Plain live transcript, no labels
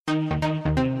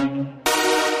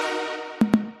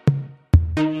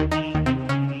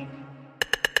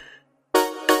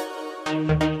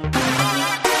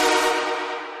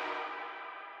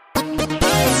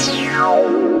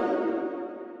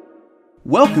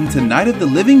welcome to Night of the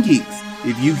Living Geeks.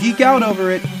 If you geek out over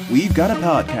it, we've got a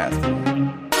podcast.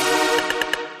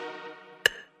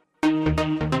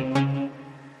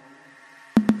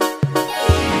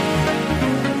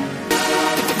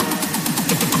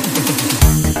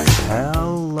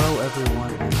 Hello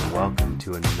everyone and welcome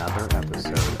to another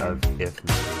episode of If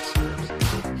Memory Serves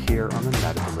here on the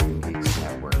Night of the Living Geeks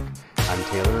Network. I'm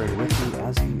Taylor, and with me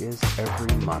as he is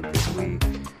every month as we,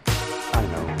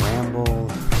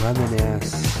 ramble,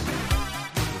 reminisce,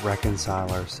 reconcile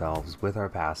ourselves with our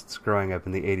pasts growing up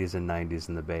in the 80s and 90s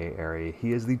in the Bay Area.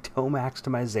 He is the Tomax to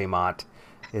my Zaymot.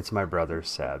 It's my brother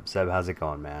Seb. Seb, how's it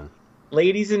going, man?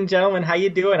 Ladies and gentlemen, how you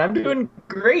doing? I'm doing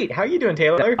great. How you doing,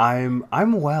 Taylor?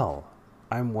 I'm well.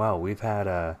 We've had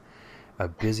a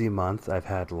busy month. I've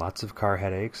had lots of car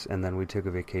headaches, and then we took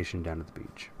a vacation down at the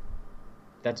beach.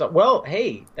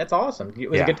 Hey, that's awesome. It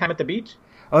was a good time at the beach?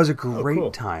 Oh, it was a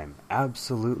great time.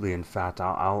 Absolutely. In fact,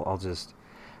 I'll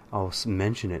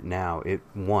mention it now. It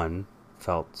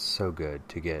felt so good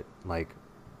to get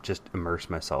just immerse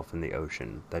myself in the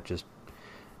ocean. That just,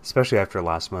 especially after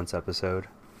last month's episode,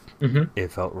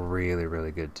 it felt really,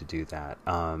 really good to do that.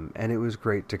 And it was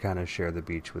great to kind of share the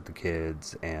beach with the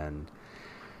kids and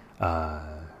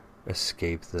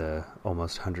escape the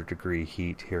almost 100-degree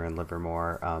heat here in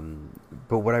Livermore.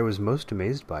 But what I was most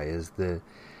amazed by is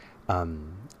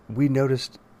we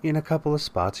noticed in a couple of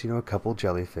spots, a couple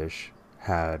jellyfish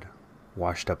had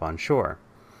washed up on shore.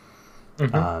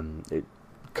 A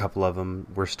couple of them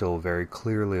were still very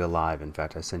clearly alive. In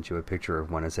fact, I sent you a picture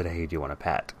of one and said, "Hey, do you want a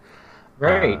pet?"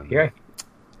 Right,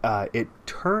 It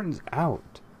turns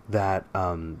out that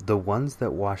the ones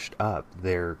that washed up,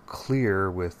 they're clear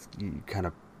with kind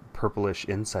of purplish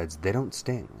insides. They don't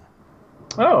sting.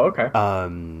 Oh, okay.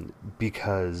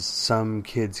 Because some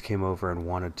kids came over and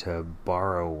wanted to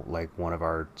borrow one of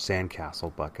our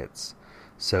sandcastle buckets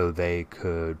so they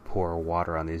could pour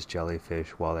water on these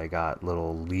jellyfish while they got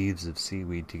little leaves of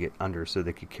seaweed to get under so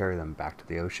they could carry them back to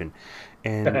the ocean.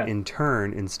 And in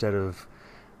turn, instead of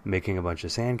making a bunch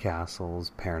of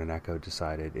sandcastles, Perrin and Echo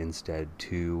decided instead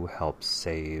to help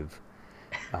save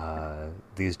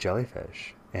these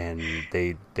jellyfish. And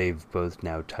they've both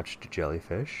now touched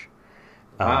jellyfish.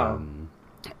 Wow.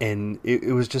 And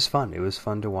it was just fun. It was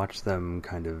fun to watch them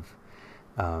kind of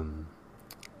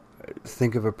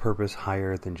think of a purpose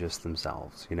higher than just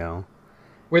themselves,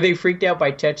 Were they freaked out by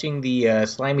touching the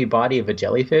slimy body of a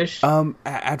jellyfish?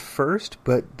 At first,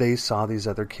 but they saw these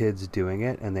other kids doing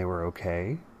it and they were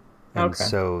okay. And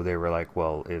so they were like,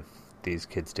 well, if these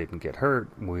kids didn't get hurt,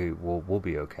 we'll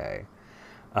be okay.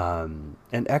 And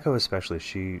Echo especially,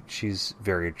 she's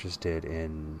very interested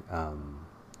in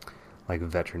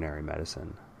veterinary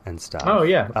medicine and stuff. Oh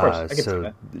yeah, of course. I can see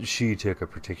that. She took a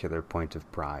particular point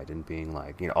of pride in being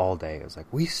all day it was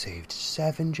we saved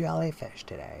 7 jellyfish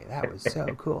today. That was so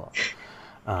cool.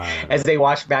 As they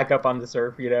wash back up on the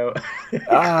surf,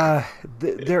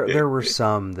 there were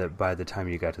some that by the time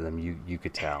you got to them, you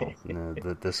could tell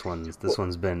that this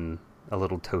one's been a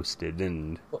little toasted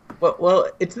and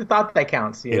well, it's the thought that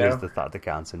counts. It is the thought that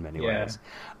counts in many ways.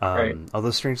 Right.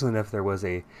 Although strangely enough, there was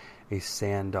a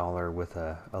sand dollar with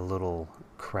a little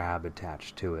crab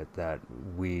attached to it that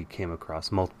we came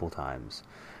across multiple times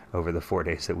over the 4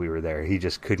 days that we were there. He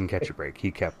just couldn't catch a break.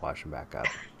 He kept washing back up.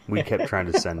 We kept trying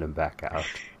to send him back out.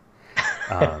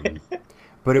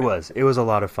 But it was a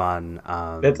lot of fun.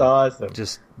 That's awesome.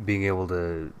 Just being able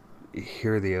to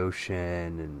hear the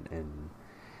ocean and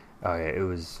it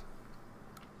was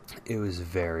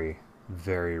very,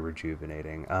 very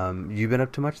rejuvenating. You been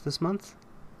up to much this month?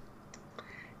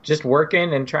 Just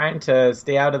working and trying to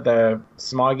stay out of the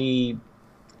smoggy,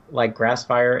 grass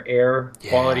fire air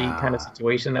quality kind of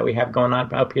situation that we have going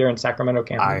on up here in Sacramento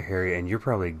County. I hear you, and you're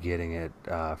probably getting it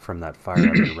from that fire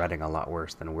up in Redding a lot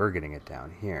worse than we're getting it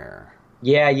down here.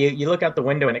 Yeah, you look out the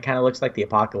window and it kind of looks like the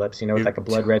apocalypse, with a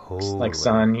blood red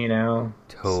sun,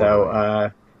 Totally.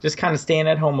 So just kind of staying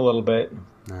at home a little bit,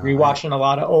 rewatching a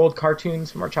lot of old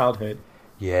cartoons from our childhood.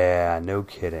 Yeah, no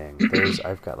kidding.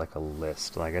 I've got a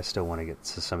list. I still want to get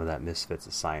to some of that Misfits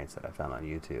of Science that I found on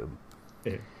YouTube.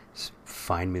 Yeah. Just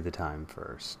find me the time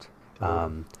first.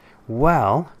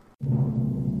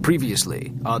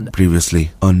 Previously on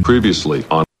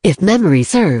If Memory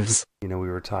Serves. We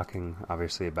were talking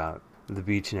obviously about the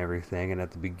beach and everything, and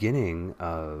at the beginning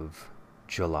of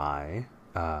July,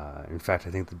 in fact,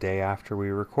 I think the day after we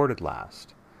recorded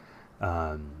last,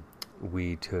 Amber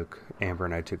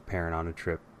and I took Perrin on a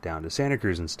trip down to Santa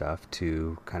Cruz and stuff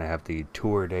to kind of have the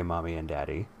tour de mommy and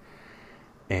daddy.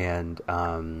 And,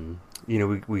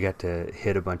 we got to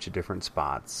hit a bunch of different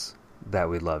spots that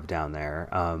we love down there.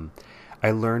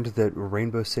 I learned that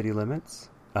Rainbow City Limits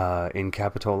in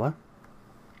Capitola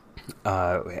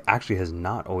actually has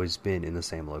not always been in the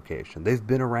same location. They've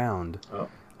been around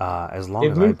as long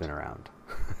as I've been around.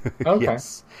 Okay.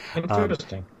 Yes.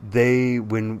 Interesting. They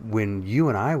when you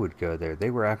and I would go there, they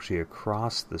were actually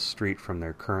across the street from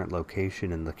their current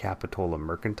location in the Capitola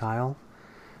Mercantile,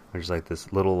 which is like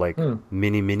this little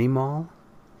mini mall.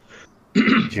 Do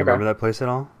you remember that place at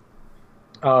all?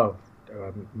 Oh,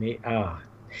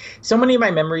 so many of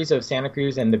my memories of Santa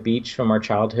Cruz and the beach from our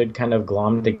childhood kind of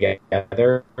glommed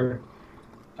together.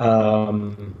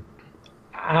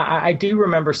 I do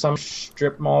remember some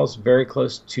strip malls very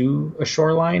close to a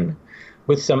shoreline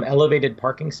with some elevated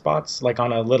parking spots, like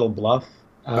on a little bluff.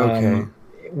 Okay.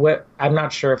 I'm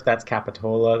not sure if that's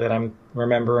Capitola that I'm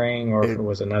remembering, or if it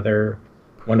was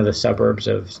one of the suburbs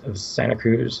of Santa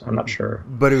Cruz. I'm not sure.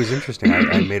 But it was interesting.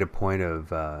 I made a point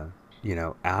of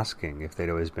asking if they'd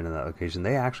always been in that location.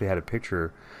 They actually had a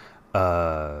picture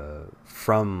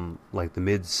from like the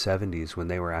mid 70s when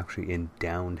they were actually in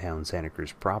downtown Santa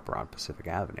Cruz proper on Pacific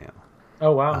Avenue.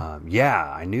 Oh, wow.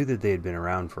 Yeah, I knew that they had been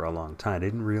around for a long time. I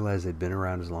didn't realize they'd been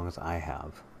around as long as I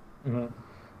have.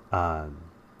 Mm-hmm.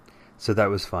 So that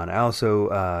was fun. I also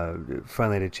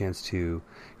finally had a chance to,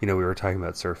 we were talking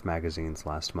about surf magazines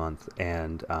last month,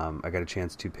 and I got a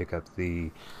chance to pick up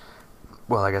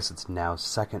I guess it's now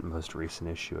second most recent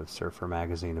issue of Surfer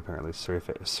magazine. Apparently,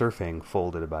 surfing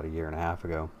folded about a year and a half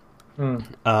ago.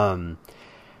 Yeah,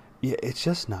 it's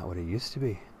just not what it used to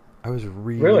be. I was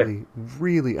really,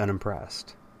 really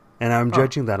unimpressed. And I'm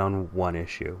judging that on one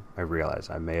issue. I realize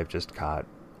I may have just caught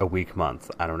a weak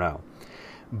month. I don't know.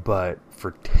 But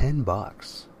for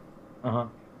 $10,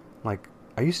 like,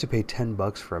 I used to pay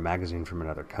 $10 for a magazine from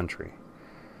another country.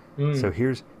 So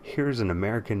here's an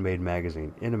American-made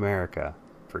magazine in America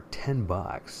for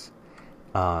 $10.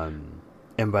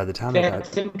 And by the time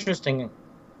that's interesting.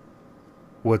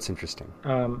 What's interesting?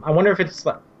 I wonder if it's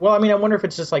I wonder if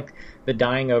it's just like the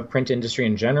dying of print industry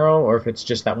in general, or if it's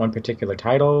just that one particular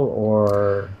title,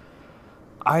 or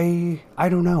I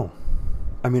don't know.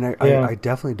 I mean, I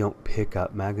definitely don't pick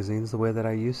up magazines the way that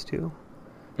I used to.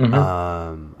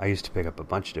 Mm-hmm. I used to pick up a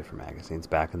bunch of different magazines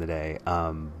back in the day.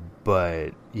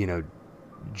 But,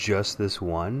 just this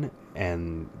one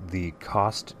and the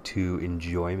cost to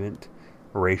enjoyment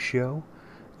ratio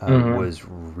was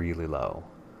really low.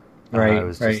 Right. I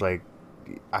was just like,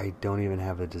 I don't even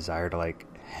have a desire to like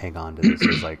hang on to this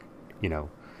as like,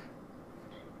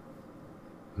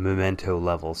 memento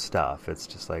level stuff. It's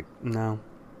just like, no.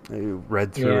 I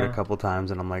read through it a couple times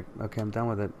and I'm like, okay, I'm done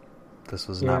with it. This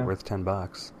was not worth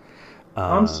 $10.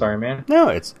 I'm sorry, man. No,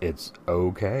 it's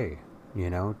okay.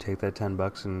 Take that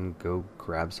 $10 and go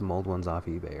grab some old ones off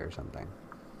eBay or something.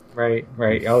 Right.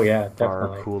 Oh yeah, far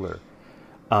definitely. Cooler.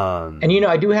 And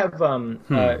I do have,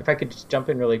 if I could just jump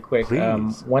in really quick,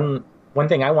 one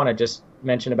thing I want to just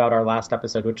mention about our last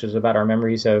episode, which was about our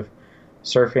memories of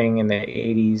surfing in the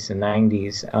 80s and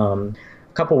 90s.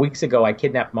 A couple weeks ago, I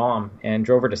kidnapped Mom and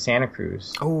drove her to Santa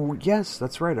Cruz. Oh yes,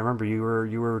 that's right. I remember you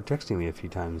were texting me a few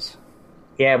times.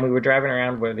 Yeah, and we were driving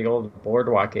around where the old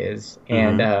boardwalk is,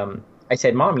 and I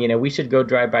said, Mom, we should go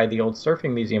drive by the old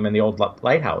surfing museum and the old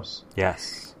lighthouse.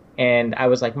 Yes. And I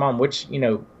was like, Mom, which,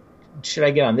 should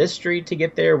I get on this street to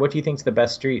get there? What do you think's the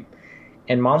best street?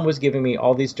 And Mom was giving me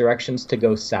all these directions to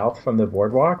go south from the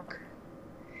boardwalk.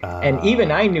 And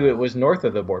even I knew it was north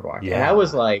of the boardwalk. Yeah. And I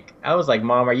was like,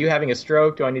 Mom, are you having a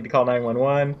stroke? Do I need to call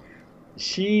 911?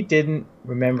 She didn't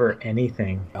remember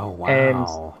anything. Oh,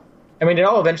 wow. And, it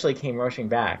all eventually came rushing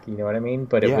back, you know what I mean?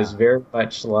 But it was very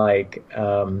much like,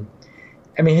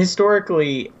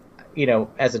 historically,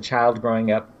 as a child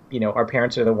growing up, our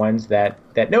parents are the ones that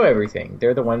know everything.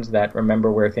 They're the ones that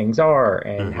remember where things are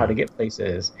and how to get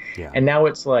places. Yeah. And now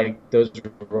it's like those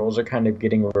roles are kind of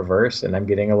getting reversed, and I'm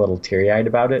getting a little teary-eyed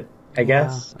about it, I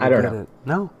guess. I don't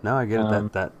know. No, I get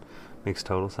it. That makes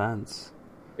total sense.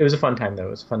 It was a fun time, though.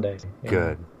 It was a fun day.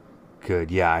 Yeah.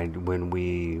 Good. Yeah, when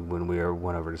we went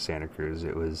over to Santa Cruz,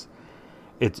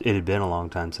 it had been a long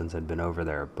time since I'd been over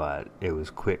there, but it was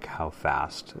quick how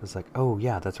fast. It's like, oh,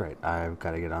 yeah, that's right. I've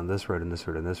got to get on this road and this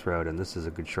road and this road, and this is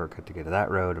a good shortcut to get to that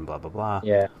road, and blah, blah, blah.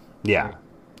 Yeah. Yeah.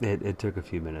 It took a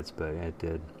few minutes, but it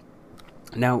did.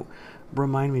 Now,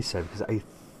 remind me, Seb, because I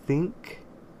think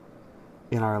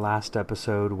in our last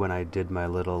episode when I did my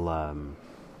little,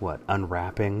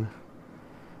 unwrapping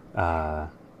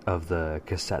of the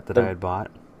cassette that I had bought.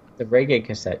 The reggae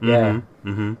cassette, yeah.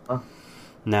 Mm-hmm. Huh?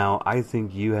 Now, I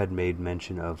think you had made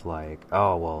mention of like,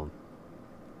 oh, well,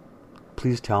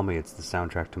 please tell me it's the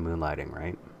soundtrack to Moonlighting,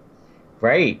 right?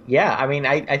 Right, yeah.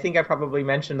 I think I probably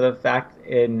mentioned the fact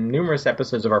in numerous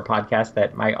episodes of our podcast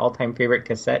that my all-time favorite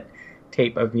cassette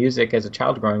tape of music as a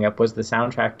child growing up was the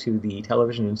soundtrack to the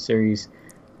television series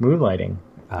Moonlighting.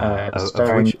 Of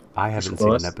which I haven't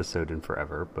seen an episode in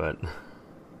forever, but...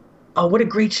 Oh, what a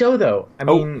great show, though! I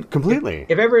mean, completely.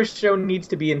 If ever a show needs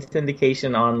to be in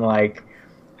syndication on, like,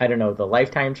 I don't know, the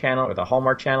Lifetime channel or the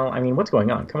Hallmark channel, I mean, what's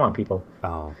going on? Come on, people.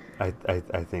 Oh, I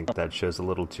think that show's a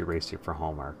little too racy for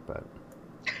Hallmark, but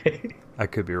I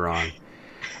could be wrong.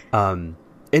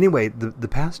 Anyway, the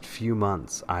past few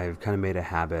months, I've kind of made a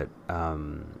habit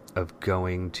of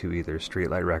going to either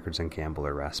Streetlight Records in Campbell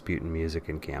or Rasputin Music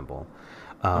in Campbell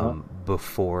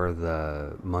before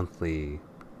the monthly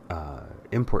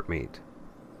import meet.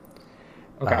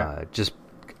 Okay.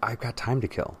 I've got time to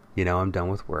kill. You know, I'm done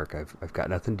with work. I've got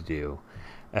nothing to do.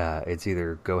 It's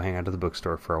either go hang out to the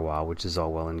bookstore for a while, which is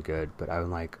all well and good, but I'm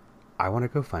like, I want to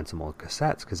go find some old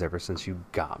cassettes, because ever since you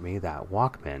got me that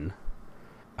Walkman,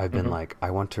 I've been like, I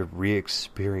want to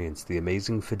re-experience the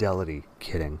amazing fidelity,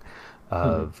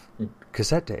 of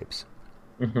cassette tapes.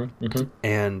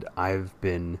 And I've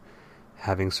been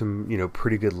having some,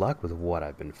 pretty good luck with what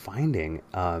I've been finding,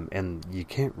 and you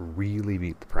can't really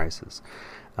beat the prices.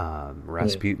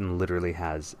 Rasputin literally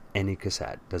has any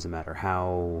cassette, doesn't matter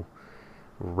how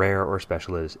rare or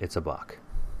special it is, it's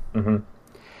 $1.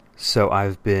 So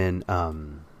I've been,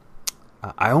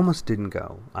 I almost didn't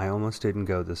go.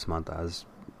 This month. I was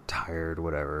tired,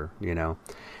 whatever,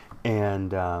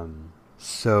 and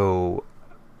so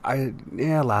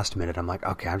last minute I'm like,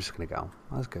 okay, I'm just gonna go.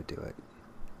 Let's go do it.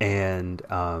 And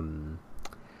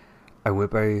I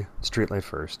went by Streetlight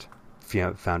first,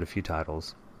 found a few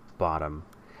titles, bought them,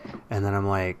 and then I'm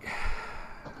like,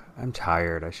 I'm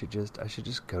tired. I should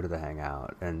just go to the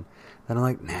hangout. And then I'm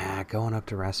like, nah, going up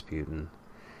to Rasputin,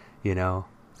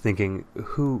 thinking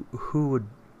who would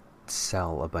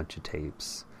sell a bunch of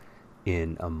tapes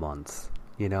in a month?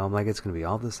 I'm like, it's gonna be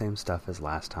all the same stuff as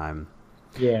last time.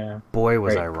 Yeah. Boy,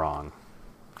 was I wrong.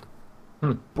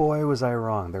 Boy, was I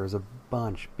wrong. There was a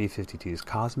bunch. B-52's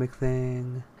Cosmic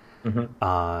Thing.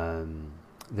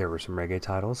 There were some reggae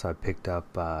titles. I picked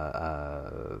up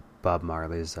Bob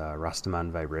Marley's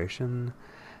Rastaman Vibration.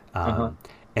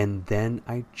 And then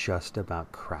I just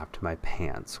about crapped my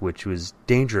pants, which was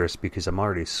dangerous because I'm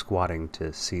already squatting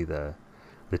to see the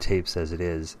tapes as it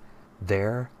is.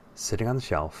 There, sitting on the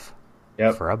shelf,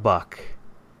 for $1,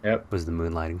 was the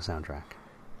Moonlighting soundtrack.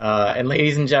 And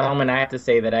ladies and gentlemen, I have to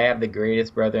say that I have the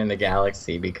greatest brother in the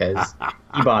galaxy because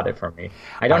he bought it for me.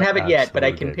 I don't have it yet, but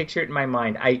I can picture it in my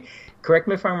mind. Correct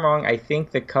me if I'm wrong, I think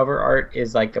the cover art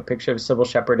is like a picture of Sybil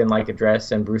Shepherd in like a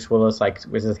dress and Bruce Willis like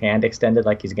with his hand extended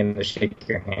like he's going to shake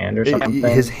your hand or something.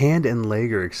 His hand and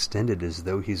leg are extended as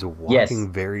though he's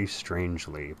walking very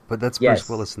strangely. But that's Bruce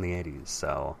Willis in the 80s,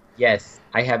 so... Yes,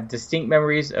 I have distinct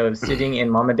memories of sitting in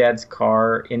Mom and Dad's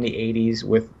car in the 80s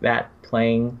with that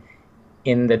playing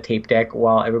in the tape deck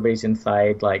while everybody's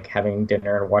inside, like having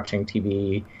dinner and watching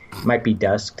TV. It might be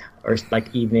dusk or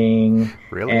like evening.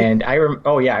 Really? And I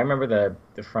remember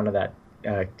the front of that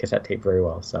cassette tape very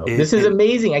well. So this is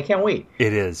amazing. I can't wait.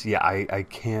 It is. Yeah, I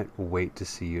can't wait to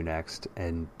see you next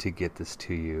and to get this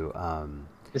to you.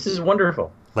 This is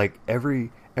wonderful. Like every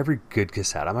good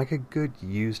cassette, I'm like a good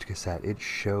used cassette. It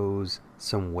shows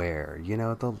some wear.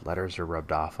 The letters are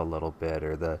rubbed off a little bit,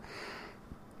 or the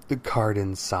card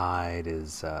inside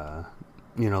is, a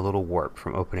little warped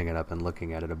from opening it up and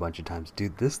looking at it a bunch of times.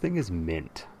 Dude, this thing is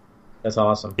mint. That's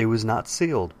awesome. It was not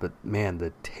sealed, but man,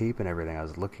 the tape and everything, I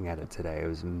was looking at it today. It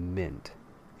was mint.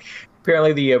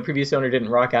 Apparently the previous owner didn't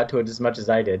rock out to it as much as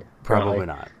I did. Probably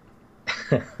not.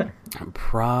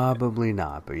 Probably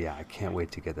not, but yeah, I can't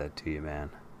wait to get that to you, man.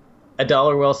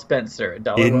 $1 well spent, sir.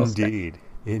 $1 well spent.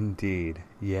 Indeed.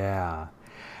 Yeah.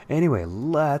 Anyway,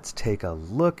 let's take a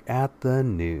look at the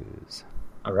news.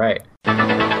 All right.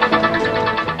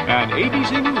 An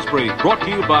ABC News Break brought to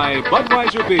you by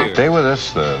Budweiser Beer. Stay with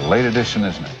us. The late edition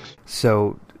is next.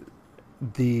 So,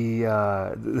 this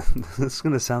is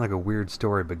going to sound like a weird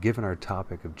story, but given our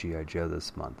topic of G.I. Joe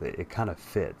this month, it kind of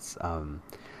fits.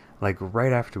 Like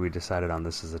right after we decided on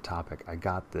this as a topic, I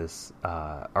got this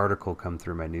article come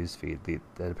through my newsfeed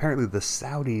that apparently the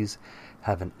Saudis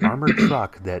have an armored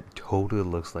truck that totally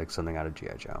looks like something out of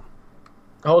G.I. Joe.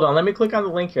 Hold on, let me click on the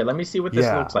link here. Let me see what this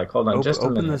looks like. Hold on, just a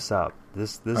minute. Open this up.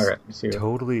 This all right,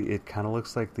 totally, it kind of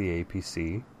looks like the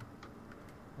APC.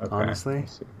 Okay, honestly.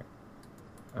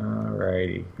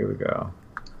 Alrighty, here we go.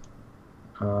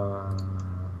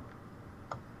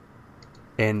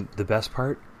 And the best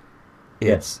part,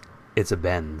 it's a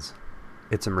Benz.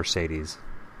 It's a Mercedes.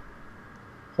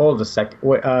 Hold a second.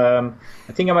 Wait, I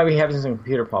think I might be having some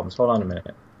computer problems. Hold on a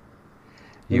minute.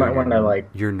 You might want to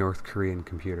your North Korean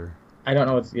computer. I don't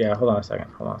know what's... Yeah, hold on a second.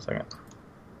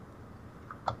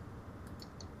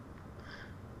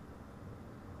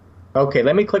 Okay,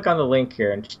 let me click on the link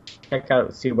here and check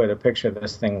out, see what a picture of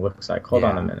this thing looks like. Hold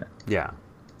on a minute. Yeah.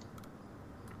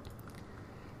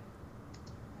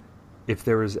 If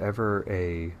there was ever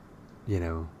a,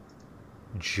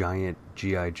 giant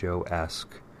G.I.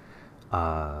 Joe-esque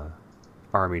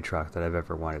army truck that I've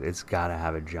ever wanted, it's got to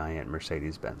have a giant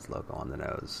Mercedes-Benz logo on the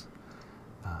nose,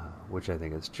 which I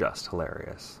think is just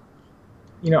hilarious.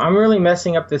 I'm really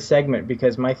messing up this segment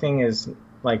because my thing is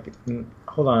like,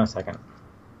 hold on a second.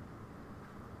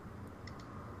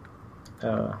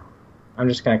 I'm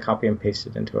just going to copy and paste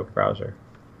it into a browser.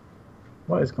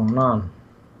 What is going on?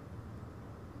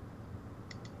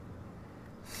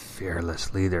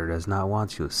 Fearless leader does not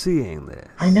want you seeing this.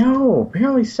 I know,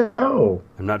 apparently so.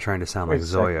 I'm not trying to sound like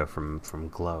Zoya from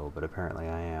Glow, but apparently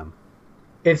I am.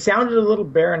 It sounded a little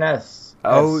Baroness.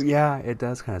 Oh, yeah, it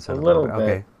does kind of sound a little bit.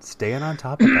 Okay, staying on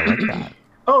topic, I like that.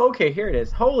 Oh, okay, here it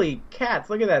is. Holy cats,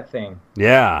 look at that thing.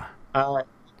 Yeah.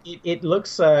 It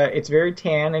looks, it's very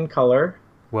tan in color.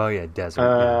 Well, yeah,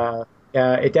 desert.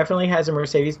 It definitely has a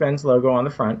Mercedes-Benz logo on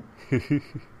the front.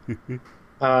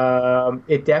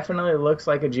 It definitely looks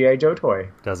like a G.I. Joe toy.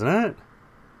 Doesn't it?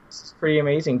 This is pretty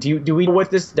amazing. Do we know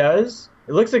what this does?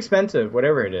 It looks expensive,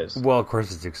 whatever it is. Well, of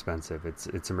course it's expensive.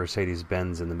 It's a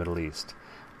Mercedes-Benz in the Middle East.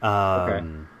 Okay.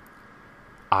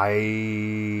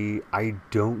 I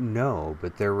don't know,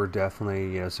 but there were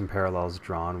definitely some parallels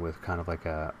drawn with kind of like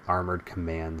a armored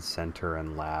command center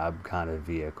and lab kind of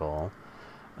vehicle.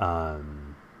 I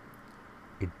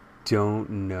don't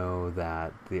know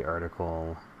that the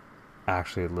article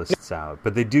actually lists out,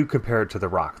 but they do compare it to the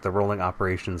ROC, the Rolling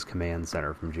Operations Command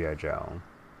Center from G.I. Joe.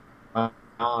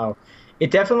 Wow.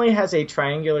 It definitely has a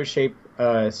triangular shape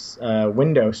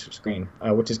window screen,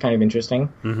 which is kind of interesting.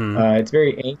 Mm-hmm. It's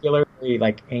very angular, very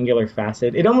angular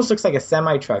facet. It almost looks like a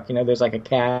semi truck. There's like a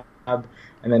cab, and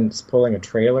then it's pulling a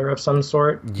trailer of some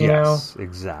sort. Yes,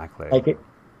 exactly.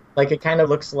 It kind of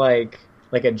looks like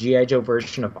a G.I. Joe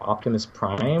version of Optimus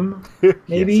Prime,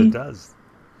 maybe. Yes, it does.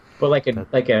 But like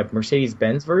a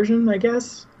Mercedes-Benz version, I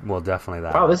guess. Well, definitely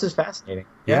that. Wow, this is fascinating.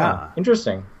 Yeah.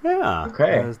 Interesting. Yeah.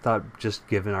 Okay. I thought, just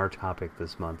given our topic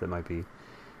this month, it might be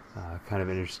kind of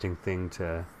an interesting thing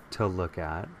to look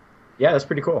at. Yeah, that's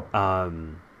pretty cool.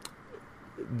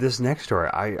 This next story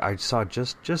I saw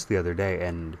just the other day,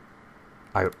 and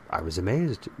I was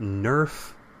amazed.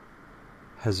 Nerf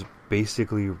has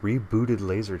basically rebooted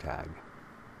laser tag.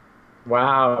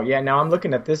 Wow. Yeah, now I'm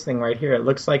looking at this thing right here. It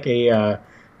looks like a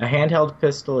handheld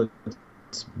pistol.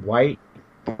 It's white.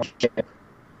 It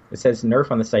says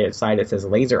Nerf on the side. It says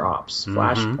Laser Ops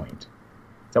Flashpoint. Is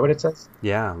that what it says?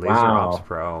 Yeah, Laser Ops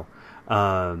Pro.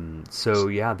 So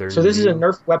yeah, there's. So this is a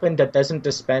Nerf weapon that doesn't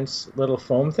dispense little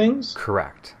foam things?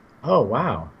 Correct. Oh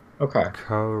wow. Okay.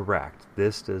 Correct.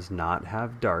 This does not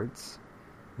have darts.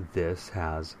 This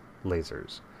has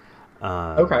lasers.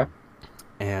 Okay.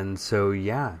 And so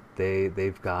yeah,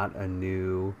 they've got a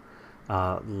new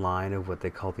line of what they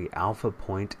call the Alpha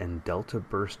Point and Delta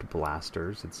Burst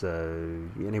blasters. It's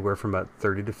anywhere from about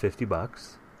 $30 to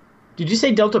 $50. Did you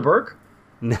say Delta Burke?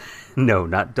 No,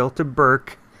 not Delta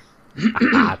Burke.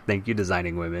 Thank you,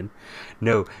 designing women.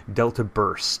 No, Delta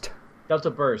Burst.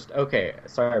 Delta Burst. Okay,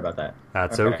 sorry about that.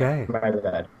 That's okay. My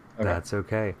bad. Okay. That's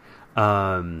okay.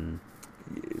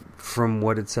 From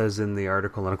what it says in the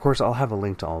article, and of course I'll have a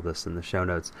link to all this in the show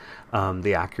notes,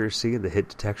 the accuracy, the hit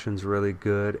detection is really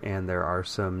good, and there are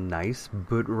some nice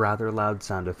but rather loud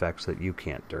sound effects that you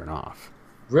can't turn off.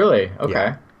 Really? Okay.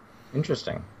 Yeah.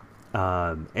 Interesting.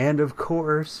 And of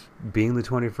course, being the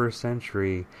 21st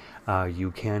century,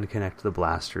 you can connect the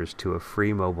blasters to a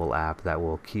free mobile app that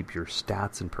will keep your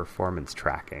stats and performance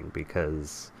tracking,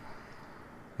 because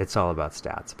it's all about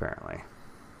stats, apparently.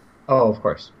 Oh, of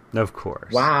course. Of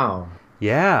course. Wow.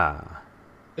 Yeah.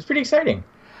 It's pretty exciting.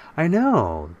 I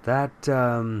know that.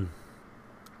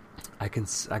 I can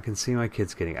see my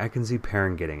kids I can see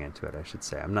Perrin getting into it. I should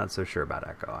say. I'm not so sure about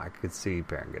Echo. I could see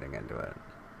Perrin getting into it.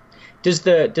 Does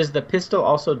the pistol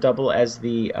also double as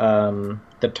the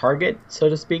target, so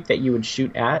to speak, that you would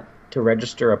shoot at to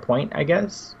register a point? I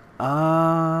guess.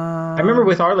 I remember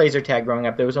with our laser tag growing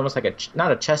up, there was almost like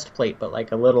not a chest plate, but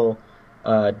like a little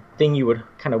thing you would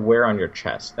kind of wear on your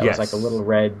chest. That was like a little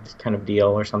red kind of deal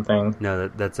or something. No,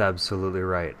 that's absolutely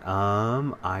right.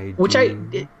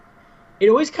 It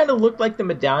always kind of looked like the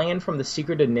medallion from The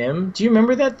Secret of NIMH. Do you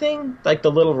remember that thing? Like the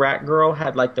little rat girl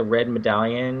had like the red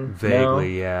medallion.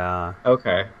 Vaguely, no? Yeah.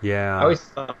 Okay. Yeah. I always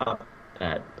thought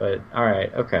that, but all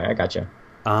right. Okay, I gotcha.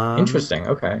 Interesting.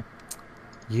 Okay.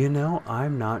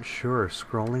 I'm not sure.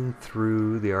 Scrolling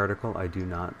through the article, I do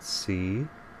not see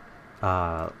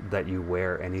that you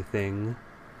wear anything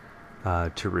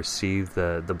to receive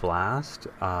the blast.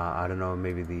 I don't know,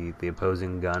 maybe the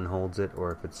opposing gun holds it,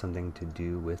 or if it's something to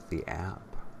do with the app.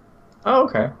 Oh,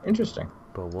 okay. Interesting.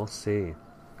 But we'll see.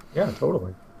 Yeah,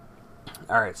 totally.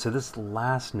 All right, so this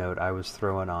last note I was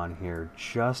throwing on here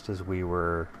just as we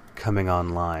were coming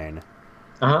online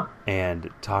and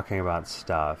talking about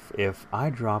stuff. If I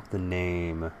drop the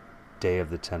name Day of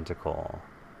the Tentacle...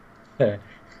 That's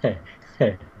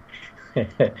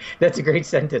a great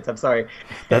sentence. I'm sorry.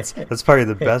 That's probably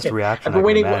the best reaction I've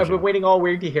been waiting all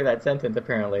week to hear that sentence,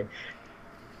 apparently.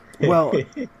 Well,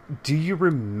 do you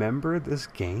remember this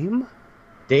game?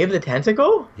 Day of the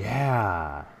Tentacle?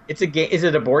 Yeah. It's a game. Is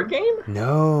it a board game?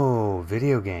 No,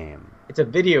 video game. It's a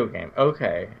video game.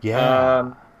 Okay.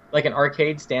 Yeah. Like an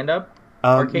arcade stand-up?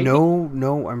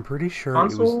 No. I'm pretty sure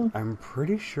Console? it was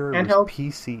Handheld?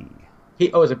 PC.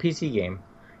 It was a PC game.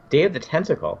 Day of the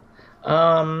Tentacle.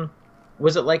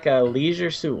 Was it like a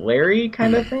Leisure Suit Larry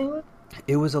kind of thing?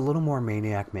 It was a little more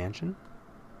Maniac Mansion.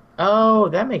 Oh,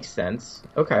 that makes sense.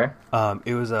 Okay.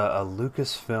 It was a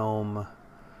Lucasfilm.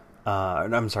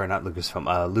 I'm sorry, not Lucasfilm.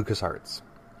 LucasArts.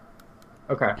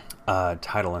 Okay.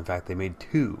 Title. In fact, they made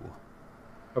 2.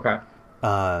 Okay.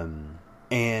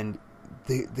 And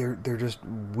they're just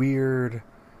weird,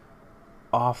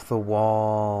 off the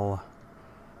wall.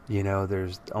 You know,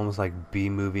 there's almost like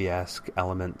B-movie-esque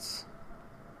elements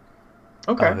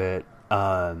of it.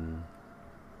 And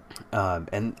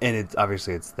it's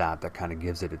obviously it's that kind of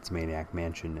gives it its Maniac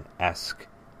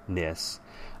Mansion-esque-ness.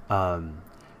 And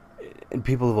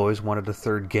people have always wanted a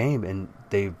third game, and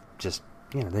they've just,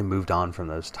 they moved on from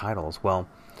those titles. Well,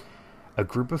 a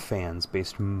group of fans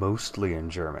based mostly in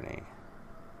Germany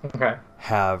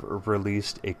have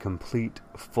released a complete,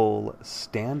 full,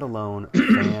 standalone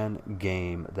fan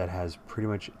game that has pretty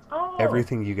much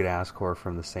everything you could ask for,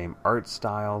 from the same art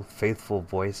style, faithful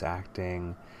voice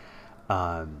acting,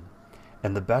 and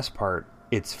the best part,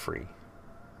 it's free.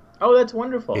 Oh, that's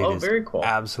wonderful. It is very cool.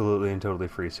 Absolutely and totally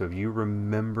free. So if you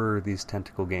remember these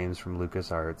tentacle games from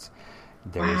LucasArts,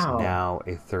 there is now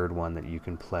a third one that you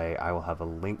can play. I will have a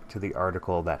link to the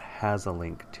article that has a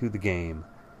link to the game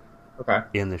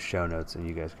in the show notes, and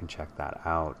you guys can check that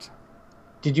out.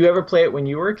 Did you ever play it when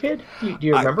you were a kid? Do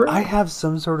you remember? I have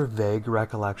some sort of vague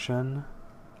recollection.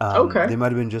 They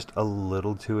might have been just a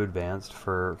little too advanced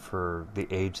for the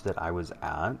age that I was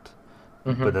at.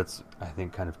 Mm-hmm. But that's, I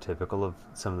think, kind of typical of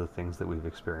some of the things that we've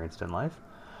experienced in life.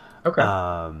 Okay.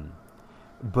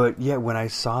 But yeah, when I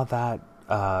saw that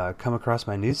come across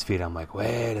my newsfeed, I'm like,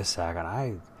 wait a second,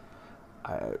 I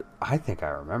think I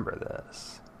remember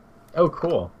this. Oh,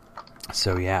 cool.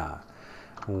 So yeah,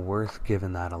 worth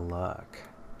giving that a look.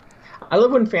 I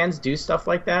love when fans do stuff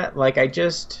like that. Like, I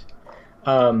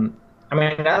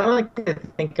like to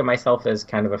think of myself as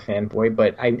kind of a fanboy,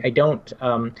 but I don't.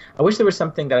 I wish there was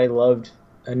something that I loved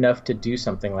enough to do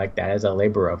something like that as a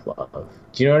labor of love.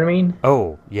 Do you know what I mean?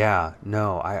 Oh, yeah.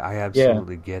 No, I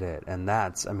absolutely get it. And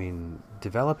that's,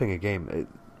 developing a game.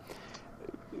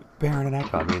 Baron and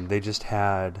Echo, they just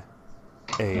had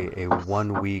a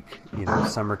 1 week,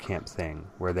 summer camp thing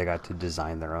where they got to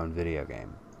design their own video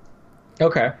game.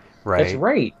 Okay. Right? That's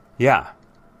right. Yeah.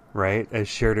 Right? I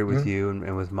shared it with you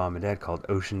and with Mom and Dad, called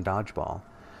Ocean Dodgeball,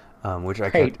 which I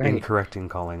kept incorrectly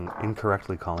calling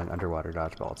Underwater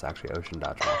Dodgeball. It's actually Ocean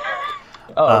Dodgeball.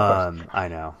 I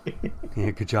know.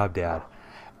 Yeah, good job, Dad.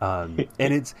 And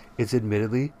it's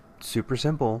admittedly super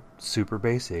simple, super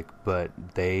basic, but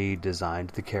they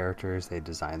designed the characters, they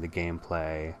designed the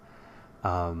gameplay.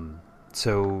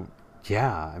 So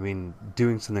yeah,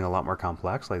 doing something a lot more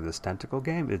complex like this tentacle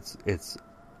game, it's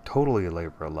totally a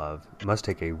labor of love. It must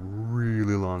take a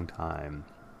really long time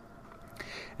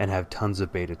and have tons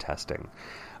of beta testing.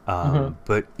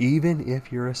 But even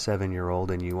if you're a 7-year-old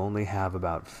and you only have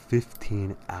about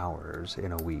 15 hours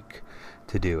in a week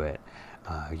to do it,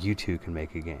 you too can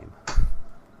make a game.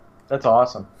 That's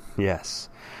awesome. Yes.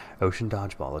 Ocean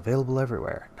Dodgeball, available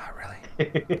everywhere. Not really.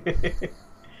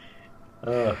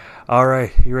 All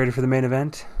right, you ready for the main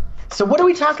event? So what are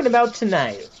we talking about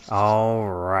tonight? All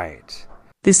right.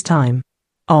 This time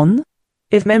on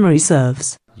If Memory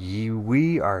Serves.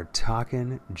 We are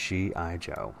talking G.I.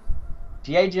 Joe.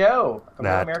 G.I. Joe, a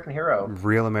real American hero.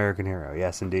 Real American hero,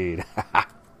 yes indeed.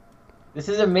 This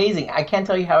is amazing. I can't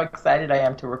tell you how excited I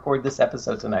am to record this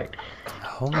episode tonight.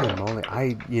 Holy moly.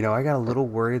 I got a little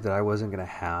worried that I wasn't going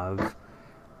to have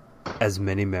as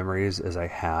many memories as I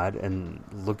had, and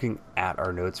looking at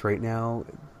our notes right now,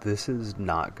 this is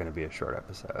not going to be a short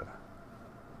episode.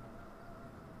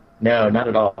 No, not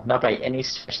at all. Not by any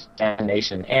stretch of the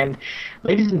imagination. And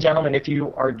ladies and gentlemen, if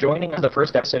you are joining on the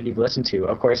first episode you've listened to,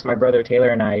 of course, my brother Taylor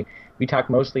and I, we talk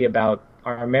mostly about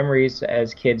our memories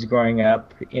as kids growing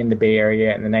up in the Bay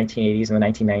Area in the 1980s and the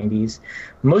 1990s.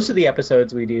 Most of the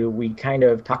episodes we do, we kind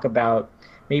of talk about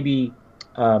maybe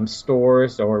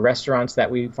stores or restaurants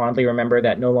that we fondly remember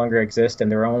that no longer exist,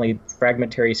 and there are only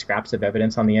fragmentary scraps of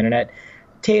evidence on the internet.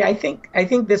 Tay, I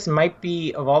think this might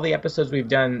be, of all the episodes we've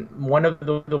done, one of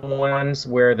the ones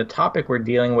where the topic we're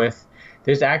dealing with,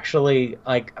 there's actually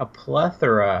like a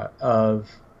plethora of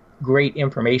great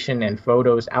information and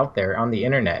photos out there on the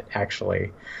internet,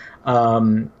 actually,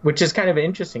 which is kind of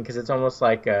interesting because it's almost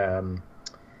like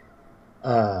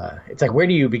it's like, where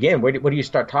do you begin? What do you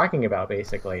start talking about,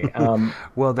 basically?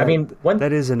 Well, I mean,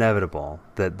 that is inevitable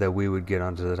that we would get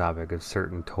onto the topic of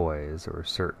certain toys or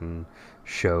certain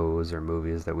shows or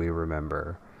movies that we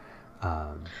remember.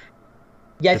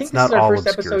 Yeah, I think it's not all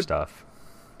obscure stuff.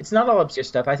 It's not all obscure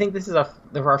stuff. I think this is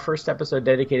our first episode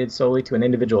dedicated solely to an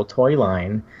individual toy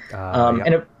line.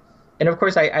 Yep. And of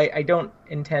course, I don't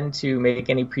intend to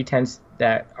make any pretense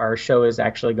that our show is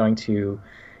actually going to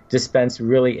dispense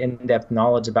really in-depth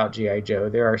knowledge about G.I. Joe.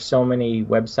 There are so many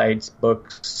websites,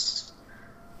 books,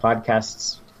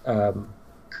 podcasts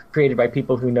created by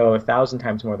people who know 1,000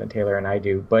 times more than Taylor and I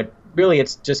do. But really,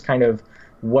 it's just kind of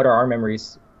what are our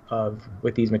memories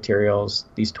with these materials,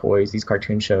 these toys, these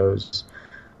cartoon shows.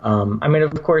 I mean,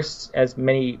 of course, as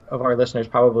many of our listeners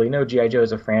probably know, G.I. Joe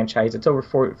is a franchise. It's over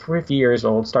 50 years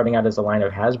old, starting out as a line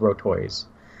of Hasbro toys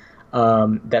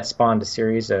that spawned a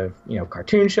series of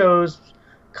cartoon shows,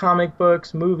 comic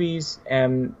books, movies,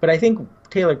 but I think,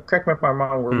 Taylor, correct me if I'm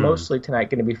wrong, we're mostly tonight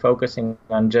going to be focusing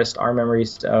on just our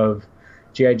memories of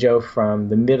G.I. Joe from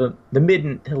the mid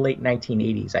to late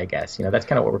 1980s, I guess. That's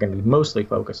kind of what we're going to be mostly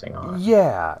focusing on.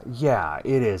 Yeah,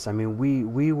 it is. I mean,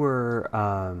 we were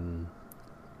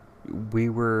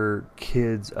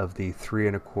kids of the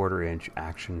 3 1/4 inch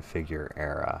action figure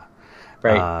era.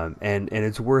 Right. And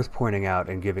it's worth pointing out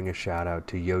and giving a shout out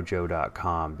to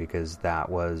Yojo.com, because that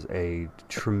was a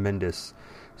tremendous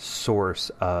source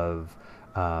of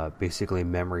basically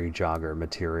memory jogger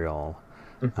material,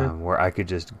 where I could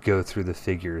just go through the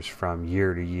figures from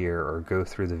year to year, or go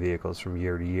through the vehicles from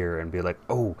year to year, and be like,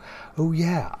 oh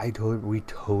yeah, we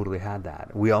totally had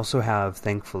that. We also have,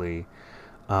 thankfully,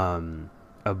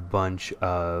 a bunch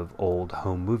of old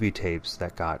home movie tapes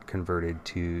that got converted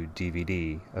to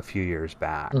DVD a few years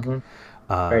back,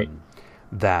 Right.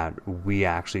 that we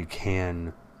actually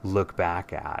can look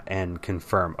back at and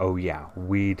confirm, oh yeah,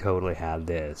 we totally had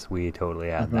this, we totally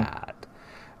had that.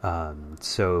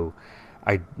 So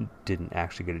I didn't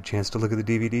actually get a chance to look at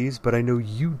the DVDs, but I know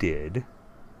you did.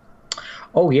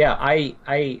 Oh yeah, I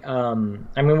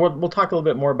mean, we'll talk a little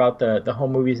bit more about the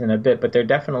home movies in a bit, but they're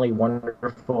definitely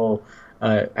wonderful.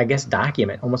 I guess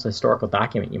document, almost a historical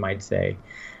document, you might say.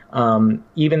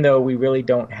 Even though we really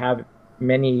don't have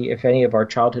many, if any, of our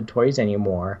childhood toys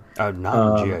anymore.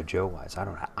 Not G.I. Joe wise,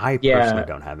 I personally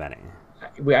don't have any.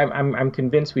 I'm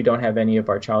convinced we don't have any of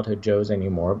our childhood Joes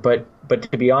anymore. But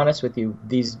to be honest with you,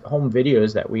 these home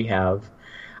videos that we have,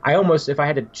 I almost, if I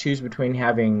had to choose between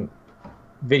having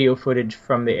video footage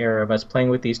from the era of us playing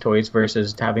with these toys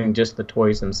versus having just the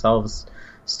toys themselves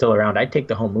still around, I'd take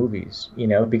the home movies,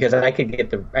 because I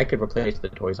could replace the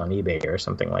toys on eBay or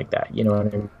something like that. You know what I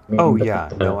mean? Oh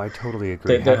yeah, I totally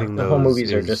agree. The home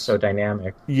movies are just so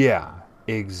dynamic. Yeah,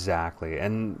 exactly.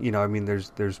 And I mean,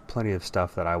 there's plenty of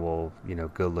stuff that I will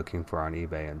go looking for on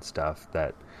eBay and stuff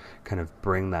that kind of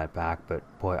bring that back. But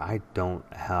boy, I don't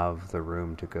have the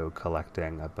room to go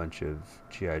collecting a bunch of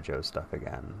G.I. Joe stuff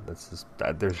again. That's just,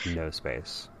 there's no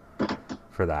space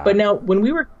for that. But now, when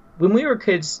we were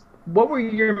kids, what were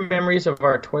your memories of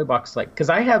our toy box like? Because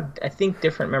I have, I think,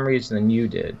 different memories than you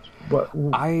did.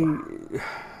 The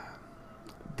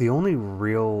only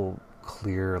real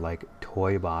clear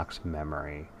toy box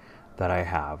memory that I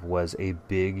have was a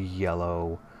big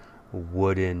yellow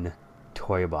wooden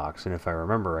toy box, and if I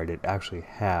remember right, it actually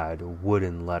had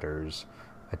wooden letters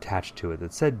attached to it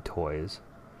that said toys.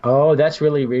 Oh, that's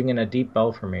really ringing a deep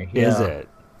bell for me. Yeah. Is it?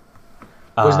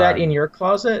 Was that in your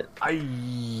closet?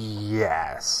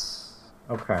 Yes.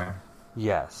 Okay.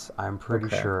 Yes, I'm pretty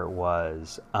sure it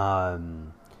was. Now,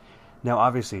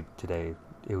 obviously, today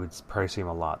it would probably seem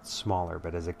a lot smaller,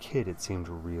 but as a kid, it seemed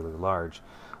really large.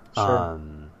 Sure.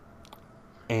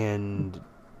 And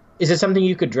is it something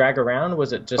you could drag around?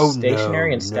 Was it just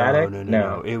stationary and static?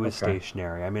 No. It was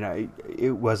stationary. I mean,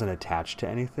 it wasn't attached to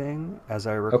anything, as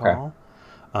I recall. Okay.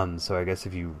 So I guess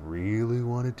if you really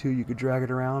wanted to, you could drag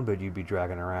it around, but you'd be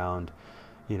dragging around,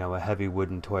 a heavy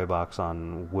wooden toy box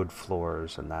on wood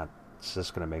floors, and that's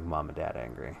just going to make mom and dad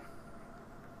angry.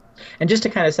 And just to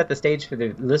kind of set the stage for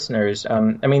the listeners, I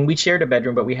mean, we shared a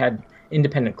bedroom, but we had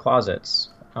independent closets.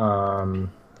 If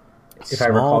I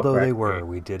recall Small though correctly. they were,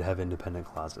 we did have independent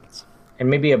closets. And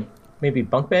maybe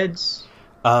bunk beds.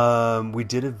 We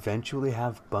did eventually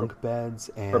have bunk beds,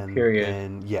 and For a period.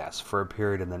 then yes, for a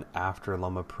period, and then after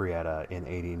Loma Prieta in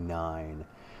 '89,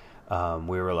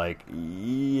 we were like,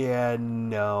 yeah,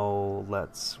 no,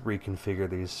 let's reconfigure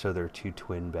these so they're 2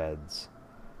 twin beds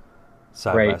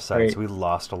side by Right, side. right. So we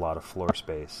lost a lot of floor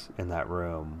space in that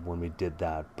room when we did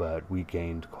that, but we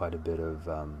gained quite a bit of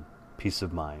peace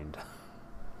of mind.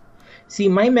 See,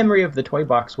 my memory of the toy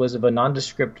box was of a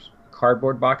nondescript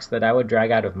cardboard box that I would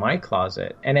drag out of my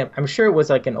closet. And I'm sure it was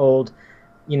like an old,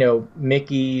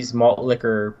 Mickey's malt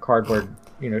liquor cardboard,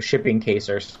 shipping case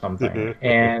or something.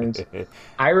 And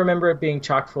I remember it being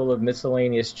chock full of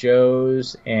miscellaneous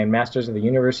Joes and Masters of the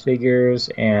Universe figures.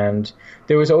 And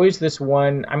there was always this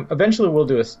one, eventually we'll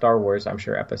do a Star Wars, I'm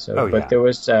sure, episode. Oh, but yeah.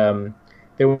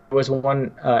 there was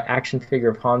one action figure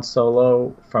of Han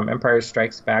Solo from Empire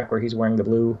Strikes Back where he's wearing the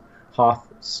blue Hoth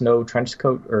snow trench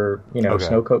coat or Okay.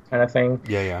 snow coat kind of thing.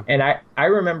 Yeah. And I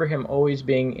remember him always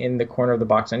being in the corner of the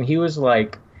box, and he was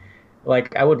like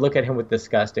I would look at him with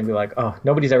disgust and be like, oh,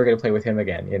 nobody's ever going to play with him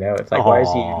again. It's like, why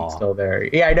is he still there?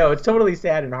 Yeah, I know, it's totally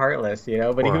sad and heartless,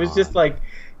 but Poor he was just Han. like,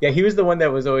 yeah, he was the one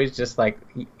that was always just like,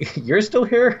 you're still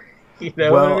here.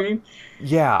 What I mean?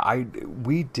 Yeah,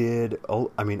 we did.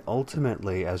 I mean,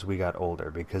 ultimately, as we got older,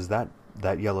 because that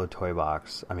yellow toy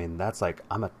box, I mean, that's like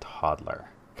I'm a toddler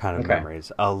kind of Okay.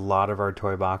 memories. A lot of our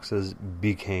toy boxes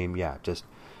became, just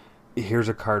here's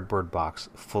a cardboard box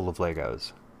full of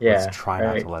Legos. Yeah, Let's try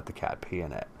not right. to let the cat pee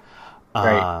in it.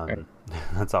 Right.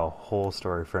 That's a whole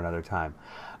story for another time.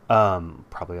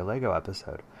 Probably a Lego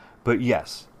episode. But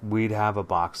yes, we'd have a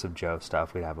box of Joe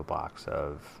stuff. We'd have a box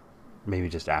of maybe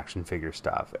just action figure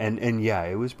stuff. And yeah,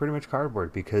 it was pretty much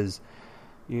cardboard because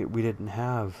we didn't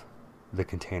have the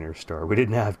Container Store. We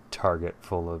didn't have Target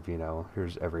full of,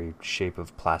 here's every shape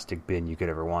of plastic bin you could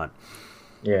ever want.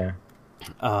 Yeah.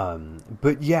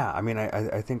 But yeah, I mean,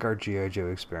 I think our G.I. Joe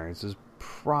experience is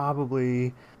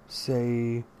probably,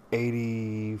 say,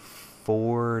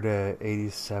 84 to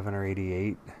 87 or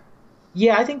 88.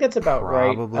 Yeah, I think that's about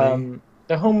Probably. right.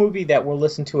 The home movie that we'll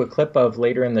listen to a clip of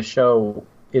later in the show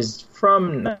is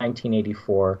from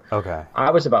 1984. Okay.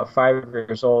 I was about 5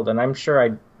 years old, and I'm sure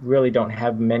I really don't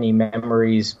have many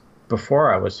memories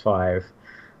before I was 5.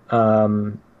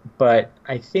 But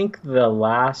I think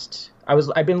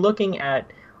I've been looking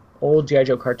at old G.I.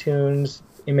 Joe cartoons,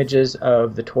 images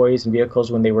of the toys and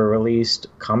vehicles when they were released,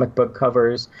 comic book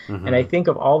covers, and I think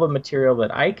of all the material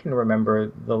that I can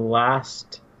remember, the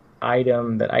last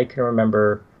item that I can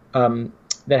remember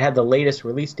that had the latest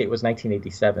release date was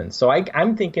 1987. So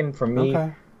I'm thinking for me,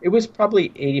 Okay. it was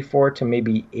probably 84 to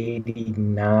maybe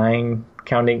 89,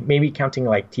 counting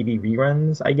like TV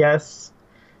reruns, I guess.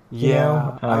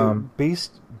 Yeah,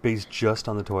 based just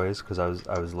on the toys, because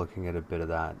I was looking at a bit of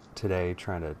that today,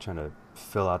 trying to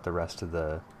fill out the rest of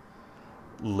the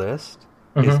list.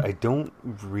 Is I don't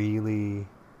really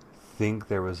think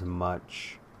there was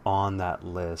much on that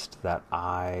list that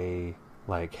I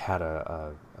had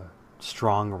a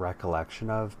strong recollection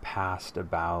of past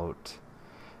about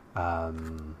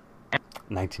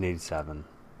 1987.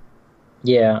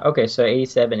 Yeah, okay, so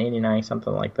 87, 89,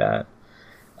 something like that.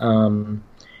 And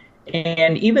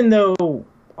even though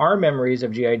our memories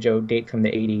of G.I. Joe date from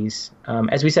the 80s,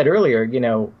 as we said earlier,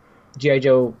 G.I.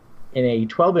 Joe in a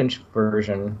 12-inch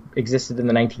version existed in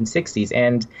the 1960s.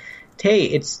 And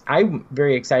Tay, I'm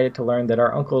very excited to learn that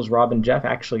our uncles Rob and Jeff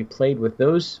actually played with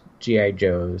those G.I.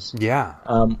 Joes. Yeah.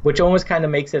 Which almost kind of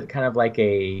makes it kind of like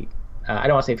a, I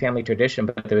don't want to say family tradition,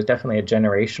 but there was definitely a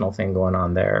generational thing going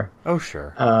on there. Oh,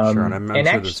 sure. Sure, and I'm sure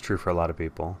actually, that's true for a lot of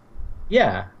people.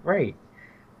 Yeah, right.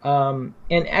 And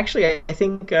actually, I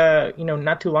think,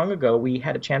 not too long ago, we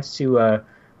had a chance to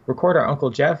record our Uncle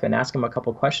Jeff and ask him a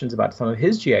couple questions about some of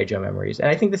his G.I. Joe memories. And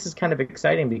I think this is kind of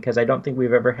exciting because I don't think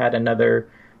we've ever had another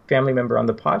family member on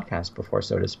the podcast before,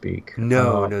 so to speak.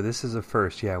 No, this is a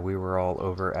first. Yeah, we were all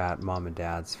over at Mom and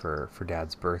Dad's for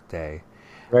Dad's birthday.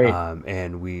 Right.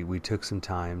 And we took some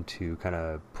time to kind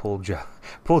of pull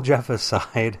Jeff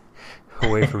aside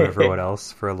away from everyone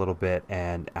else for a little bit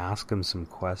and ask him some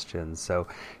questions. So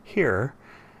here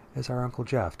is our Uncle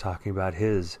Jeff talking about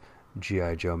his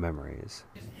G.I. Joe memories.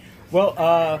 Well,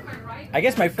 I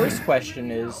guess my first question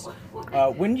is,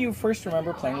 when do you first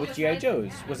remember playing with G.I.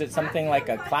 Joes? Was it something like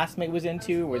a classmate was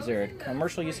into? Was there a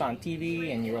commercial you saw on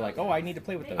TV and you were like, oh, I need to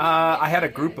play with those? I had a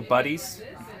group of buddies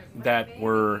that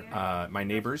were my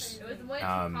neighbors,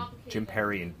 Jim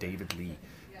Perry and David Lee.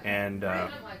 And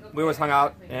we always hung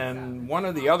out, and one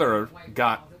or the other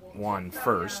got one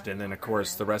first, and then of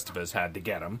course the rest of us had to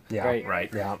get him. Yeah. Right.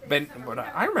 Yeah. But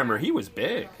I remember he was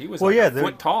big. He was Well, like yeah, a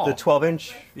foot tall. the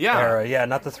 12-inch Yeah. era. Yeah,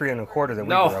 not the 3 1/4 that we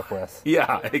No. grew up with.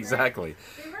 Yeah, exactly.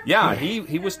 Yeah,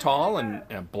 he was tall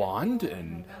and blonde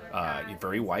and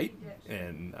very white,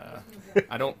 and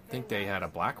I don't think they had a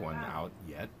black one out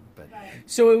yet. But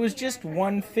So it was just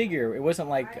one figure. It wasn't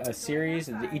like a series.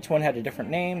 Each one had a different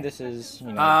name. This is,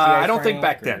 G.I. I don't think Frank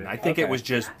back then. or- I think it okay. was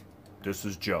just, this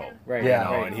is Joe. Right. Yeah.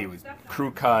 You know, right. and he was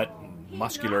crew cut, and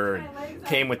muscular, and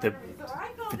came with the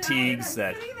fatigues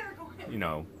that,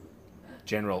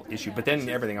 general issue. But then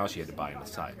everything else you had to buy on the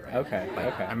side, right? Okay. Like,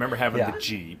 Okay. I remember having Yeah. the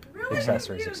Jeep.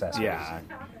 Accessories. Yeah.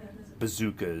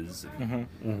 Bazookas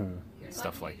and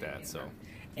stuff like that. So.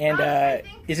 And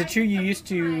is it true you used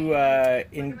to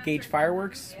engage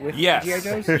fireworks with Yes. G.I.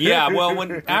 Joes? Yeah.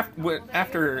 Well,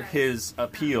 after his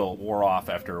appeal wore off,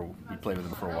 after we played with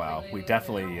him for a while, we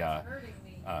definitely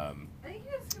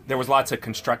there was lots of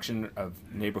construction of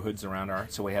neighborhoods around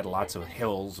so we had lots of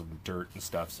hills of dirt and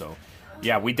stuff. So,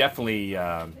 yeah, we definitely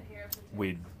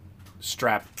we'd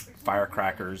strap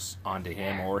firecrackers onto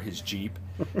him or his Jeep,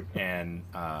 and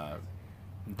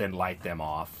then light them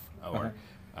off. Or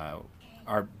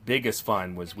our biggest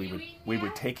fun was we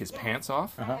would take his pants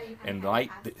off and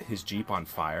light his Jeep on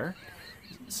fire.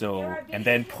 So, and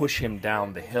then push him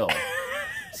down the hill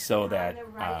so that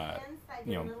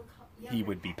he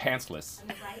would be pantsless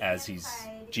as he's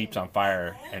Jeep's on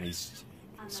fire and he's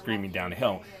screaming down the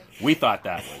hill. We thought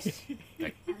that was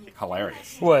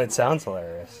hilarious. Well, it sounds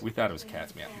hilarious. We thought it was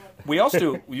cat's meow. We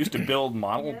used to build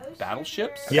model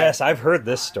battleships. Yes, I've heard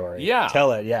this story. Yeah.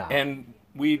 Tell it, yeah. And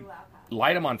we'd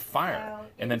light them on fire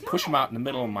and then push them out in the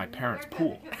middle of my parents'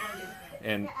 pool.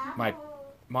 And my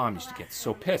mom used to get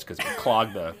so pissed because it would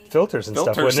clog the filters and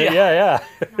stuff, filters, wouldn't it? Yeah.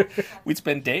 We'd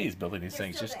spend days building these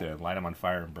things just to light them on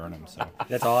fire and burn them. So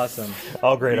That's awesome.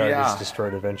 All great art Yeah. is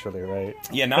destroyed eventually, right?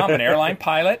 yeah, now I'm an airline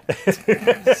pilot.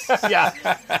 Yeah.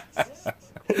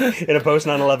 In a post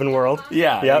 9/11 world.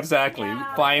 Yeah, Yep. exactly.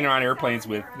 Flying around airplanes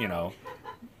with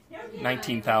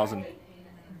 19,000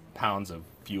 pounds of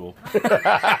fuel.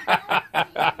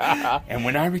 And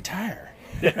when I retire.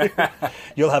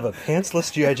 You'll have a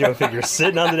pantsless G.I. Joe figure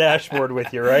sitting on the dashboard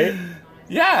with you, right?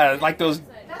 Yeah, like those.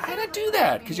 How did I do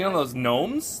that? Because those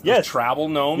gnomes, those Yes. travel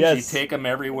gnomes, Yes. you take them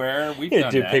everywhere. We've You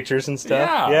done do that. pictures and stuff.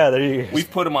 Yeah, Yeah, there you go. We've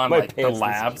put them on My like the pantsless.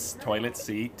 labs toilet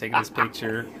seat, taking this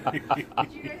picture.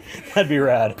 That'd be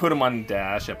rad. Put them on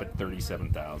dash up at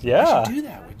 37,000. Yeah. We should do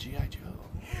that with GI Joe.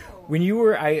 When you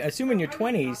were, I assume, in your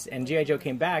 20s and G.I. Joe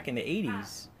came back in the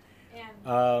 80s,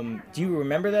 do you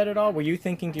remember that at all? Were you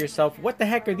thinking to yourself, what the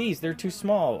heck are these? They're too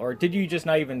small. Or did you just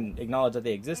not even acknowledge that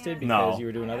they existed because No, you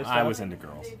were doing other stuff? I was into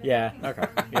girls. Yeah, okay.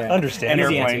 Yeah. Understand. And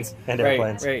Easy airplanes. answer. And Right,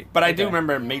 airplanes. Right. But I do Okay.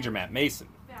 remember Major Matt Mason,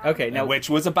 Okay, now. which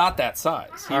was about that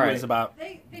size. He All right. was about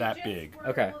that big.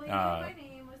 Okay.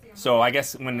 So I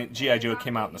guess when G.I. Joe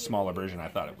came out in the smaller version, I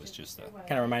thought it was just a...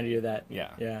 Kind of reminded you of that. Yeah.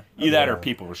 Yeah. Either that or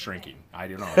people were shrinking. I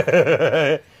don't know.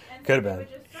 Could have been.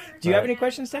 Do you have any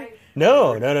questions, Dave?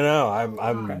 No.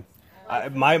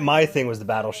 My thing was the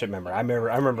battleship memory. I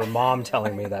remember Mom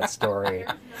telling me that story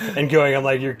and going, I'm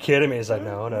like, you're kidding me. He's like,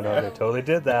 no, they totally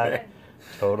did that.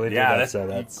 Totally did Yeah, that. that's So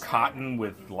that's cotton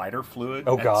with lighter fluid.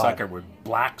 Oh, that God. sucker with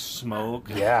black smoke.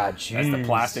 yeah, As the jeez.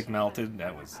 plastic melted,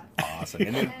 that was awesome.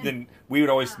 And then we would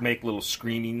always make little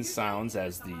screaming sounds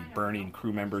as the burning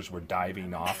crew members were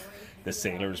diving off. The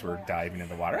sailors were diving in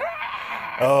the water.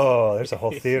 Oh, there's a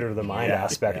whole theater of the mind Yeah,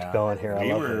 aspect yeah. going here. I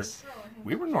love this.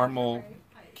 We were normal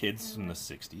kids in the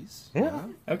 60s. Yeah.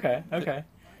 Okay. Okay.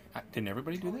 Didn't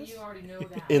everybody do this?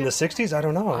 In the 60s, I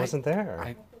don't know. I wasn't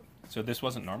there. So this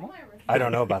wasn't normal? I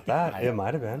don't know about that. It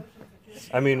might have been.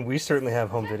 I mean, we certainly have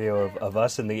home video of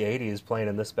us in the 80s playing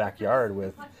in this backyard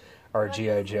with our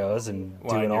G.I. Joes and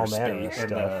doing and all your manner of space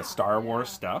and the stuff. Star Wars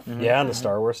stuff. Yeah, and the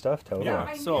Star Wars stuff, totally.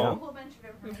 Yeah, so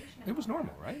it was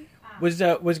normal, right?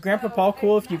 Was Grandpa Paul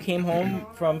cool if you came home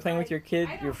from playing with your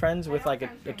friends, with like a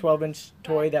 12-inch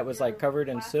toy that was like covered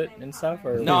in soot and stuff?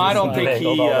 Or No, I don't think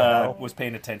Mangled he all the hell. was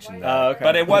paying attention to Oh, that. okay.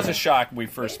 But it was a shock when we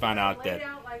first found out that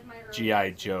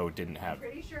G.I. Joe didn't have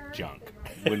junk.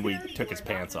 When we took his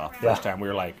pants off the first time, we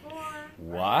were like,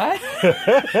 what?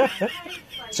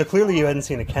 So clearly you hadn't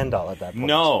seen a Ken doll at that point.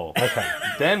 No. Okay.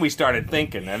 Then we started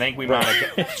thinking. I think we might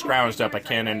have scrounged up a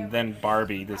Ken and then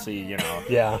Barbie to see,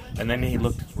 Yeah. And then he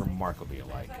looked remarkably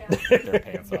alike with their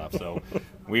pants off. So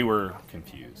we were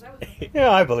confused. Yeah,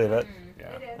 I believe it.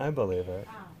 Yeah. I believe it.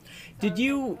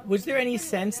 Was there any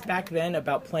sense back then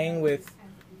about playing with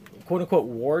quote unquote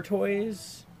war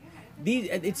toys?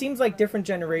 It seems like different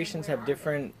generations have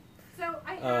different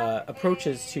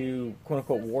approaches to quote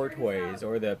unquote war toys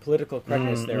or the political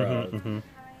correctness thereof.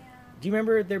 Do you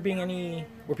remember there being any?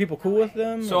 Were people cool with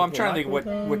them? So Were I'm trying to people think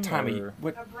not cool what with time them, of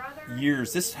what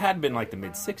years this had been, like the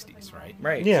mid '60s, right?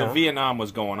 Right. Yeah. So Vietnam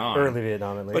was going on. Early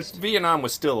Vietnam, at But least. Vietnam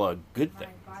was still a good thing.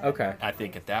 Okay. I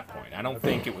think at that point. I don't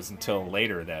think it was until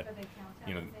later that,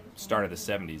 start of the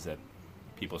 '70s that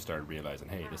people started realizing,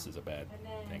 hey, this is a bad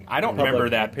thing. I don't remember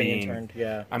Public that opinion being. turned,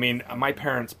 yeah. I mean, my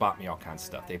parents bought me all kinds of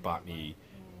stuff. They bought me,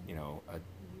 a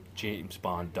James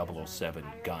Bond 007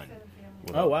 gun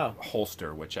with Oh, a wow.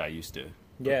 holster, which I used to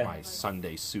Yeah. put my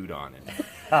Sunday suit on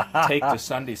and take to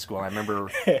Sunday school. I remember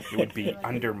it would be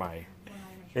under my.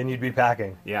 And you'd be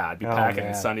packing. Yeah, I'd be Oh, packing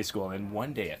in man. Sunday school, and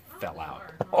one day it fell out.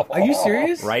 Are you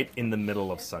serious? Right in the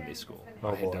middle of Sunday school.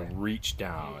 I had to boy. reach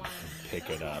down and pick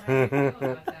it up.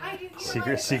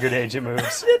 Secret agent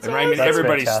moves. And I mean, That's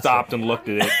everybody fantastic. stopped and looked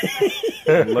at it.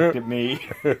 And looked at me.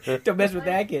 Don't mess with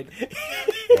that kid.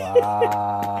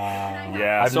 Wow.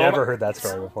 Yeah, I've so- never heard that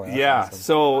story before. That's Yeah, awesome.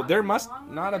 so there must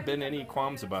not have been any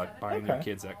qualms about buying your Okay.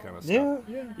 kids that kind of stuff.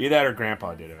 Yeah. Either that or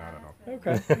Grandpa did it. I don't know.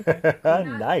 Okay.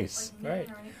 Nice. Right.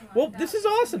 Well, this is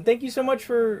awesome. Thank you so much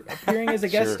for appearing as a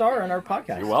guest Sure. star on our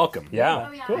podcast. You're welcome. Yeah.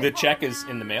 The check is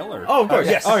in the mail, or Oh, of course.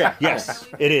 Yes. Oh, yeah. Yes.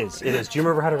 It is. It is. Do you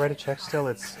remember how to write a check still?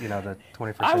 It's, the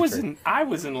 21st century. I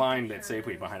was in line at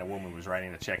Safeway behind a woman who was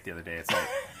writing a check the other day. It's like,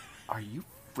 are you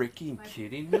freaking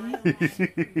kidding me?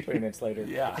 20 minutes later.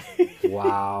 Yeah.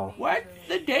 Wow. What?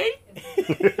 The date?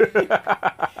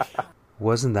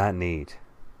 Wasn't that neat?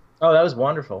 Oh, that was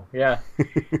wonderful. Yeah,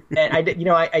 and I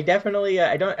definitely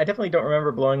don't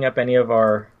remember blowing up any of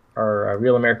our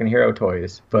Real American Hero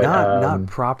toys, but Not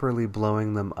properly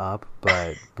blowing them up,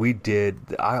 but we did.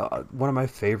 One of my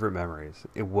favorite memories.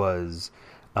 It was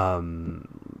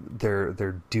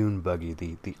their dune buggy,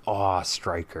 the Awe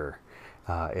Striker,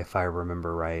 if I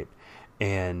remember right,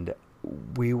 and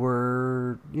we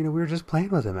were just playing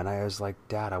with him, and I was like,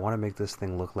 Dad, I want to make this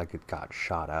thing look like it got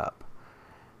shot up.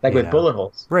 like with bullet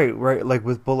holes. Right, like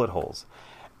with bullet holes.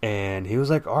 And he was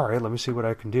like, all right, let me see what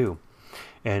I can do.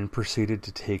 And proceeded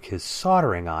to take his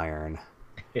soldering iron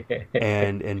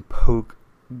and poke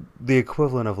the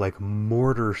equivalent of like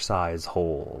mortar size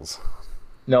holes.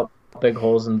 Nope, big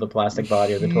holes in the plastic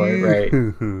body of the toy. Right.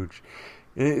 Huge.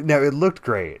 Now it looked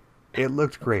great.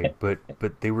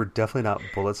 But they were definitely not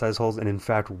bullet size holes. And in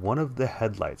fact, one of the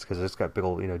headlights, because it's got big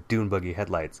old dune buggy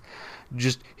headlights,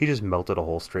 he just melted a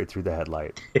hole straight through the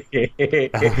headlight. And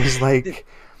I was like,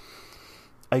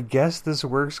 I guess this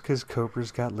works because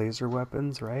Cobra's got laser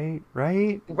weapons, right?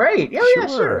 Right. Yeah, yeah,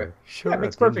 sure. Sure. Yeah, it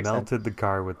makes They perfect sense. melted the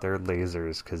car with their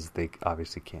lasers because they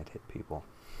obviously can't hit people.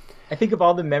 I think of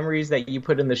all the memories that you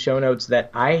put in the show notes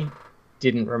that I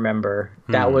didn't remember.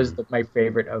 That was my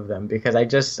favorite of them, because it'd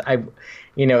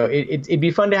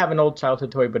be fun to have an old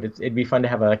childhood toy, but it'd be fun to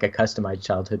have a customized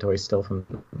childhood toy still from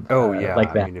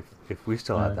like that. I mean, if we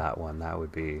still had that one, that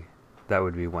would be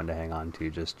one to hang on to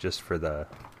just for the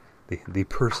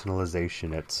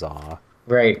personalization it saw.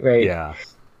 Right. Yeah.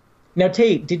 Now,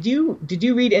 Tate, did you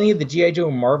read any of the G.I. Joe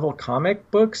Marvel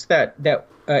comic books that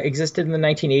existed in the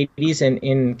 1980s and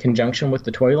in conjunction with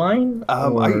the toy line?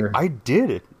 I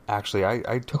did actually.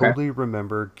 I totally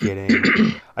remember getting.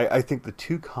 I think the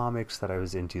two comics that I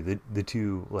was into, the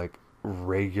two like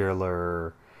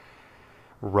regular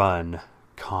run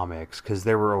comics, because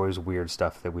there were always weird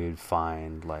stuff that we would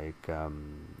find, like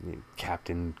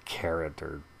Captain Carrot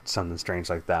or something strange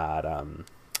like that.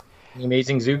 The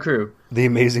Amazing Zoo Crew. The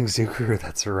Amazing Zoo Crew,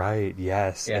 that's right,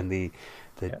 yes. Yeah. And the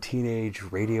teenage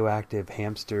radioactive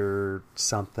hamster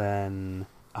something,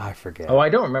 I forget. Oh, I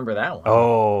don't remember that one.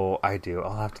 Oh, I do.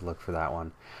 I'll have to look for that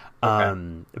one.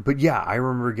 Okay. But yeah, I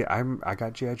remember I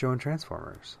got G.I. Joe and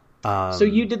Transformers. So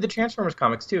you did the Transformers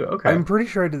comics too? Okay. I'm pretty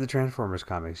sure I did the Transformers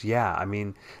comics. Yeah, I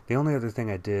mean, the only other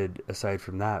thing I did aside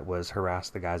from that was harass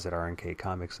the guys at R&K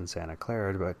Comics in Santa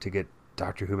Clara to get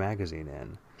Doctor Who magazine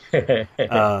in.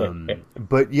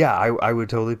 But yeah, I would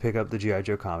totally pick up the G.I.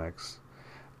 Joe comics.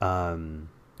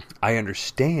 I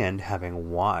understand,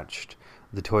 having watched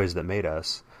The Toys That Made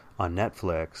Us on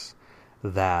Netflix,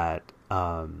 that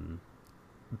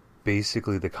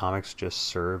basically the comics just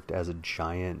served as a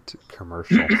giant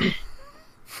commercial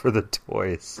for the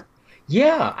toys.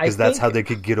 Yeah, because that's how they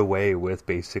could get away with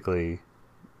basically,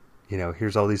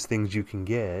 here's all these things you can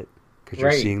get because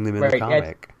you're seeing them in the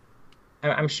comic.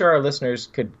 I'm sure our listeners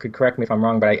could correct me if I'm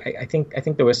wrong, but I think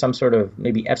there was some sort of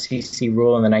maybe FCC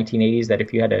rule in the 1980s that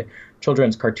if you had a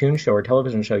children's cartoon show or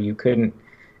television show, you couldn't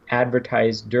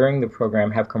advertise during the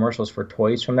program, have commercials for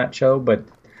toys from that show. But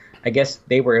I guess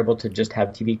they were able to just have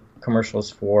TV commercials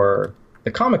for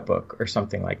the comic book or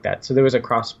something like that. So there was a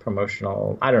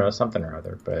cross-promotional, I don't know, something or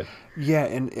other. But yeah,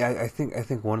 and I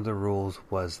think one of the rules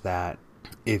was that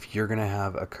if you're going to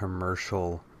have a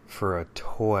commercial for a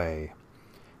toy,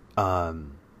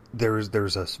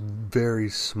 there's a very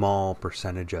small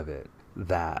percentage of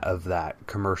that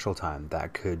commercial time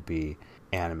that could be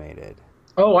animated.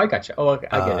 Oh, I gotcha. Oh, okay.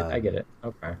 I get it.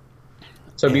 Okay.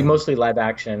 So it'd be mostly live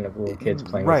action of little kids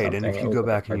playing with something. Right, and if you go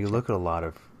back and you look at a lot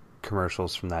of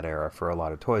commercials from that era for a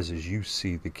lot of toys, is you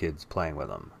see the kids playing with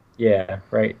them. Yeah,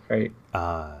 right.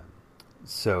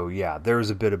 So yeah,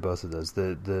 there's a bit of both of those.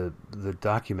 The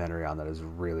documentary on that is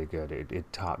really good.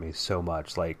 It taught me so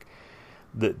much. Like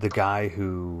the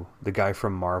guy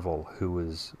from Marvel who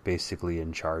was basically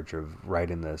in charge of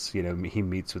writing this, you know, he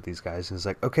meets with these guys and is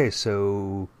like, okay,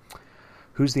 so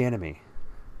who's the enemy?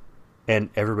 And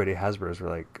everybody Hasbro's were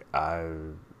like, I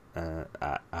don't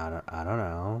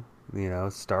know. You know,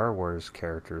 Star Wars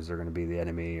characters are going to be the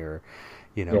enemy, or,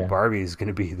 you know, Barbie's going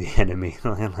to be the enemy.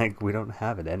 And like, we don't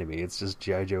have an enemy. It's just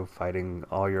G.I. Joe fighting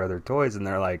all your other toys. And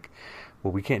they're like,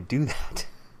 well, we can't do that.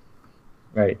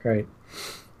 Right.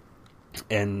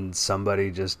 And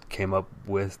somebody just came up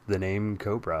with the name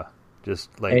Cobra.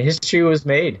 Just like, and history was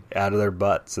made out of their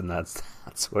butts, and that's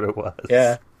what it was.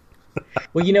 Yeah.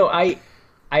 Well, you know, I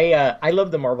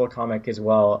love the Marvel comic as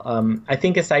well. I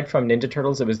think aside from Ninja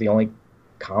Turtles, it was the only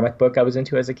comic book I was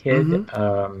into as a kid.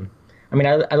 Mm-hmm. I mean,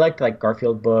 I liked like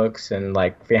Garfield books and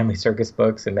like Family Circus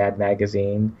books and Mad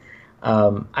Magazine.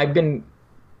 I've been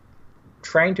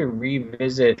trying to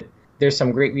revisit. There's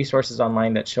some great resources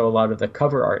online that show a lot of the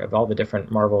cover art of all the different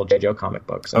Marvel G.I. Joe comic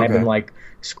books, and I've been like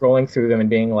scrolling through them and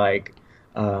being like,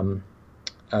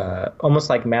 almost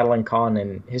like Madeline Kahn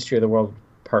in History of the World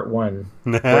Part 1,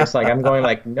 where it's like I'm going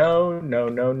like no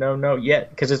yet,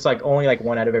 because it's like only like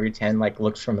 1 out of every 10 like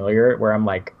looks familiar, where I'm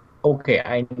like, okay,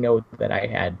 I know that I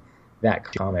had that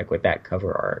comic with that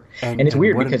cover art, and it's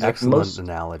weird because excellent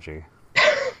analogy.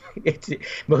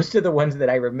 Most of the ones that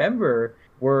I remember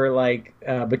were like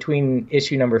between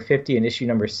issue number 50 and issue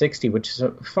number 60, which is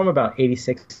from about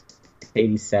 86 to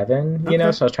 87, you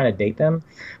know, so I was trying to date them.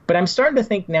 But I'm starting to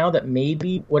think now that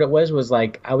maybe what it was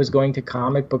like I was going to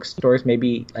comic book stores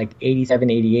maybe like 87,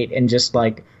 88, and just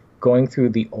like going through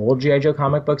the old G.I. Joe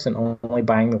comic books and only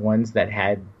buying the ones that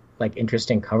had like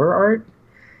interesting cover art.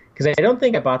 Because I don't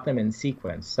think I bought them in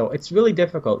sequence. So it's really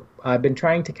difficult. I've been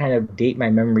trying to kind of date my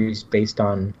memories based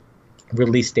on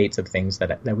release dates of things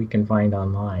that we can find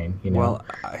online. You know? Well,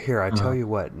 here, I tell you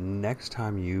what. Next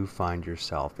time you find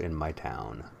yourself in my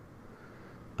town,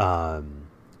 and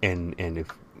if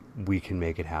we can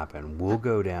make it happen, we'll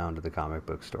go down to the comic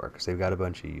book store, because they've got a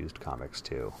bunch of used comics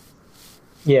too.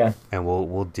 Yeah. And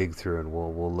we'll dig through and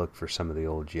we'll look for some of the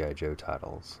old G.I. Joe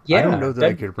titles. Yeah, I don't know that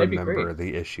I could remember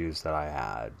the issues that I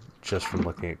had just from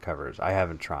looking at covers. I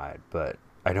haven't tried, but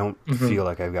I don't feel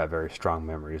like I've got very strong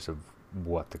memories of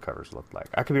what the covers looked like.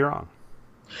 I could be wrong.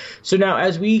 So now,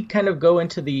 as we kind of go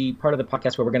into the part of the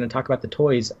podcast where we're going to talk about the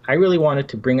toys, I really wanted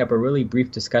to bring up a really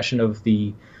brief discussion of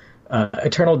the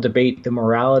eternal debate, the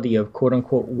morality of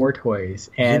quote-unquote war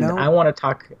toys. And I want to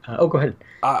talk... go ahead.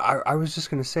 I was just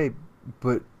going to say...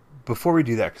 But before we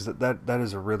do that, because that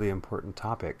is a really important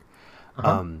topic,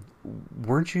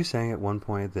 weren't you saying at one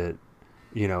point that,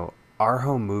 you know, our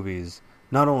home movies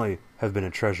not only have been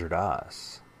a treasure to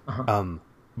us,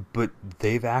 but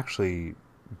they've actually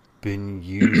been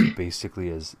used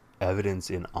basically as evidence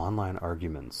in online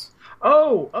arguments?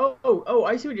 Oh!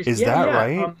 I see what you're saying. Is that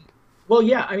right? Well,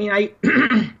 yeah. I mean,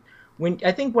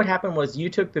 I think what happened was you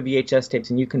took the VHS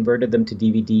tapes and you converted them to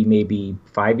DVD maybe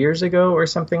 5 years ago or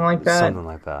something like that. Something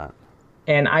like that.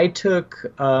 And I took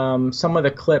some of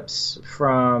the clips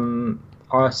from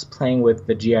us playing with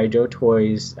the G.I. Joe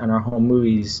toys on our home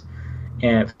movies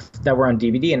and that were on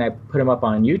DVD, and I put them up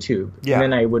on YouTube. Yeah.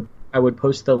 And then I would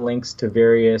post the links to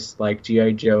various like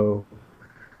G.I. Joe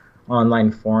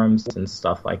online forums and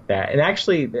stuff like that. And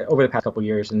actually, over the past couple of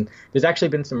years, and there's actually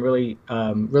been some really,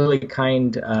 really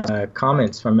kind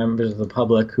comments from members of the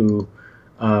public who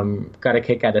got a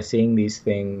kick out of seeing these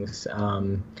things.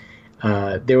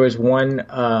 There was one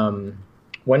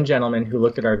gentleman who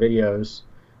looked at our videos,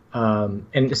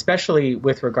 and especially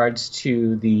with regards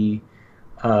to the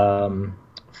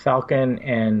Falcon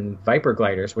and Viper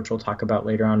gliders, which we'll talk about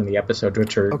later on in the episode,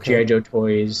 which are G.I. Joe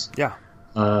toys. Yeah.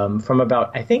 From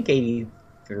about, I think,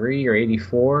 83 or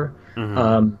 84.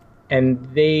 And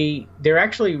they're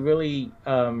actually really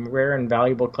rare and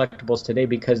valuable collectibles today,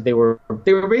 because they were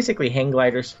basically hang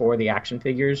gliders for the action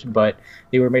figures, but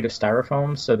they were made of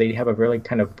styrofoam, so they have a really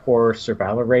kind of poor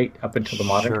survival rate up until the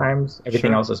modern times.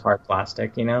 Everything else is hard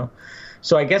plastic, you know?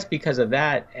 So I guess because of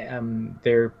that,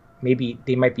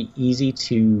 they might be easy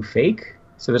to fake.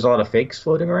 So there's a lot of fakes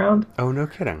floating around. Oh, no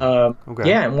kidding.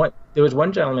 Yeah, and there was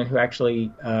one gentleman who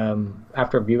actually,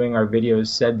 after viewing our videos,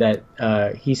 said that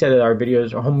he said that our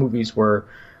videos, our home movies, were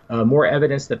more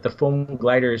evidence that the foam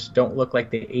gliders don't look like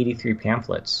the 83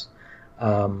 pamphlets,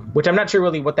 which I'm not sure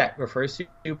really what that refers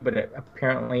to, but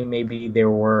apparently maybe there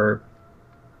were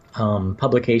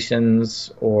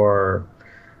publications or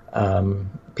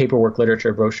paperwork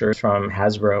literature brochures from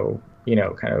Hasbro,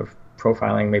 kind of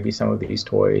profiling maybe some of these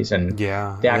toys, and the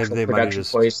actual production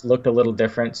toys looked a little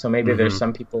different. So maybe there's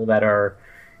some people that are,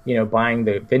 buying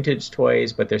the vintage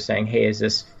toys, but they're saying, hey, is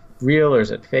this real or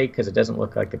is it fake? Because it doesn't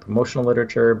look like the promotional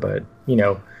literature, but,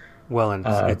 Well, and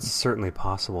it's certainly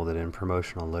possible that in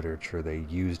promotional literature they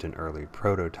used an early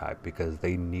prototype because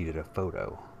they needed a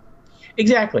photo.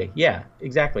 Exactly. Yeah,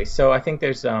 exactly. So I think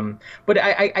there's, but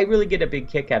I really get a big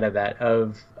kick out of that,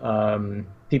 of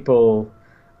people.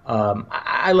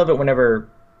 I love it whenever,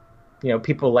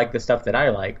 people like the stuff that I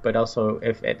like, but also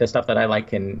if the stuff that I like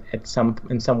can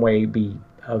in some way be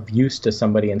of use to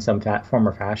somebody in some form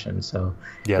or fashion. So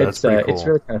yeah, that's pretty cool. It's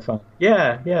really kind of fun.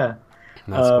 Yeah.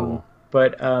 That's cool.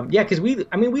 But because we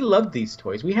loved these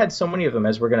toys. We had so many of them,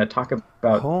 as we're going to talk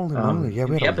about. Holy moly! Yeah,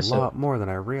 we had a lot more than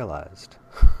I realized.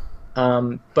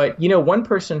 But one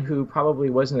person who probably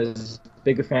wasn't as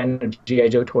big a fan of G.I.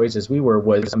 Joe toys as we were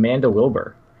was Amanda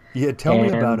Wilbur. Yeah, tell me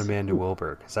about Amanda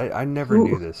Wilbur, because I never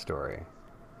knew this story.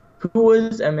 Who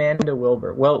was Amanda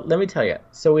Wilbur? Well, let me tell you.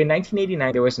 So in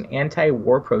 1989, there was an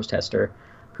anti-war protester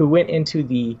who went into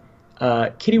the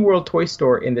Kitty World toy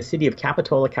store in the city of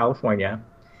Capitola, California,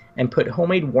 and put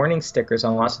homemade warning stickers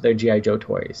on lots of their G.I. Joe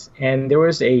toys. And there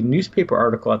was a newspaper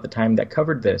article at the time that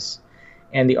covered this.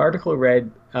 And the article read,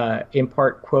 in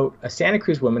part, quote, a Santa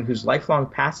Cruz woman whose lifelong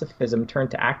pacifism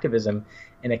turned to activism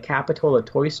in a Capitola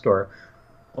toy store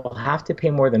will have to pay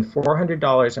more than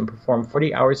 $400 and perform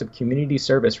 40 hours of community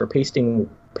service for pasting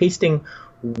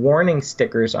warning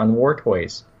stickers on war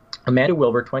toys. Amanda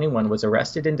Wilbur, 21, was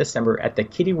arrested in December at the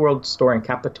Kitty World store in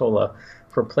Capitola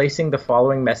for placing the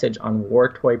following message on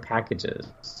war toy packages.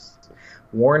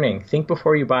 Warning, think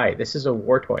before you buy. This is a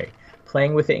war toy.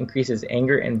 Playing with it increases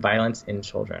anger and violence in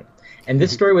children. And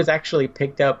this story was actually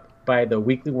picked up by the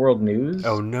Weekly World News.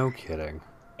 Oh, no kidding.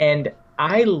 And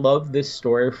I love this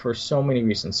story for so many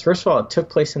reasons. First of all, it took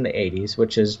place in the 80s,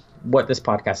 which is what this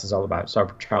podcast is all about. It's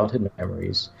our childhood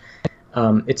memories.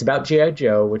 It's about G.I.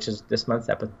 Joe, which is this month's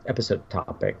episode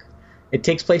topic. It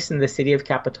takes place in the city of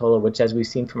Capitola, which, as we've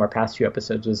seen from our past few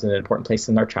episodes, was an important place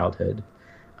in our childhood.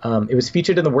 It was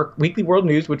featured in the Weekly World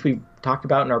News, which we talked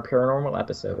about in our paranormal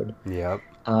episode. Yep.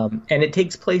 And it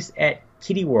takes place at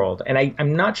Kitty World. And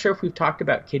I'm not sure if we've talked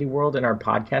about Kitty World in our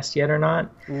podcast yet or not.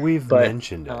 We've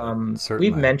mentioned it,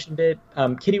 certainly. We've mentioned it.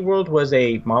 Kitty World was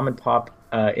a mom-and-pop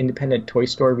independent toy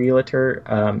store realtor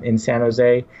in San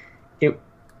Jose.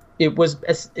 It was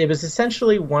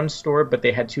essentially one store, but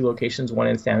they had two locations, one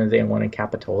in San Jose and one in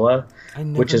Capitola,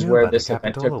 which is where this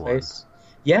event took place.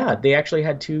 Yeah, they actually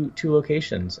had two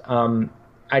locations.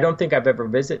 I don't think I've ever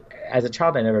visited, as a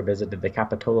child, I never visited the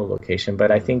Capitola location, but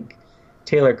I think,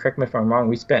 Taylor, correct me if I'm wrong,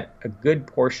 we spent a good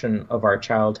portion of our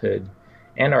childhood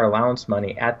and our allowance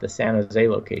money at the San Jose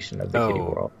location of the Kitty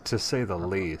World. To say the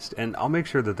least. And I'll make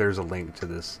sure that there's a link to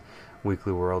this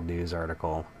Weekly World News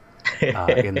article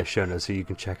in the show notes so you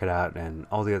can check it out and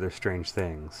all the other strange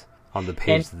things on the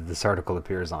page that this article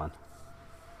appears on.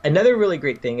 Another really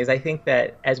great thing is I think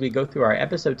that as we go through our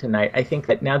episode tonight, I think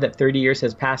that now that 30 years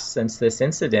has passed since this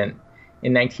incident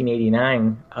in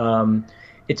 1989,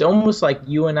 it's almost like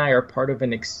you and I are part of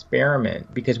an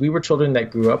experiment because we were children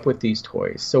that grew up with these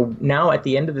toys. So now at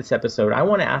the end of this episode, I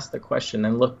want to ask the question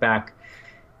and look back,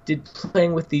 did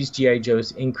playing with these G.I.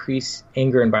 Joes increase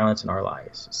anger and violence in our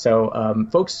lives? So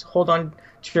folks, hold on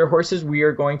to your horses. We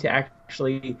are going to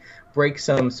actually break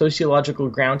some sociological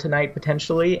ground tonight,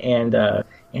 potentially, and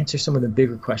answer some of the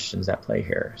bigger questions at play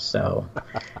here. So,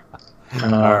 all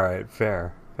right,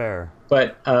 fair.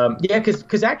 But yeah,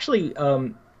 because actually,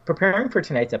 preparing for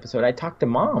tonight's episode, I talked to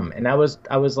Mom, and I was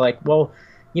like, well,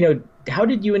 how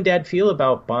did you and Dad feel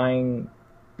about buying,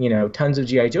 tons of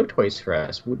G.I. Joe toys for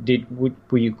us?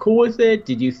 Were you cool with it?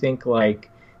 Did you think like,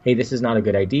 hey, this is not a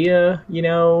good idea?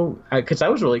 Because I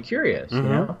was really curious,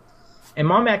 And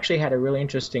Mom actually had a really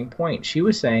interesting point. She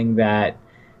was saying that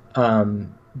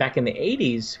back in the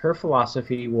 80s, her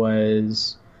philosophy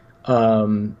was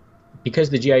because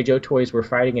the G.I. Joe toys were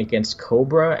fighting against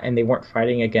Cobra and they weren't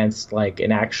fighting against like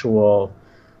an actual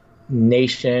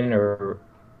nation or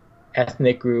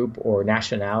ethnic group or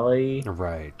nationality.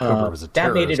 Right. Cobra was a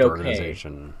terrorist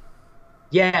organization.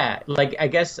 Yeah. Like I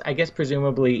guess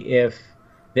presumably if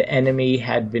the enemy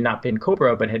had not been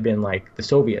Cobra, but had been like the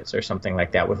Soviets or something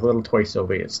like that, with little toy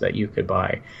Soviets that you could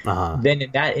buy, then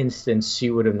in that instance, she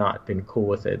would have not been cool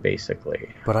with it, basically.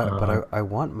 But I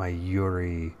want my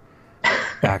Yuri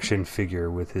action figure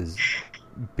with his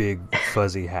big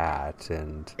fuzzy hat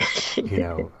and, you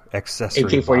know,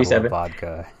 accessory AK-47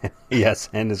 vodka. Yes,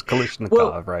 and his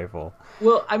Kalashnikov rifle.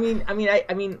 Well, I mean,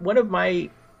 one of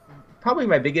probably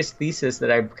my biggest thesis that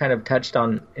I've kind of touched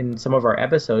on in some of our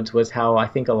episodes was how I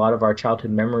think a lot of our childhood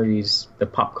memories, the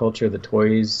pop culture, the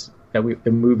toys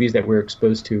the movies that we're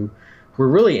exposed to, were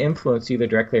really influenced either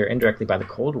directly or indirectly by the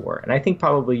Cold War. And I think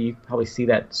you see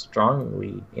that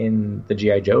strongly in the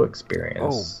G.I. Joe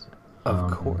experience. Oh,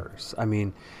 of course. I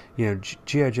mean, you know,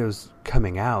 G.I. Joe's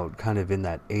coming out kind of in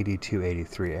that 82,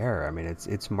 83 era. I mean,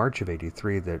 it's March of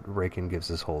 83 that Reagan gives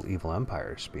his whole Evil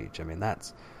Empire speech. I mean,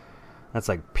 that's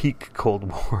like peak Cold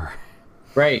War.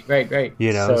 Right.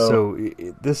 You know, so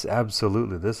this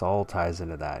all ties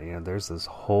into that. You know, there's this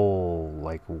whole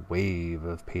like wave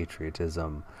of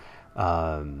patriotism. You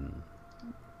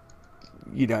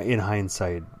know, in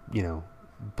hindsight, you know,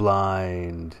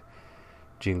 blind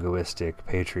jingoistic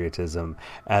patriotism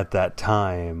at that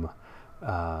time,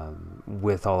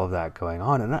 with all of that going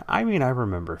on. And I mean, I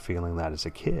remember feeling that as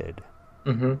a kid.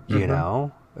 You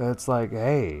know, it's like,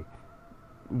 hey,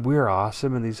 we're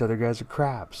awesome and these other guys are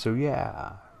crap, so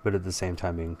yeah. But at the same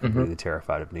time being completely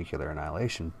terrified of nuclear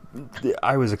annihilation.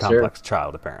 I was a complex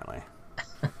child, apparently.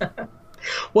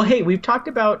 Well, hey, we've talked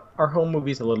about our home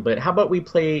movies a little bit. How about we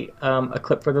play a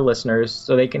clip for the listeners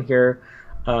so they can hear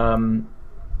some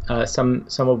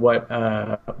of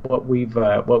what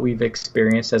we've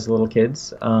experienced as little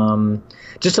kids.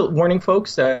 Just a warning,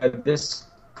 folks. This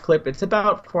clip, it's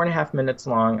about 4.5 minutes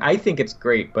long. I think it's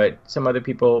great, but some other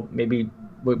people maybe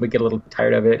would get a little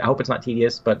tired of it. I hope it's not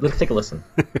tedious, but let's take a listen.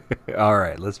 All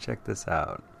right, let's check this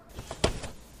out.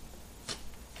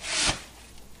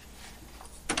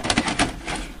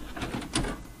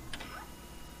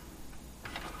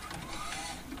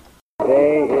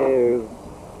 Today is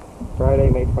Friday,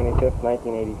 May 25th,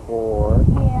 1984.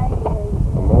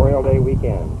 Memorial Day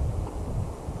weekend.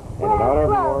 And in honor of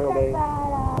Memorial Day,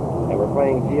 and we're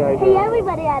playing G.I. Joe. Hey,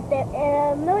 everybody out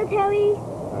there, military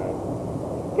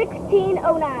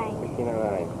 1609.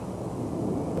 1609.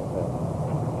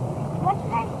 What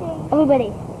should I say? Everybody,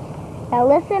 now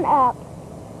listen up.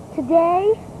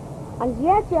 Today, on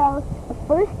G.I. Joe, the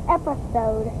first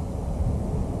episode,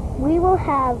 we will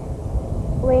have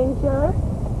Ranger,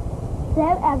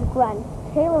 Zed as Grunt,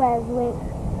 Taylor as Link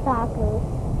Stalker,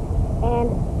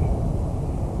 and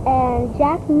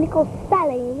Jack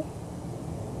Nicholson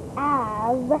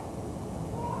as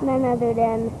none other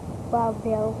than Wild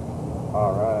Bill.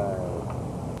 All right.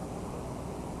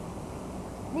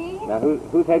 Now,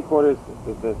 whose headquarters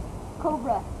is this?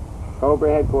 Cobra.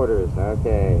 Cobra headquarters.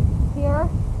 Okay. Here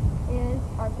is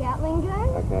our Gatling gun.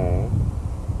 Okay.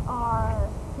 Our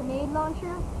grenade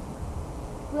launcher,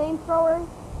 flamethrowers,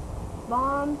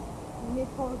 bombs,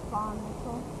 missiles, bomb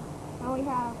missiles. Now we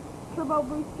have turbo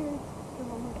boosters.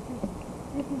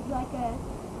 This is like a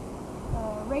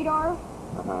radar.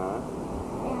 And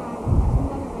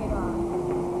another radar.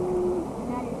 And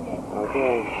that is it.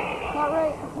 Okay. Not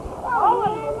right.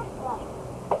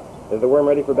 Is the worm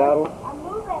ready for battle? I'm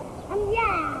moving.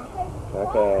 Yeah.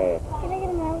 Okay. Can I get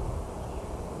him out?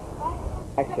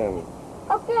 Action.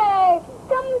 Okay.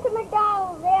 Come to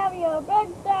McDonald's. They have your big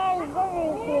size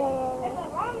burgers here.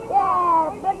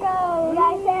 Yeah, burgers. I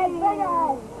said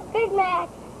burgers. Big Mac.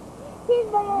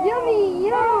 Cheeseburger. Yummy,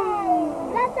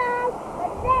 yum. That's all.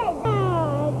 That's it.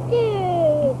 1, 2,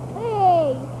 3,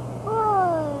 4,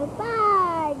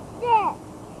 5, 6,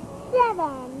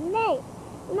 7, 8,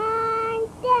 9,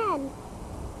 10.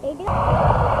 They do.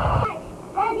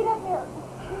 Get up here.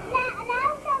 Now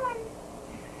someone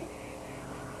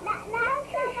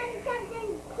comes in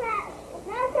class.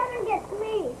 Now someone gets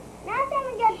me. Now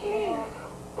someone gets me.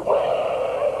 Who's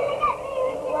gonna get me?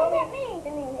 Who's gonna get me?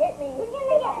 Hit me. Who's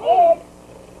gonna get me?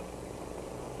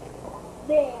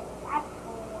 There.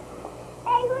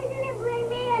 Hey, who's gonna bring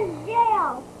me in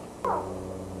jail?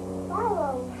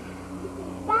 Follow.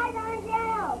 Guys are in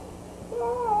jail.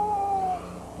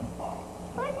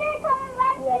 Who's gonna come and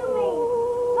rescue me?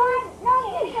 God, no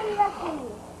one's gonna come and rescue me.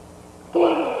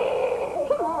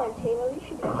 Come on, Taylor. You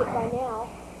should be good by now.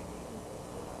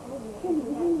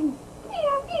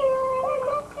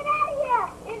 Get out of here.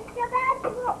 It's about to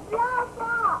blow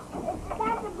up. It's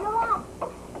about to blow up.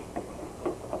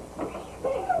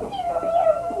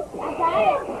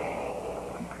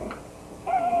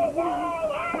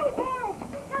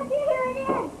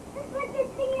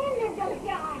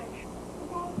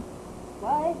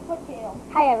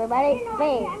 Hey everybody,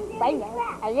 me, Banger,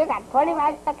 and you got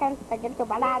 25 seconds to get your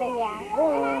butt out of here.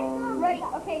 Ready?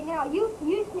 Okay, now you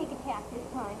sneak attack this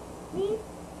time. Me?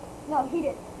 No, he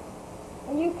did.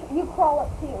 And you crawl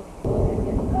up too.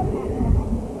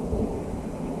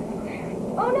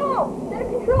 Oh no! Set of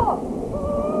control!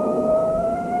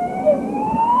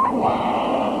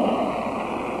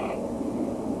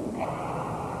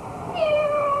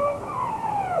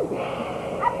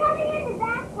 I'm coming in the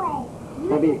back way.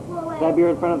 Deb,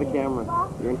 you're in front of the camera.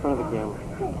 You're in front of the camera.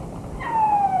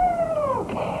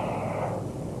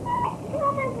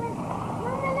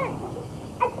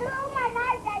 I threw my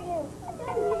knife at you.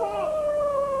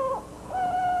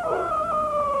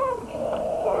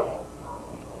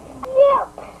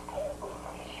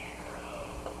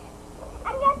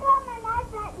 I'm gonna throw my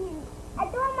knife at you. I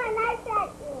threw my knife at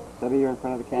you. Debbie, you're in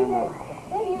front of the camera.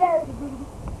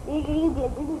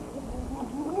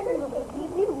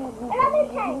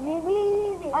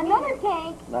 Another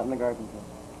tank. Not in the garden tank.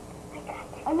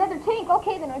 Another tank.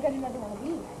 Okay, then I got another one of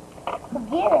these.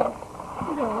 Forget it.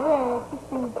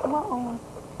 Come on.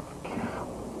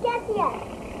 Get here.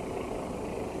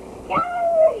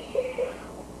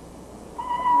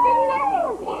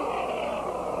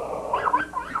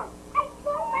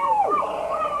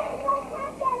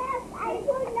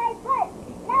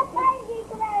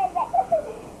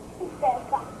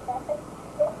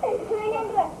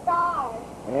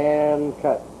 And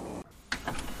cut.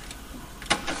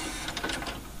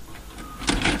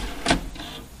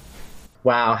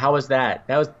 Wow, how was that?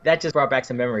 That just brought back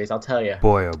some memories, I'll tell you.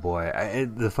 Boy, oh boy.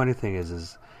 The funny thing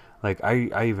is like,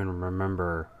 I even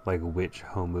remember, like, which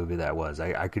home movie that was.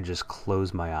 I could just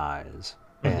close my eyes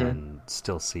and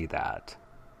still see that.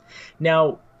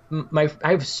 Now, I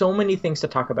have so many things to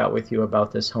talk about with you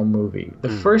about this home movie. The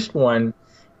first one,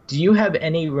 do you have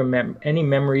any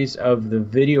memories of the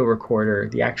video recorder,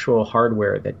 the actual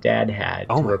hardware that Dad had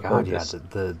to record this?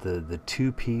 The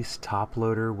two-piece top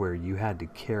loader where you had to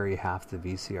carry half the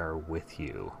VCR with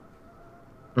you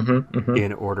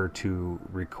in order to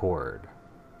record.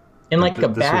 In like a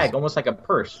bag, almost like a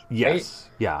purse. Yes,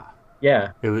 right?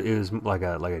 yeah. It was like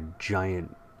a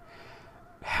giant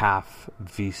half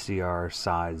VCR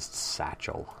sized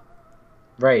satchel.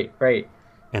 Right.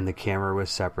 And the camera was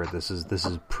separate. This is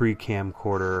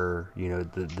pre-camcorder. You know,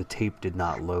 the tape did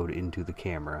not load into the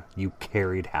camera. You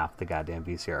carried half the goddamn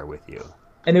VCR with you.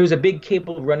 And there was a big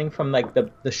cable running from like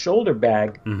the shoulder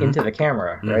bag into the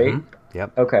camera, right?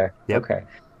 Yep. Okay. Yep. Okay.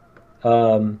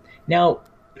 Now,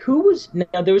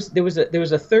 there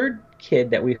was a third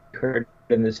kid that we heard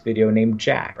in this video named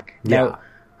Jack. Yeah. Now,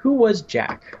 who was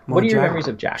Jack? Well, what are your memories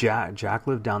of Jack? Jack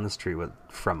lived down the street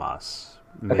from us,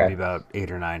 maybe about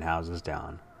 8 or 9 houses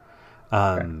down.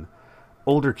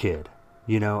 Older kid,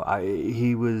 you know.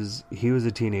 He was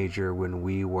a teenager when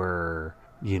we were,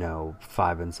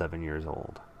 5 and 7 years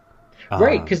old.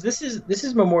 Right, because this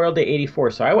is Memorial Day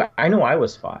 '84, so I know I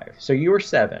was 5, so you were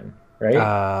 7, right?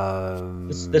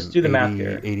 Let's do the math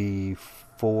here.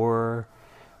 84.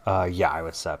 Yeah, I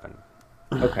was 7.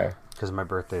 Okay. Because my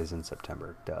birthday is in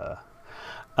September. Duh.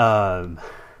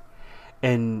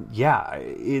 And yeah,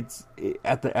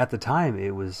 at the time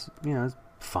it was, it's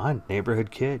fun,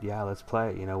 neighborhood kid. Yeah, let's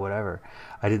play. Whatever.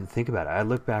 I didn't think about it. I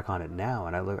look back on it now,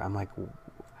 and I'm like,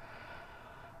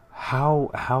 how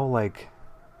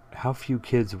few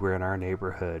kids were in our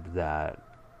neighborhood that,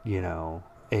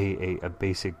 a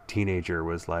basic teenager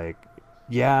was like,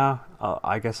 yeah,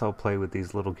 I guess I'll play with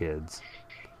these little kids.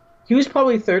 He was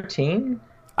probably 13.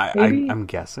 I'm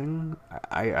guessing.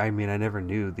 I mean, I never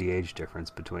knew the age difference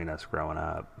between us growing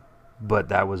up, but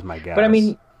that was my guess. But I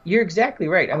mean, you're exactly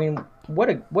right. I mean, what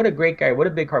a great guy. What a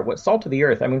big heart. What salt of the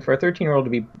earth. I mean, for a 13-year-old to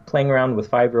be playing around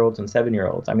with 5-year-olds and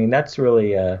 7-year-olds. I mean, that's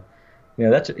really,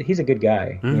 he's a good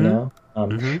guy. But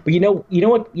you know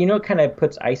what kind of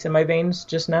puts ice in my veins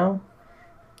just now?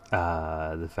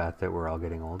 The fact that we're all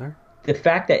getting older. The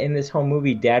fact that in this home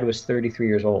movie, Dad was 33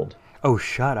 years old. Oh,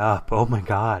 shut up! Oh my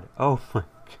God! Oh my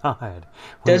God!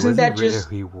 Doesn't that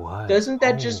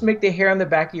just make the hair on the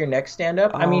back of your neck stand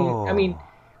up? I mean,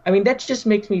 that just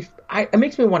makes me. It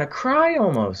makes me want to cry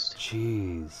almost.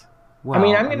 Jeez. Well,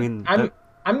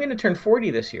 I'm gonna turn 40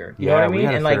 this year. You know what I mean? We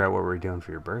gotta figure out what we're doing for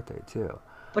your birthday too.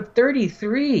 But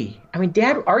 33. I mean,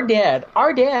 our dad.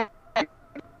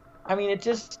 I mean, it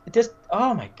just.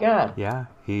 Oh my God. Yeah,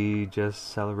 he just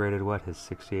celebrated his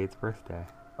 68th birthday.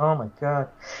 Oh my God.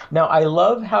 Now, I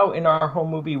love how in our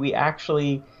home movie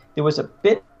there was a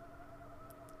bit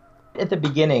at the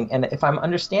beginning, and if I'm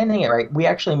understanding it right, we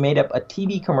actually made up a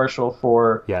TV commercial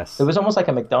for. Yes. It was almost like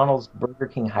a McDonald's Burger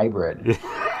King hybrid.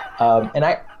 And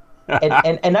I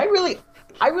really,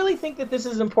 I really think that this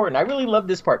is important. I really love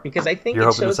this part because I think You're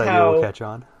it hoping shows this idea how. will catch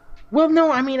on? Well,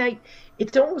 no, I mean,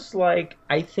 it's almost like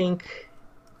I think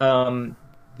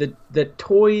the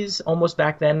toys almost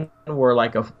back then were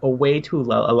like a way to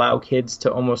allow kids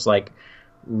to almost like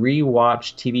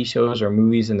rewatch TV shows or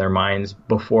movies in their minds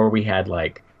before we had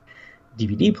like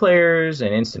DVD players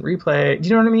and instant replay. Do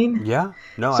you know what I mean? Yeah.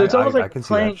 No, so it's almost like I can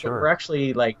playing, see that, sure. but we're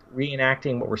actually like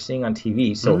reenacting what we're seeing on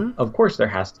TV. So of course there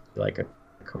has to be like a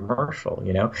commercial,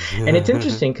 you know? And it's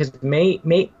interesting because May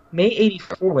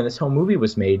 84, when this whole movie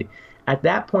was made, at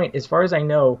that point, as far as I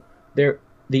know,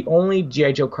 the only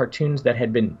G.I. Joe cartoons that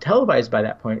had been televised by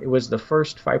that point, it was the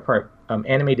first 5-part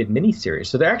animated miniseries.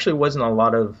 So there actually wasn't a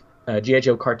lot of G.I.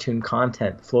 Joe cartoon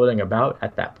content floating about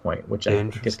at that point, which I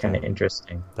think is kind of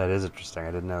interesting. That is interesting.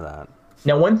 I didn't know that.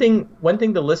 Now, one thing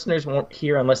the listeners won't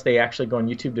hear unless they actually go on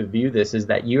YouTube to view this is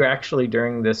that you're actually,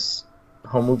 during this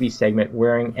home movie segment,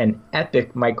 wearing an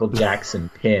epic Michael Jackson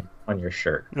pin on your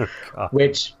shirt,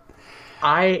 which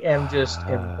I am just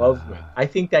in love with. I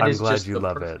think that I'm is glad just you the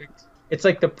love perfect, it. It's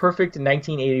like the perfect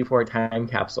 1984 time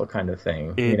capsule kind of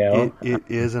thing, you know? It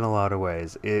is in a lot of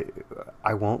ways.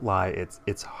 I won't lie,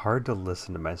 it's hard to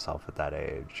listen to myself at that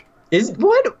age. Is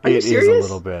what? Are you serious? It is a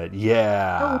little bit,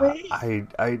 yeah. No way.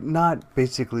 I not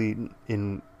basically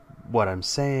in what I'm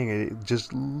saying,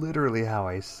 just literally how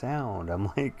I sound.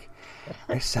 I'm like,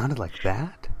 I sounded like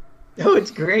that? No,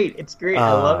 it's great. It's great.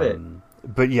 I love it.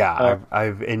 But yeah,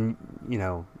 I've and you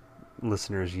know,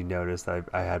 listeners, you noticed I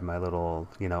had my little,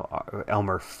 you know,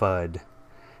 Elmer Fudd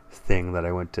thing that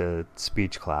I went to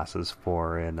speech classes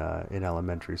for in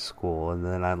elementary school, and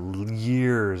then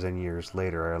years and years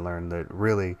later I learned that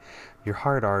really your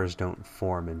hard R's don't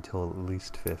form until at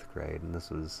least 5th grade, and this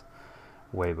was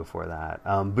way before that.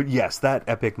 But yes, that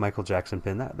epic Michael Jackson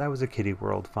pin, that was a Kitty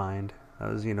World find.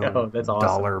 That was, you know, that's awesome.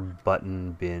 dollar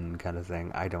button bin kind of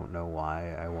thing. I don't know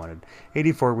why I wanted.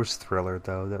 84 was Thriller,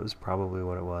 though. That was probably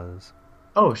what it was.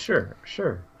 Oh, sure.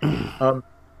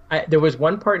 There was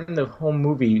one part in the home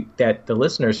movie that the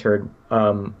listeners heard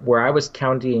where I was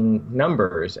counting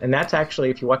numbers, and that's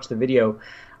actually, if you watch the video,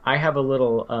 I have a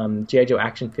little G.I. Joe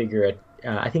action figure.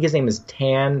 I think his name is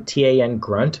Tan, T-A-N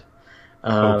Grunt.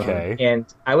 Okay. And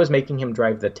I was making him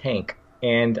drive the tank.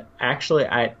 And actually,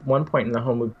 at one point in the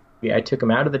home movie, I took him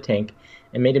out of the tank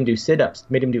and made him do sit-ups,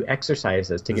 made him do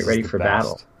exercises to get ready for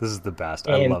battle. This is the best.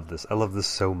 I love this. I love this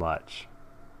so much.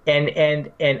 And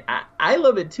I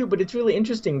love it too, but it's really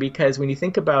interesting because when you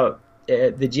think about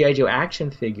the G.I. Joe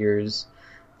action figures,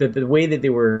 the way that they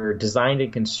were designed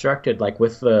and constructed, like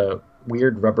with the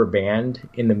weird rubber band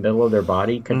in the middle of their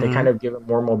body, to kind of give it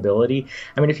more mobility.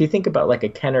 I mean, if you think about like a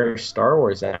Kenner Star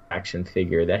Wars action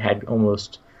figure that had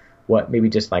almost, maybe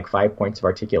just like 5 points of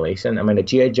articulation. I mean, a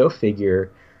G.I. Joe figure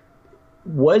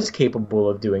was capable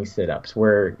of doing sit-ups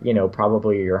where, you know,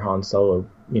 probably your Han Solo,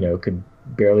 you know, could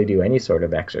barely do any sort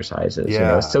of exercises. Yeah, you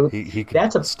know? So he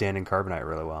could stand in carbonite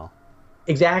really well.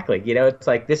 Exactly. You know, it's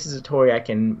like, this is a toy I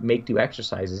can make do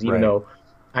exercises, even though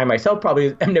I myself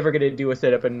probably am never going to do a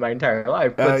sit-up in my entire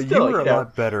life. But still, you were a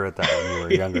lot better at that when you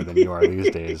were younger than you are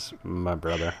these days, my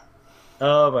brother.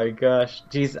 Oh my gosh,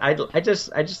 jeez! I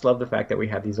just love the fact that we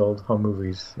have these old home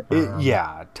movies.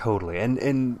 Yeah, totally.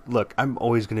 And look, I'm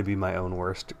always going to be my own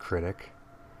worst critic.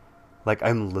 Like,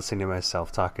 I'm listening to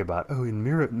myself talk about,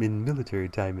 in military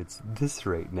time it's this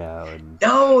right now, and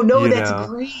no, that's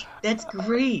great. That's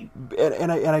great.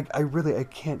 And I really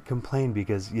can't complain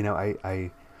because, you know,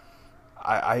 I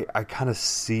kind of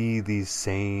see these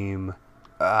same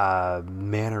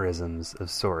mannerisms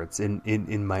of sorts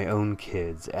in my own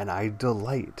kids, and I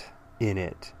delight in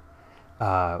it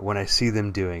when I see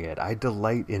them doing it. I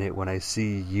delight in it when I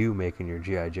see you making your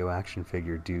G.I. Joe action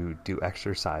figure do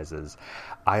exercises.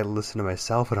 I listen to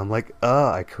myself and I'm like,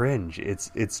 I cringe.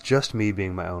 It's just me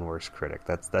being my own worst critic.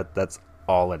 That's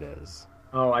all it is.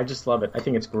 Oh, I just love it. I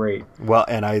think it's great. Well,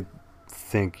 and I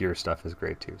think your stuff is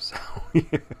great too. So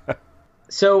yeah.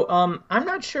 So, I'm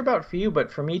not sure about for you,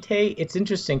 but for me, Tay, it's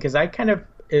interesting because I kind of,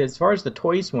 as far as the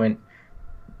toys went,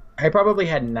 I probably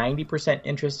had 90%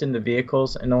 interest in the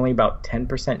vehicles and only about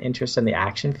 10% interest in the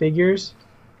action figures.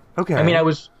 Okay. I mean, I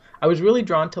was really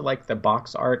drawn to like the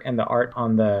box art and the art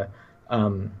on the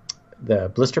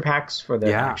blister packs for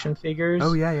the action figures.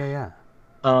 Oh yeah.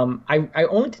 I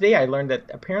only today I learned that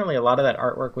apparently a lot of that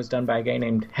artwork was done by a guy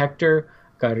named Hector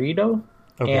Garrido.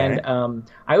 Okay. And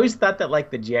I always thought that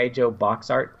like the G.I. Joe box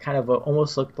art kind of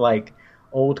almost looked like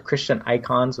old Christian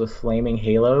icons with flaming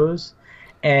halos.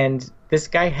 And this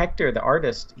guy Hector, the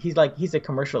artist, he's a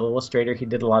commercial illustrator. He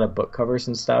did a lot of book covers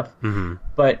and stuff. Mm-hmm.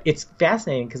 But it's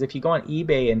fascinating because if you go on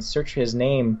eBay and search his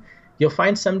name, you'll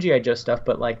find some G.I. Joe stuff,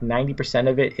 but like 90%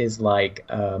 of it is like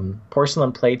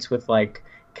porcelain plates with like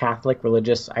Catholic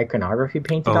religious iconography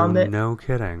painted on it. No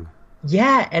kidding.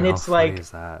 Yeah, and it's like,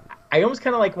 is that? I almost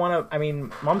kind of like want to, I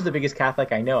mean, Mom's the biggest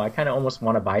Catholic I know. I kind of almost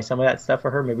want to buy some of that stuff for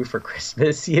her, maybe for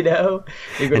Christmas, you know?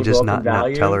 Maybe and just not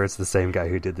tell her it's the same guy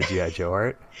who did the G.I. Joe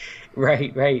art.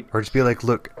 Right. Or just be like,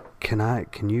 look,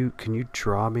 can you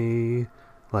draw me,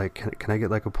 like, can I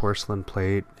get like a porcelain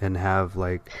plate and have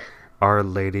like Our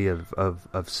Lady of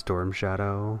Storm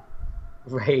Shadow?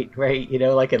 Right. You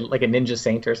know, like a ninja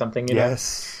saint or something, you know?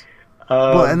 Yes.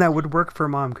 Well, and that would work for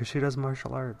Mom because she does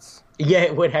martial arts. Yeah,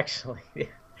 it would actually. Yeah.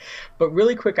 But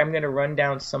really quick, I'm going to run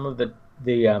down some of the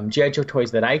G.I. Joe toys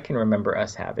that I can remember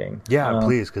us having. Yeah,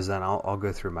 please, because then I'll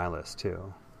go through my list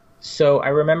too. So I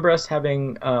remember us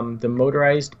having the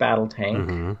motorized battle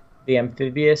tank, the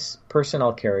amphibious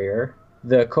personnel carrier,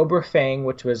 the Cobra Fang,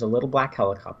 which was a little black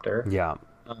helicopter. Yeah.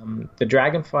 The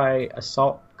Dragonfly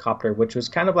assault copter, which was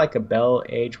kind of like a Bell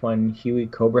AH-1 Huey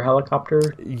Cobra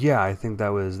helicopter. Yeah, I think that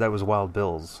was Wild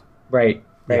Bill's. Right.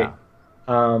 Yeah.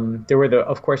 There were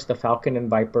of course the Falcon and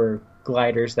Viper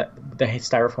gliders, that the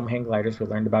styrofoam hang gliders we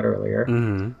learned about earlier.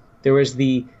 Mm-hmm. There was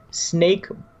the Snake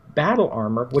battle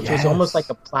armor, which was almost like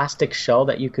a plastic shell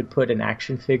that you could put an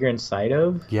action figure inside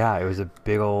of. Yeah, it was a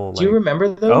big old. Do you remember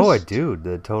those? Oh, I do.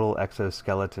 The total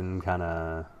exoskeleton kind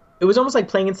of. It was almost like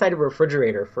playing inside of a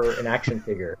refrigerator for an action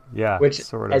figure. Yeah, which,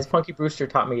 sort of. As Punky Brewster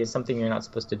taught me, is something you're not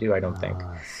supposed to do, I don't think.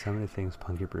 So many things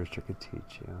Punky Brewster could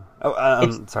teach you.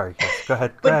 Oh, sorry. Go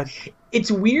ahead.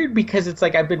 It's weird because it's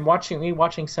like I've been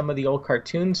watching some of the old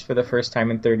cartoons for the first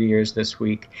time in 30 years this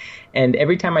week, and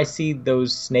every time I see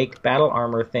those Snake battle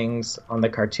armor things on the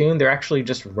cartoon, they're actually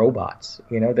just robots.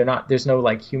 You know, they're not. There's no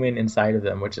like human inside of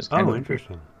them, which is kind of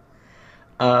interesting.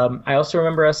 I also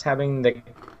remember us having the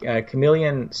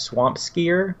Chameleon Swamp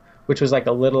Skier, which was like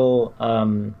a little,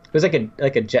 it was like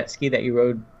a jet ski that you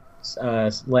rode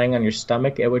laying on your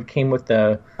stomach. It came with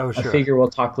a figure we'll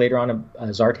talk later on, a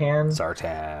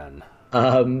Zartan.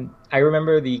 I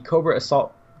remember the Cobra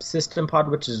Assault System Pod,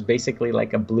 which is basically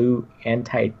like a blue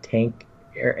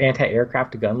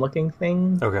anti-aircraft gun-looking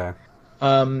thing. Okay.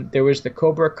 There was the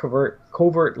Cobra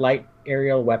Covert Light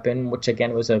Aerial Weapon, which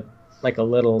again was a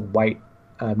little white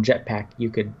jetpack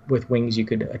with wings you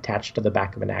could attach to the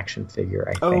back of an action figure,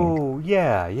 I think. Oh,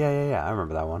 yeah. I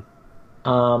remember that one.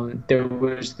 There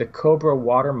was the Cobra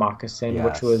Water Moccasin,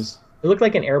 which was... It looked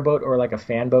like an airboat or like a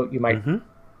fan boat you might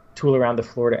tool around the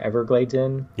Florida Everglades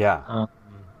in. Yeah.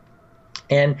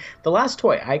 And the last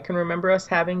toy I can remember us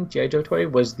having, G.I. Joe toy,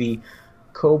 was the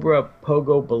Cobra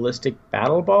Pogo Ballistic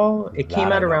Battle Ball. It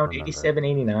came out around 87,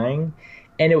 89.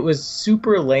 And it was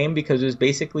super lame because it was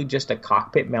basically just a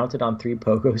cockpit mounted on 3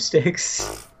 pogo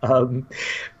sticks.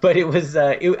 But it was,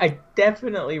 I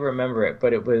definitely remember it,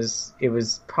 but it was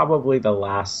probably the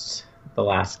last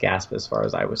gasp as far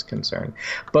as I was concerned.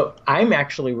 But I'm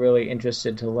actually really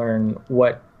interested to learn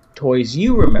what toys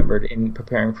you remembered in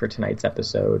preparing for tonight's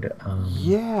episode.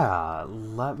 Yeah,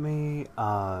 let me,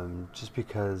 just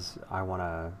because I want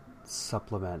to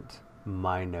supplement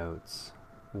my notes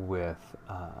with,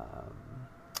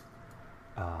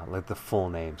 like the full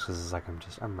names, because it's like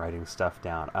I'm writing stuff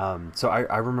down. So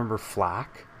I remember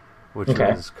Flak, which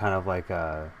was kind of like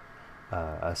a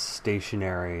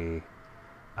stationary.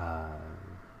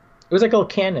 It was like a little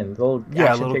cannon, a little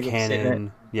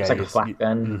cannon. Yeah, it's like a flak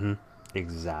gun. Mm-hmm.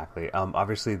 Exactly.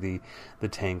 Obviously the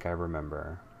tank I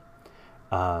remember.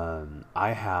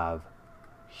 I have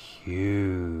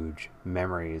huge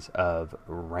memories of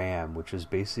Ram, which was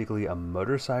basically a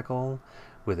motorcycle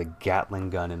with a Gatling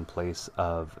gun in place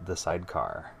of the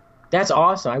sidecar. That's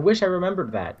awesome. I wish I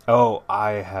remembered that. Oh,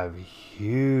 I have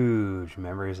huge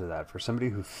memories of that. For somebody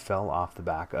who fell off the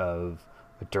back of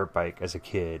a dirt bike as a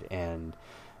kid and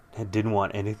didn't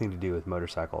want anything to do with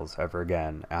motorcycles ever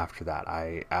again after that,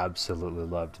 I absolutely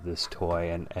loved this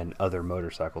toy and other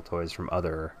motorcycle toys from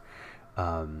other,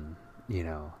 Robotech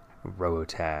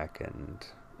and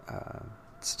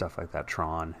stuff like that,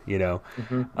 Tron,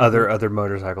 other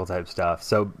motorcycle type stuff.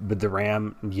 So, but the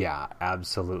Ram, yeah,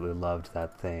 absolutely loved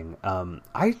that thing.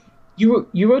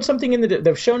 You wrote something in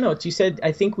the show notes. You said,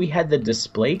 I think we had the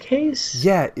display case.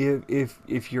 Yeah,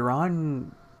 if you're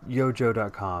on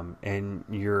yojo.com and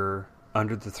you're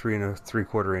under the 3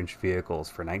 3/4 inch vehicles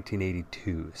for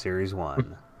 1982 Series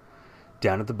 1,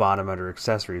 down at the bottom under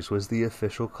accessories was the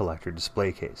official collector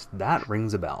display case. That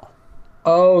rings a bell.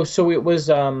 Oh, so it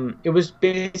was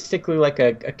basically like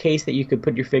a case that you could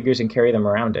put your figures and carry them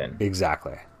around in.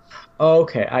 Exactly.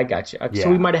 Okay, I got you. So Yeah.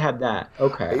 we might have had that.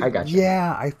 Okay, I got you.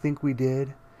 Yeah, I think we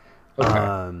did.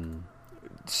 Okay.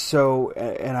 So,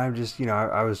 and I'm just,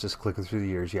 I was just clicking through the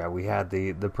years. Yeah, we had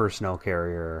the personnel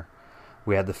carrier,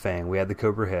 we had the Fang, we had the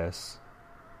Cobra Hiss.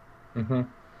 Mm-hmm.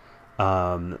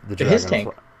 The Hiss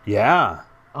tank. Yeah.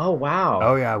 Oh wow.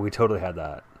 Oh yeah, we totally had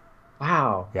that.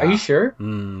 Wow. Yeah. Are you sure?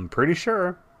 Pretty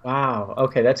sure. Wow.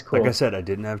 Okay, that's cool. Like I said, I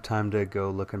didn't have time to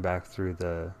go looking back through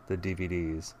the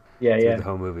DVDs. Yeah, through yeah. the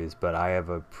home movies, but I have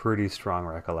a pretty strong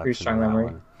recollection. Pretty strong of that memory.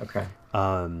 One. Okay.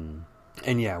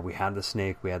 And yeah, we had the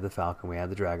snake, we had the falcon, we had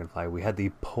the dragonfly, we had the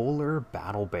polar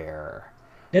battle bear.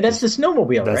 Now that's the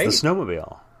snowmobile, right? That's the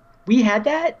snowmobile. We had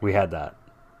that? We had that.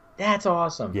 That's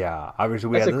awesome. Yeah, obviously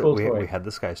we had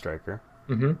the Sky Striker.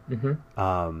 Mm-hmm.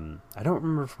 Mm-hmm. I don't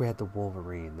remember if we had the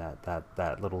Wolverine,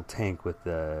 that little tank with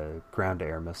the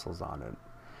ground-to-air missiles on it.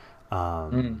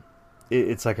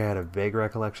 It's like I had a vague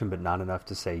recollection, but not enough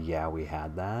to say, yeah, we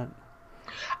had that.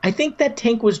 I think that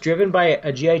tank was driven by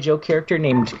a G.I. Joe character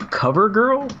named Cover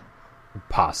Girl.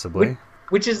 Possibly.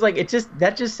 Which is like,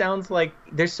 that just sounds like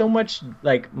there's so much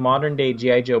like modern day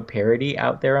G.I. Joe parody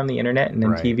out there on the internet and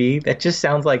on TV. That just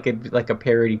sounds like a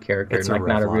parody character and like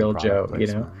not a real Joe,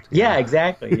 Yeah,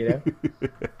 exactly,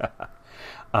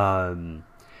 I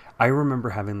remember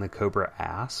having the Cobra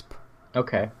Asp.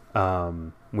 Okay.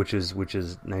 Which is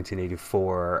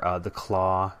 1984. The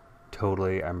Claw,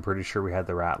 totally. I'm pretty sure we had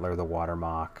the Rattler, the Water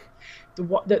Mock.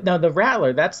 Now the Rattler,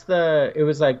 it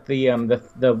was like the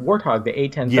Warthog, the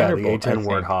A-10 Thunderbolt. Yeah, the A-10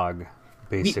 Warthog,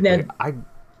 basically. I'm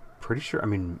pretty sure. I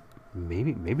mean,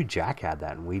 maybe Jack had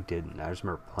that and we didn't. I just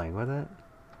remember playing with it.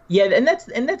 Yeah, and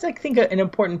that's I think an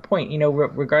important point.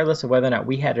 Regardless of whether or not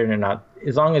we had it or not,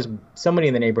 as long as somebody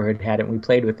in the neighborhood had it and we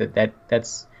played with it,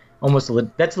 that's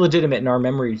that's legitimate in our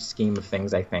memory scheme of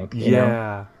things, I think. You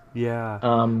know? Yeah.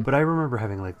 But I remember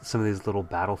having like some of these little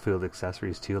battlefield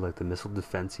accessories too, like the missile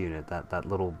defense unit, that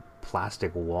little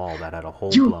plastic wall that had a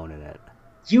hole blown in it.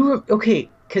 Okay,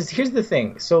 because here's the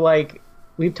thing. So like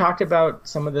we've talked about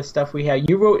some of the stuff we had.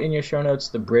 You wrote in your show notes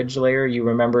the bridge layer. You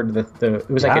remembered it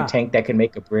was like a tank that could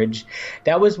make a bridge.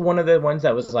 That was one of the ones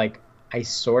that was like, I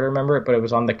sort of remember it, but it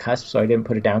was on the cusp, so I didn't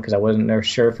put it down because I wasn't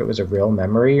sure if it was a real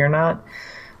memory or not.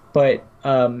 But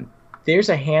there's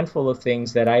a handful of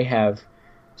things that I have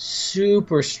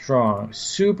super strong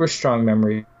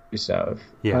memories of.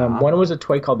 Yeah. One was a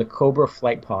toy called the Cobra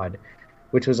Flight Pod,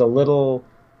 which was a little,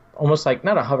 almost like,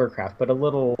 not a hovercraft, but a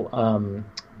little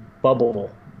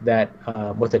bubble that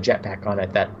with a jetpack on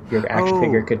it that your action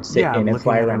figure could sit in and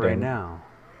fly around right in. Now.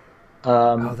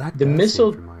 The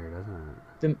missile,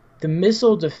 the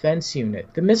missile defense unit.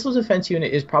 The missile defense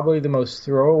unit is probably the most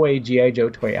throwaway G.I. Joe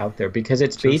toy out there because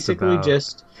it's basically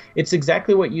it's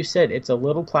exactly what you said. It's a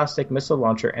little plastic missile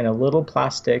launcher and a little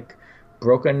plastic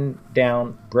broken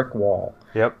down brick wall.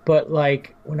 Yep. But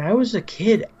like when I was a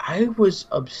kid, I was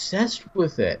obsessed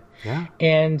with it. Yeah.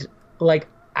 And like,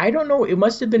 I don't know, it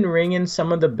must have been ringing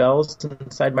some of the bells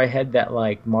inside my head that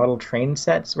like model train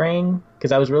sets rang,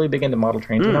 because I was really big into model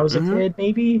trains when I was a kid,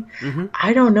 maybe.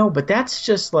 I don't know, but that's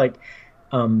just like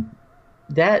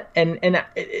that, and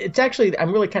it's actually,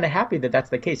 I'm really kind of happy that that's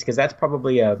the case, because that's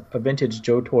probably a vintage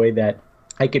Joe toy that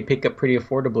I could pick up pretty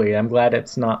affordably. I'm glad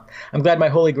my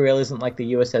holy grail isn't like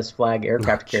the USS Flag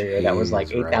aircraft carrier that was like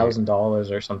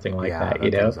 $8,000 or something like that.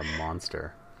 That was a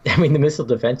monster. I mean, the missile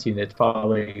defense unit's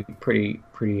probably pretty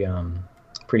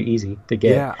easy to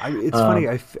get. Yeah, it's funny.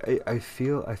 I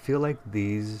feel like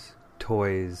these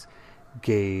toys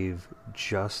gave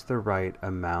just the right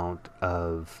amount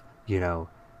of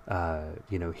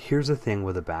here's a thing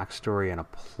with a backstory and a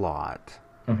plot,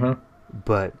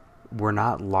 but we're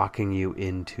not locking you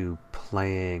into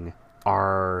playing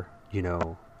our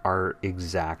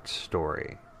exact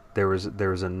story. There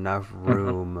was enough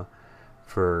room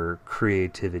for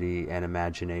creativity and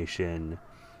imagination.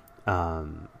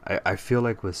 I feel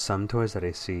like with some toys that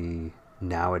I see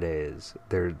nowadays,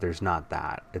 there's not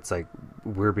that. It's like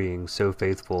we're being so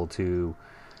faithful to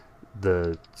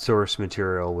the source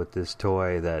material with this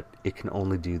toy that it can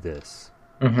only do this.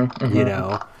 You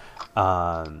know,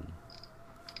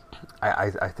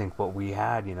 I think what we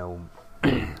had,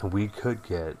 we could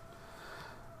get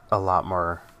a lot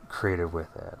more creative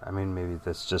with it. I mean, maybe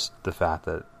that's just the fact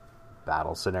that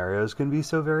battle scenarios can be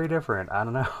so very different. I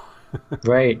don't know.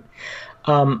 Right.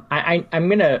 I'm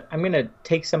gonna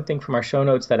take something from our show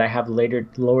notes that I have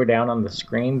lower down on the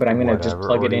screen, but I'm gonna just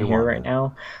plug it in here right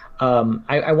now.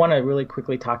 I want to really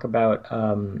quickly talk about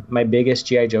my biggest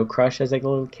G.I. Joe crush as a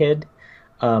little kid.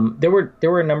 There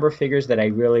were a number of figures that I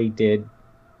really did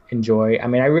enjoy. I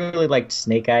mean, I really liked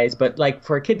Snake Eyes, but like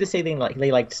for a kid to say they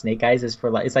liked Snake Eyes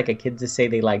it's like a kid to say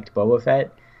they liked Boba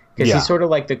Fett, because he's sort of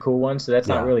like the cool one, so that's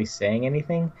not really saying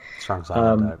anything. Strong side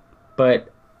of that.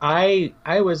 But I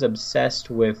was obsessed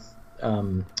with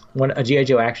a G.I.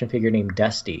 Joe action figure named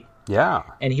Dusty. Yeah.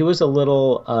 And he was a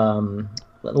little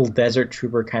desert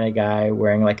trooper kind of guy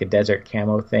wearing like a desert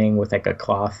camo thing with like a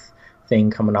cloth thing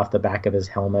coming off the back of his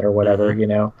helmet or whatever, you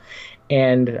know.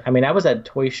 And I mean, I was at a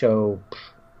toy show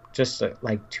just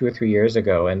like 2 or 3 years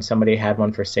ago, and somebody had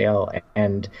one for sale.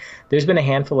 And there's been a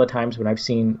handful of times when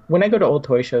I go to old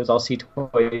toy shows, I'll see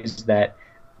toys that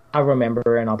I'll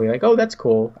remember, and I'll be like, oh, that's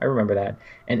cool. I remember that.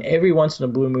 And every once in a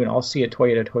blue moon, I'll see a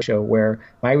toy at a toy show where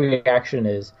my reaction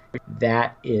is,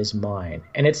 that is mine.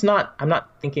 And I'm not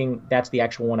thinking that's the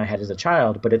actual one I had as a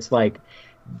child, but it's like,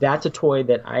 that's a toy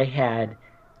that I had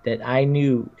that I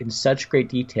knew in such great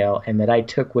detail and that I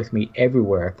took with me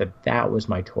everywhere, that was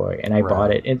my toy. And I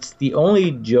bought it. It's the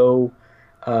only Joe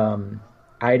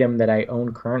item that I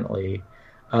own currently.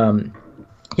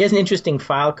 He has an interesting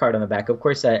file card on the back. Of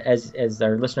course, as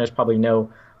our listeners probably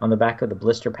know, on the back of the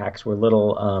blister packs were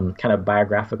little kind of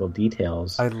biographical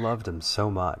details. I loved them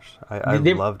so much. I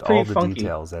loved all the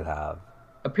details they have.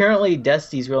 Apparently,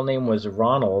 Dusty's real name was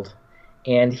Ronald,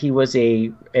 and he was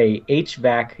a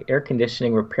HVAC air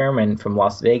conditioning repairman from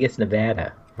Las Vegas,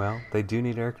 Nevada. Well, they do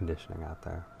need air conditioning out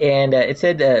there. And it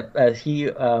said he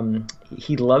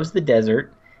loves the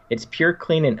desert. It's pure,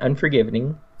 clean, and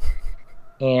unforgiving.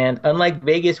 And unlike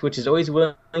Vegas, which is always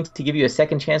willing to give you a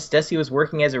second chance, Dusty was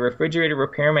working as a refrigerator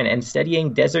repairman and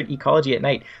studying desert ecology at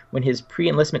night when his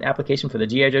pre-enlistment application for the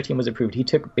G.I. Joe team was approved. He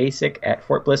took basic at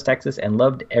Fort Bliss, Texas, and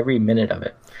loved every minute of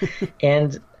it.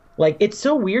 And like, it's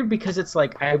so weird because it's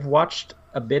like I've watched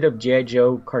a bit of G.I.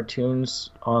 Joe cartoons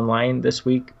online this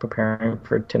week preparing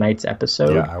for tonight's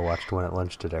episode. Yeah, I watched one at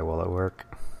lunch today while at work.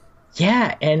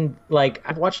 Yeah, and like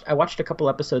I watched a couple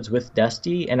episodes with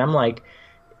Dusty, and I'm like,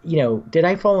 you know, did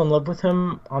I fall in love with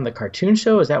him on the cartoon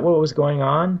show? Is that what was going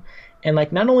on? And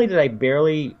like, not only did I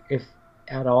barely, if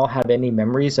at all, have any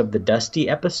memories of the Dusty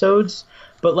episodes,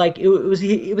 but like it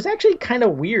was actually kind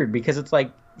of weird because it's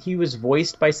like he was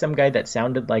voiced by some guy that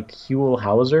sounded like Huell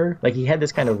Hauser. Like he had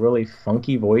this kind of really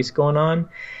funky voice going on,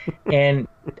 and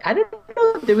I don't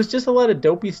know, there was just a lot of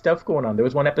dopey stuff going on. There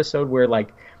was one episode where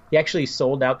like he actually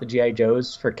sold out the G.I.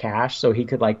 Joes for cash so he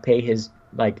could like pay his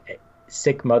like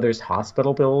sick mother's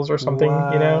hospital bills or something.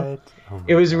 What? You know,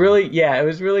 it was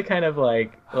really kind of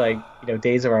like you know,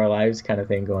 Days of Our Lives kind of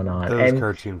thing going on. Those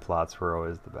cartoon plots were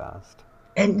always the best.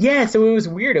 And yeah, so it was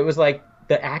weird. It was like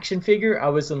the action figure I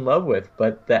was in love with,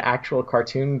 but the actual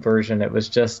cartoon version, it was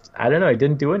just, I don't know, it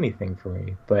didn't do anything for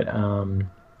me. But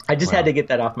I just had to get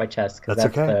that off my chest because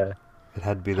that's okay. It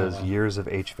had to be those years of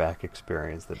HVAC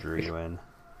experience that drew you in.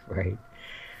 Right.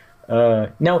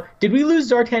 Now, did we lose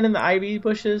Zartan in the ivy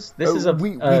bushes? This is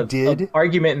we did. A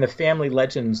argument in the family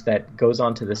legends that goes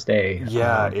on to this day.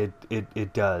 Yeah,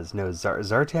 it does. No,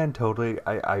 Zartan totally.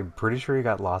 I'm pretty sure he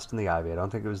got lost in the ivy. I don't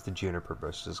think it was the juniper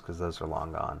bushes because those are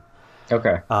long gone.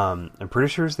 Okay. I'm pretty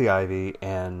sure it's the ivy,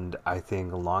 and I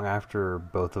think long after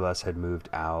both of us had moved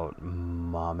out,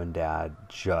 Mom and Dad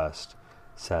just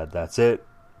said, "That's it.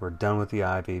 We're done with the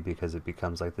ivy because it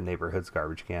becomes like the neighborhood's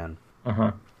garbage can."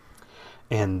 Uh-huh.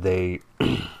 And they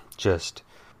just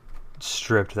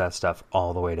stripped that stuff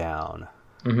all the way down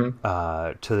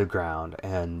to the ground.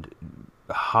 And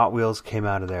Hot Wheels came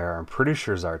out of there. I'm pretty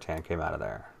sure Zartan came out of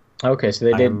there. Okay, so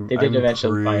they did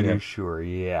eventually find him. I'm pretty sure,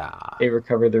 yeah. They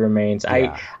recovered the remains.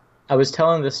 Yeah. I was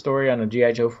telling this story on a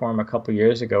G.I. Joe forum a couple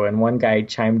years ago, and one guy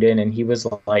chimed in, and he was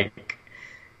like,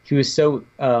 he was so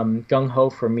gung-ho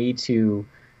for me to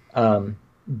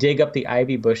dig up the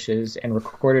ivy bushes and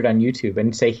record it on YouTube,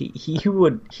 and say he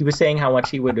was saying how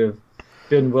much he would have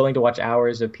been willing to watch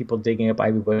hours of people digging up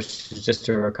ivy bushes just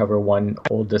to recover one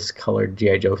old discolored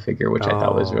G.I. Joe figure, which I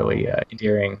thought was really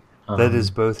endearing. That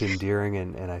is both endearing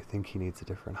and I think he needs a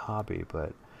different hobby,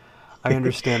 but I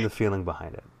understand the feeling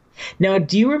behind it. Now,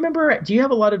 do you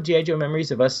have a lot of G.I. Joe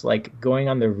memories of us like going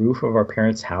on the roof of our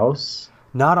parents' house?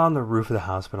 Not on the roof of the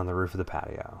house, but on the roof of the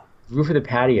patio. Roof of the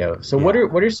patio. So yeah.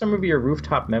 What are some of your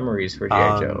rooftop memories for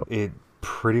G.I. Joe? It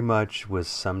pretty much was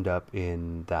summed up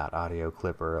in that audio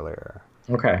clip earlier.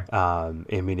 Okay. I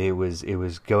mean, it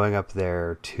was going up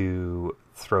there to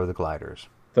throw the gliders.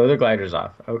 Throw the gliders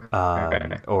off.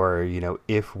 Okay. Or, you know,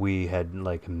 if we had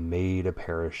like made a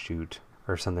parachute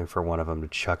or something for one of them to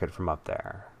chuck it from up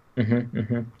there.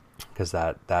 Because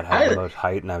that had the most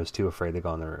height, and I was too afraid to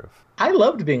go on the roof. I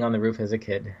loved being on the roof as a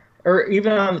kid. Or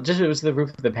even on it was the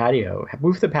roof of the patio.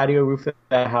 Roof of the patio, roof of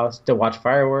the house, to watch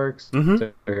fireworks,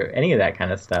 or any of that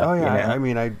kind of stuff. Oh, yeah. You know? I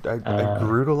mean, I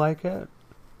grew to like it.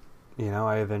 You know,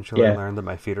 I eventually learned that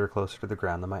my feet are closer to the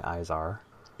ground than my eyes are.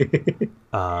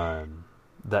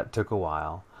 That took a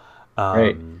while.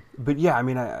 Right. But yeah, I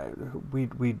mean,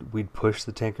 we'd push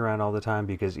the tank around all the time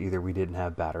because either we didn't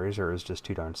have batteries or it was just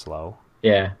too darn slow.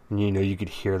 Yeah. And you could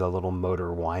hear the little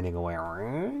motor whining away.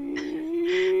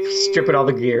 Stripping all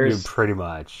the gears. Pretty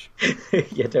much.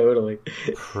 Yeah, totally.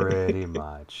 Pretty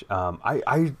much. I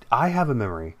have a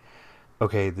memory.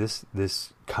 Okay, this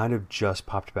kind of just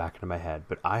popped back into my head,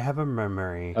 but I have a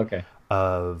memory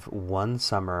of one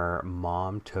summer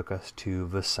Mom took us to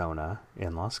Vasona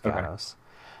in Los Gatos,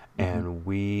 and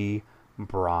we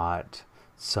brought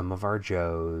some of our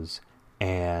Joes,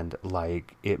 and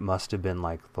like it must have been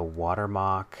like the water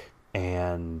mock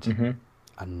and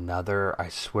another. I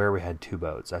swear we had 2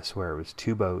 boats. I swear it was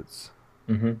 2 boats.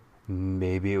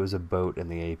 Maybe it was a boat in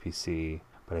the APC,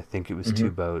 but I think it was 2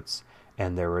 boats.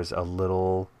 And there was a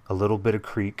little bit of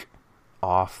creek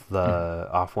off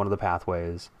one of the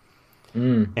pathways,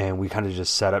 and we kind of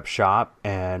just set up shop.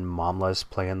 And Mom let us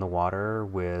play in the water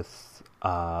with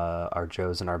our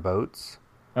Joes and our boats.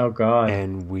 Oh God!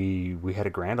 And we had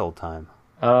a grand old time.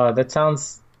 That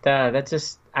sounds that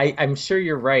just I'm sure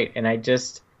you're right, and I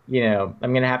just I'm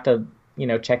gonna have to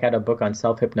check out a book on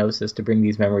self-hypnosis to bring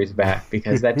these memories back,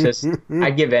 because that just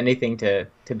I'd give anything to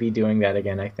be doing that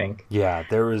again, I think. Yeah,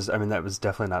 that was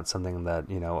definitely not something that,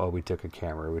 we took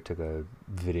a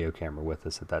video camera with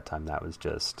us at that time. That was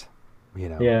just, we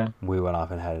went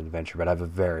off and had an adventure, but I have a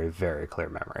very, very clear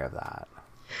memory of that.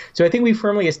 So I think we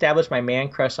firmly established my man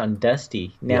crush on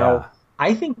Dusty. Now,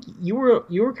 I think you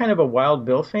were kind of a Wild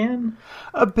Bill fan?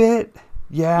 A bit,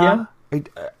 yeah.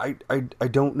 I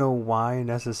don't know why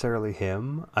necessarily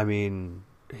him. I mean,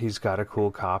 he's got a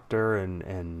cool copter,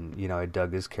 and I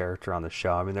dug his character on the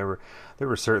show. I mean, there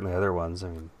were certainly other ones. I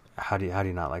mean, how do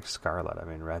you not like Scarlet? I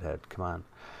mean, Redhead. Come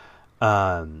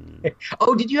on.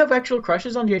 Oh, did you have actual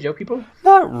crushes on G.I. Joe people?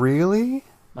 Not really.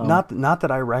 Oh. Not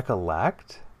that I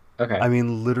recollect. Okay. I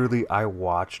mean, literally, I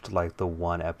watched like the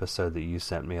one episode that you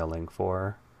sent me a link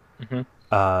for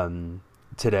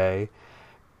today,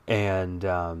 and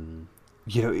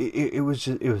it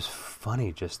was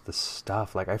funny, just the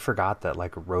stuff. Like, I forgot that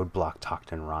like Roadblock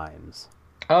talked in rhymes.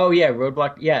 Oh yeah,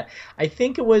 Roadblock. Yeah, I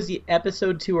think it was the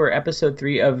episode 2 or episode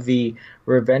 3 of the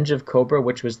Revenge of Cobra,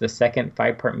 which was the second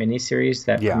 5-part miniseries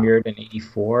that premiered in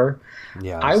 '84.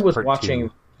 Yeah, I was watching.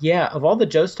 Yeah, of all the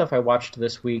Joe stuff I watched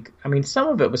this week, I mean, some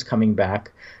of it was coming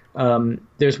back.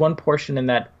 There's one portion in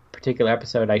that particular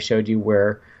episode I showed you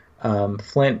where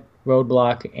Flint,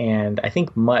 Roadblock, and I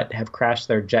think Mutt have crashed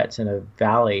their jets in a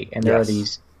valley, and there are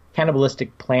these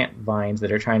cannibalistic plant vines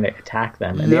that are trying to attack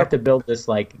them, and they have to build this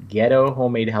like ghetto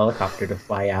homemade helicopter to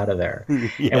fly out of there.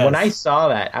 And when I saw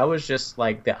that, I was just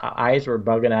like, the eyes were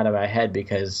bugging out of my head,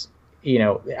 because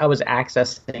I was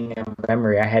accessing a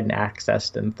memory I hadn't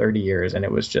accessed in 30 years, and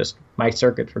it was just, my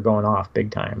circuits were going off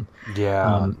big time.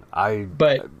 Yeah, I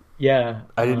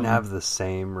didn't have the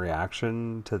same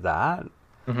reaction to that.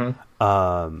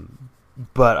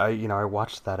 But I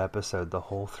watched that episode the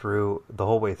whole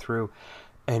way through,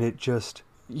 and it just,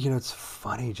 it's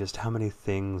funny just how many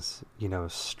things,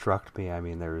 struck me. I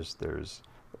mean, there's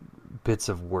bits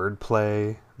of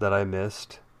wordplay that I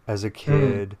missed as a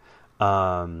kid.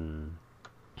 It's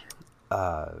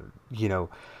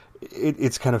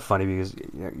kind of funny because,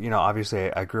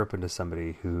 obviously I grew up into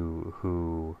somebody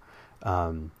who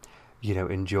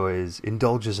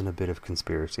indulges in a bit of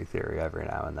conspiracy theory every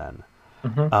now and then.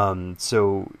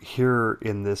 So here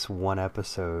in this one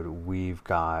episode, we've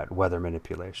got weather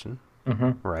manipulation,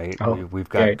 right? Oh, we've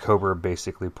got Cobra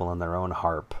basically pulling their own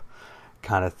harp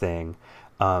kind of thing.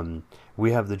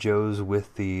 We have the Joes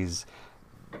with these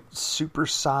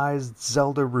supersized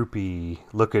Zelda rupee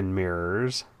looking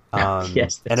mirrors.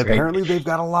 Yes, and apparently they've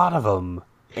got a lot of them.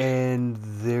 And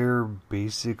they're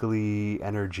basically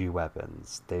energy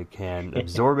weapons. They can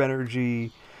absorb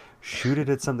energy, shoot it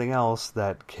at something else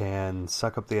that can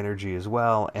suck up the energy as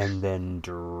well, and then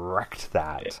direct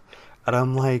that. And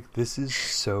I'm like, this is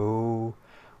so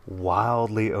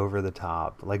wildly over the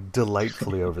top, like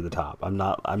delightfully over the top. I'm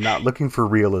not looking for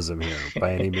realism here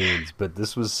by any means, but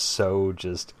this was so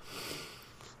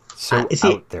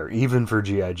out there, even for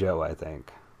G.I. Joe, I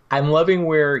think. I'm loving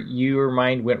where your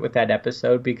mind went with that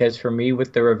episode, because for me,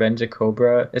 with the Revenge of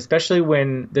Cobra, especially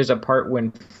when there's a part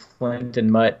when Flint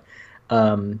and Mutt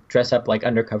dress up like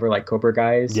undercover, like Cobra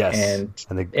guys. Yes,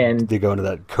 and they go into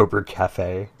that Cobra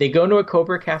cafe. They go into a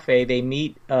Cobra cafe. They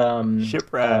meet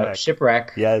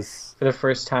Shipwreck. Yes, for the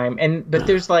first time. But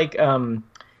there's like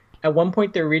at one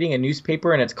point they're reading a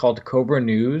newspaper and it's called Cobra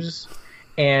News,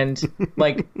 and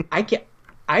like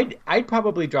I'd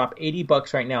probably drop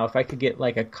 $80 right now if I could get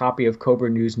like a copy of Cobra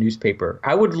News newspaper.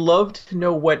 I would love to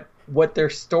know what what their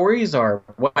stories are,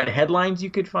 what headlines you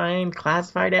could find,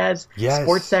 classified ads,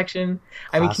 sports section.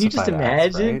 I mean, can you just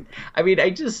imagine?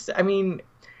 Ads, right? I mean,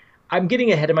 I'm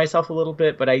getting ahead of myself a little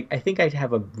bit, but I think I'd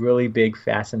have a really big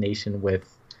fascination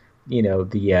with,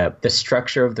 the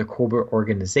structure of the Cobra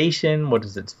organization. What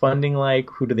is its funding like?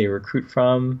 Who do they recruit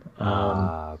from?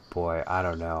 Boy, I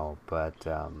don't know, but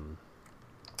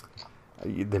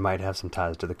they might have some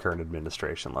ties to the current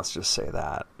administration. Let's just say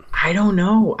that. I don't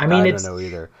know. I don't know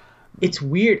either. It's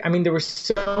weird. I mean, there were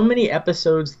so many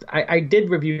episodes. I did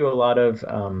review a lot of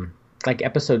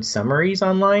episode summaries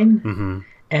online,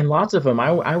 and lots of them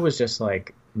I was just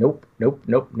like, nope, no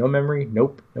memory,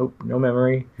 nope, no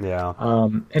memory. Yeah.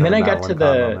 And then I got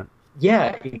to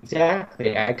yeah,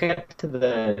 exactly. I got to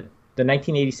the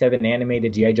 1987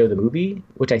 animated G.I. Joe the movie,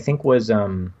 which I think was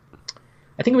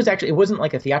it wasn't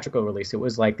like a theatrical release. It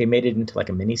was like they made it into like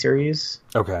a miniseries,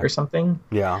 or something.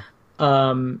 Yeah.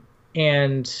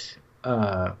 And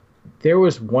there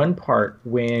was one part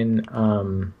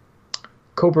when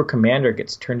Cobra Commander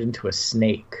gets turned into a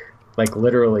snake, like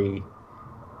literally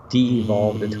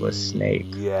de-evolved into a snake.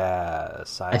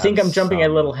 Yes. I think I'm jumping a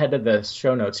little ahead of the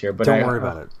show notes here, but don't worry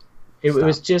about it. It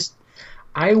was just,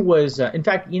 I was, in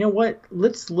fact, you know what?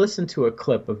 Let's listen to a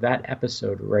clip of that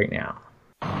episode right now.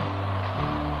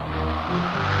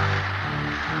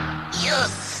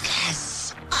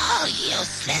 Useless. Oh,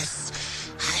 useless.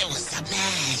 I was a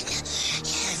man.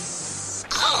 Yes.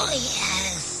 Oh,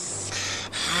 yes.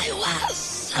 I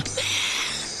was a man.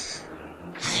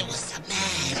 I was a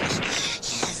man.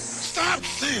 Yes. Stop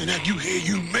saying that, you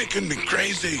making me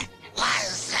crazy.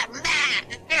 Was a man.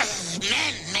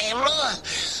 Men may rule,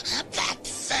 but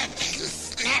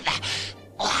serpents never.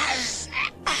 Was.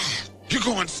 You're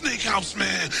going snake house,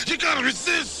 man. You gotta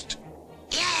resist.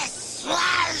 Yes,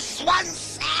 was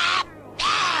once a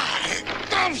man.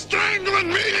 Stop strangling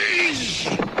me!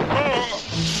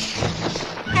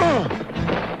 Cobra!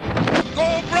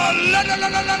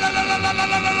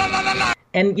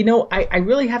 And, I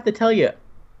really have to tell you,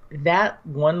 that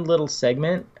one little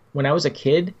segment, when I was a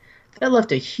kid, that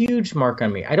left a huge mark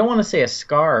on me. I don't want to say a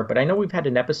scar, but I know we've had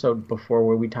an episode before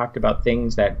where we talked about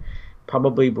things that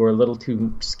probably were a little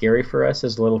too scary for us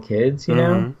as little kids,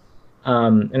 know?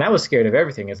 And I was scared of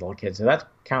everything as a little kid, so that's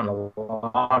counting a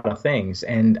lot of things.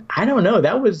 And I don't know,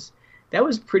 that was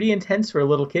pretty intense for a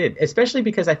little kid, especially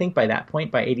because I think by that point,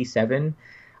 by 87,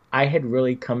 I had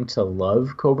really come to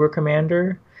love Cobra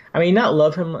Commander. I mean, not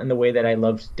love him in the way that I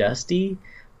loved Dusty,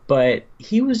 but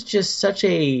he was just such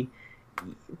a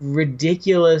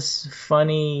ridiculous,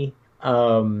 funny.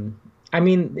 I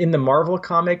mean, in the Marvel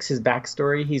comics, his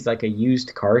backstory, he's like a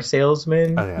used car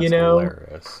salesman. I think that's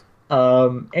hilarious.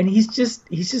 And he's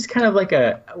just kind of like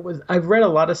I've read a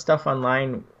lot of stuff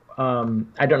online.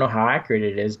 I don't know how accurate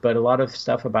it is, but a lot of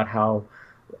stuff about how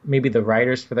maybe the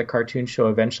writers for the cartoon show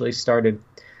eventually started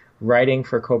writing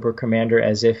for Cobra Commander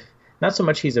as if not so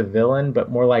much he's a villain,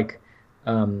 but more like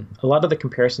a lot of the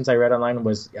comparisons I read online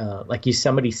was like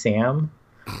Yosemite Sam.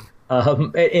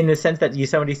 In the sense that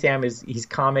Yosemite Sam he's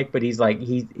comic, but he's like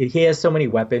he has so many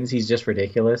weapons, he's just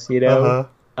ridiculous, And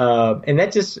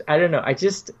that just, I don't know,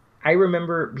 I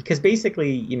remember, because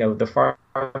basically, the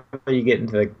farther you get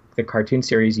into the cartoon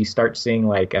series, you start seeing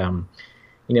like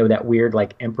that weird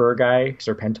like emperor guy,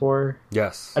 Serpentor.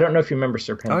 Yes. I don't know if you remember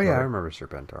Serpentor. Oh yeah, I remember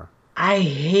Serpentor. I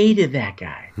hated that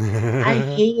guy. I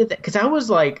hated that because I was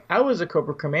a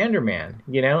Cobra Commander man,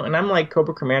 and I'm like,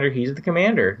 Cobra Commander, he's the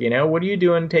commander, what are you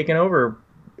doing taking over,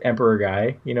 Emperor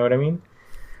guy? You know what I mean?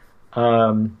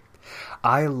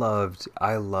 I loved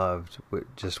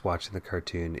just watching the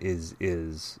cartoon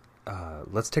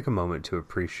let's take a moment to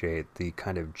appreciate the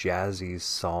kind of jazzy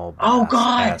Saul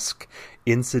Bass-esque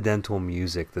incidental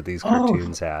music that these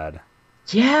cartoons had.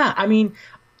 Yeah, I mean,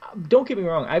 don't get me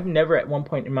wrong, I've never at one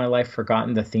point in my life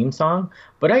forgotten the theme song,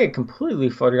 but I had completely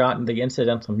forgotten the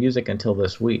incidental music until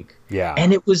this week. Yeah.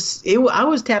 And I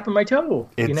was tapping my toe,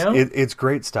 It's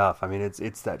great stuff. I mean,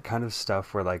 it's that kind of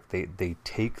stuff where like they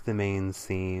take the main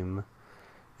theme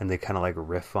and they kind of like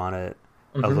riff on it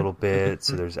a little bit.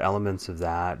 So there's elements of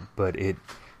that, but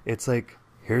it's like,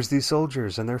 here's these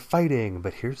soldiers and they're fighting,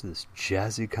 but here's this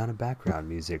jazzy kind of background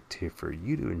music for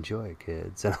you to enjoy,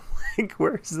 kids. And I'm like,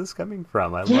 where is this coming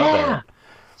from? I love it.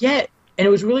 Yeah, and it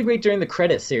was really great during the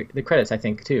credits, I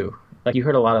think, too. Like, you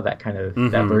heard a lot of that kind of,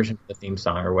 that version of the theme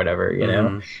song or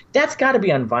whatever, That's got to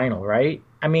be on vinyl, right?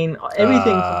 I mean,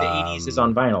 everything from the 80s is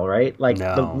on vinyl, right? Like,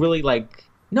 no. the really, like...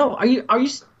 No, are you...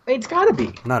 It's got to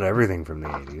be. Not everything from the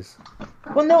 80s.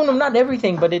 Well, no, not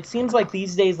everything, but it seems like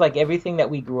these days, like everything that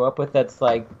we grew up with that's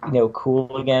like,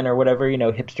 cool again or whatever,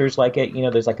 hipsters like it,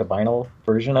 there's like a vinyl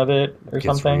version of it or Gets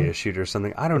something. reissued or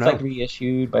something. I don't know. It's like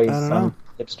reissued by some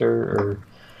hipster or...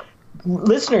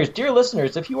 Listeners, dear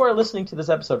listeners, if you are listening to this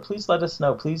episode, please let us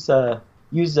know. Please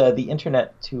use the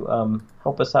internet to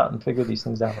help us out and figure these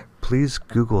things out. Please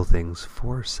Google things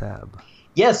for Seb.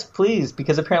 Yes, please,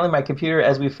 because apparently my computer,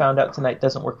 as we found out tonight,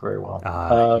 doesn't work very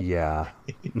well. Yeah.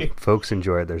 Folks,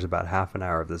 enjoy it. There's about half an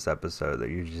hour of this episode that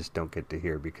you just don't get to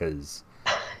hear because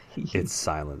it's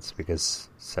silence, because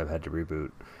Seb had to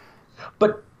reboot.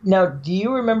 But now, do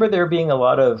you remember there being a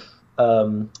lot of,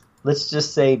 let's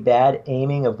just say, bad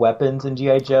aiming of weapons in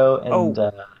G.I. Joe? And,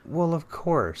 well, of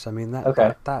course. I mean,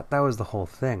 that was the whole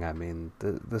thing. I mean,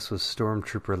 this was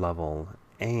Stormtrooper level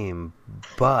aim,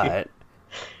 but...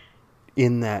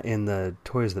 In the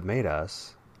Toys That Made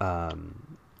Us,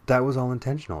 that was all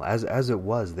intentional. As it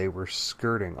was, they were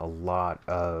skirting a lot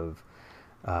of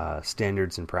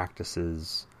standards and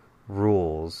practices,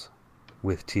 rules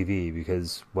with TV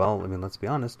because, well, I mean, let's be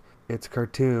honest, it's a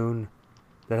cartoon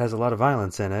that has a lot of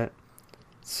violence in it.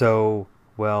 So,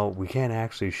 well, we can't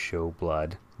actually show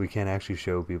blood. We can't actually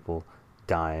show people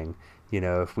dying.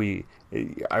 I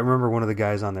remember one of the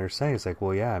guys on there saying, it's like,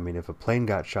 well, yeah, I mean, if a plane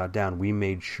got shot down, we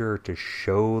made sure to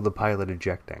show the pilot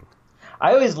ejecting.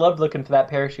 I always loved looking for that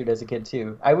parachute as a kid,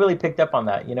 too. I really picked up on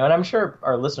that, and I'm sure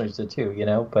our listeners did, too,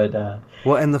 but...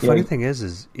 well, and the funny thing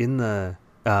is in the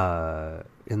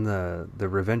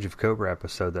Revenge of Cobra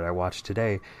episode that I watched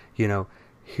today,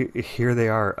 here they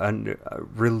are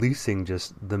releasing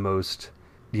just the most,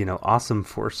 awesome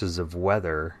forces of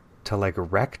weather to like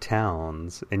wreck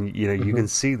towns, and you can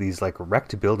see these like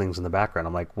wrecked buildings in the background.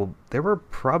 I'm like, well, there were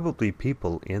probably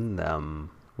people in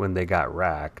them when they got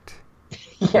wrecked.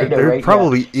 There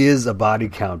probably is a body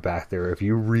count back there if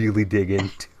you really dig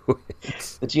into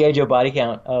it. The G.I. Joe body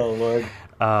count. Oh Lord.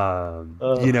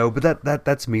 But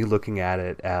that's me looking at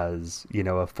it as a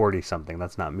 40-something.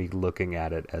 That's not me looking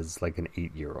at it as like an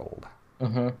 8-year-old.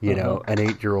 An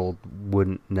 8-year-old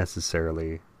wouldn't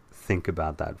necessarily think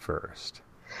about that first.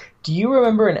 Do you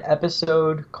remember an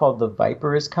episode called The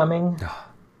Viper is Coming?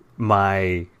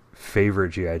 My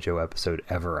favorite G.I. Joe episode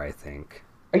ever, I think.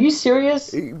 Are you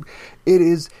serious? It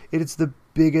is the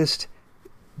biggest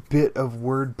bit of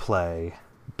wordplay,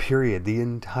 period. The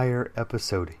entire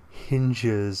episode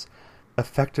hinges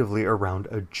effectively around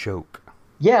a joke.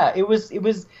 Yeah, it was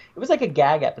like a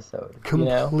gag episode.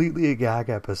 Completely a gag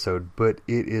episode, but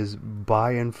it is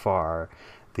by and far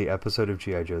the episode of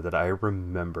G.I. Joe that I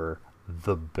remember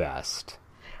the best.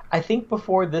 I think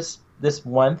before this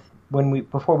month,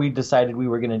 before we decided we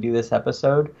were going to do this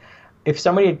episode, if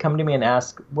somebody had come to me and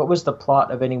asked what was the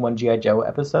plot of any one G.I. Joe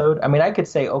episode, I mean, I could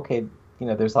say, okay,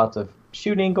 there's lots of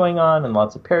shooting going on and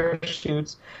lots of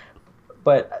parachutes,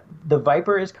 but The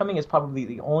Viper is Coming is probably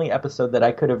the only episode that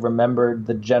I could have remembered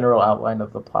the general outline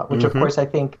of the plot, which of course I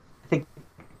think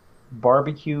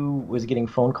Barbecue was getting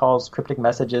phone calls, cryptic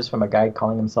messages from a guy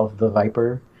calling himself The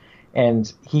Viper.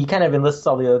 And he kind of enlists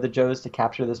all the other Joes to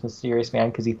capture this mysterious man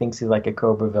because he thinks he's like a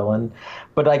Cobra villain.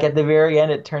 But like at the very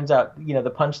end, it turns out, the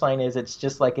punchline is it's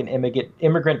just like an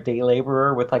immigrant day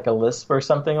laborer with like a lisp or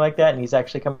something like that. And he's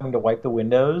actually coming to wipe the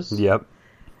windows. Yep.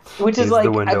 Which is he's like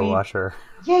the window washer.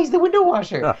 Yeah, he's the window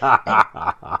washer.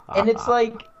 and it's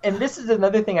like, and this is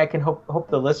another thing I can hope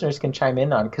the listeners can chime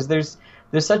in on, because there's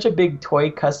such a big toy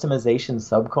customization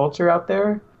subculture out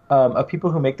there of people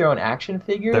who make their own action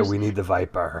figures. That we need the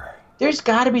Viper. There's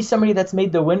got to be somebody that's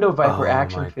made the Window Viper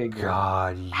action figure. Oh my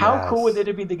God, yes. How cool would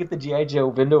it be to get the G.I. Joe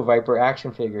Window Viper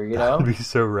action figure, That would be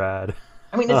so rad.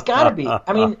 I mean, it's got to be.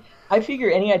 I mean, I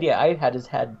figure any idea I've had has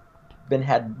been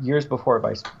had years before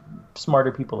by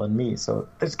smarter people than me, so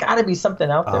there's got to be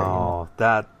something out there. Oh,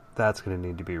 that's going to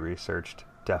need to be researched,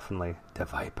 definitely. The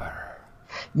Viper.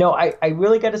 No, I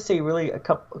really got to say a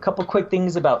couple quick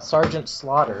things about Sergeant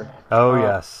Slaughter. Oh,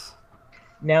 yes.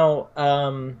 Now,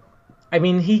 I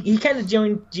mean, he kind of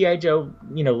joined G.I. Joe,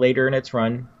 later in its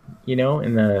run, in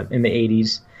the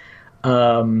 80s.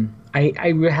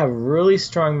 I have really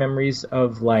strong memories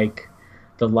of like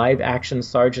the live action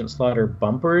Sergeant Slaughter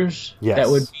bumpers that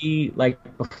would be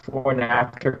like before and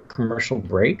after commercial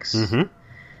breaks,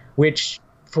 which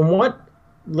from what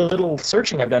little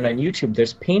searching I've done on YouTube,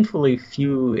 there's painfully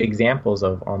few examples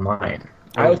of online.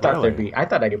 I thought I'd be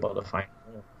able to find.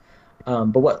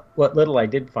 But what little I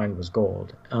did find was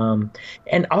gold.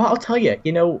 And I'll tell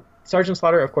you, Sergeant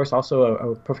Slaughter, of course, also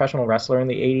a professional wrestler in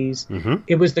the 80s.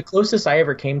 It was the closest I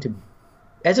ever came to.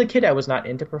 As a kid, I was not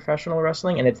into professional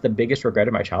wrestling, and it's the biggest regret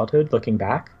of my childhood, looking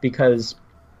back, because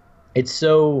it's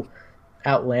so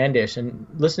outlandish, and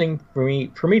listening for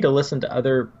me to listen to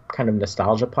other kind of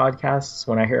nostalgia podcasts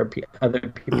when I hear other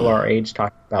people our age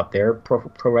talk about their pro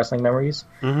wrestling memories,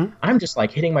 I'm just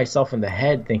like hitting myself in the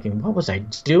head thinking, what was I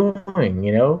doing?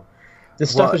 You know,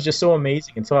 this stuff is just so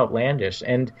amazing and so outlandish.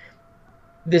 And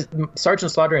this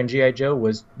Sergeant Slaughter and G.I. Joe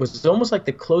was almost like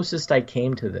the closest I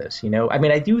came to this, you know. I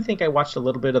mean, I do think I watched a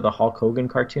little bit of the Hulk Hogan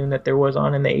cartoon that there was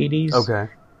on in the 80s. Okay.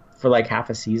 For like half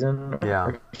a season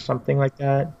or something like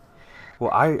that.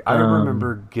 Well, I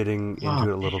remember getting into it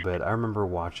a little bit. I remember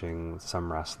watching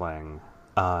some wrestling.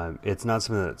 It's not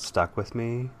something that stuck with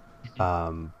me,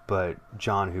 but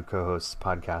John, who co-hosts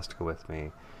Podcastica with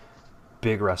me,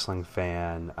 big wrestling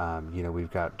fan. You know,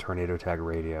 we've got Tornado Tag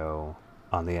Radio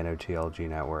on the NOTLG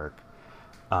network.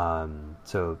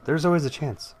 So there's always a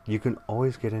chance. You can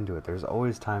always get into it. There's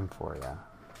always time for you.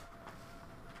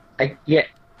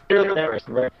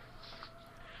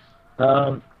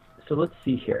 So let's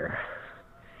see here.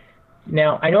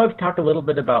 Now, I know I've talked a little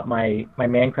bit about my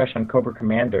man crush on Cobra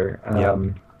Commander.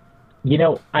 You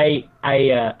know, I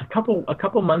a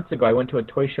couple months ago, I went to a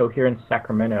toy show here in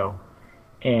Sacramento,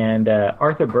 and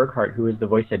Arthur Burkhart, who is the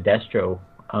voice of Destro,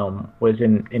 was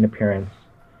in appearance.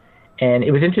 And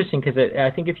it was interesting because I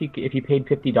think if you paid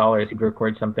 $50, you could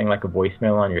record something like a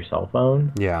voicemail on your cell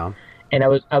phone. Yeah. And I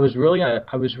was really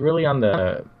on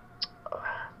the,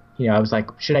 you know, I was like,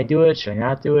 should I do it? Should I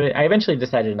not do it? I eventually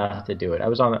decided not to do it. I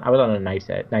was on a knife's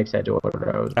edge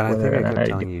order. And I think I kept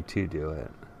telling you to do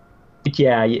it.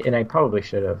 Yeah, and I probably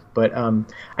should have. But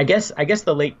I guess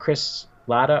the late Chris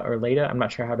Lada, I'm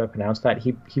not sure how to pronounce that.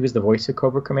 He was the voice of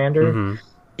Cobra Commander.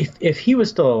 If he was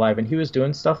still alive and he was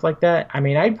doing stuff like that, I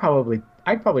mean, I'd probably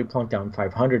plunk down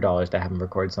 $500 to have him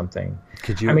record something.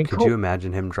 Could you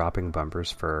imagine him dropping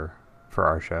bumpers for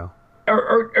our show?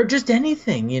 Or just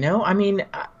anything, you know? I mean,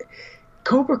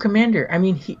 Cobra Commander, I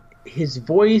mean, his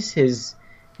voice, his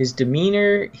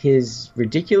demeanor, his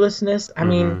ridiculousness, I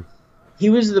mean,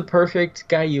 he was the perfect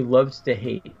guy you loved to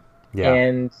hate. Yeah.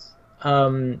 And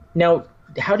now,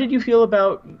 how did you feel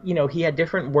about, you know, he had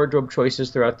different wardrobe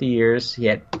choices throughout the years. He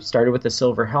had started with a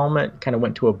silver helmet, kind of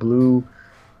went to a blue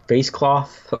face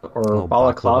cloth or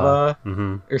balaclava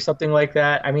or something like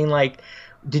that. I mean, like,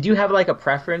 did you have like a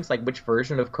preference, like which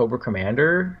version of Cobra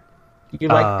Commander you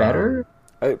like better?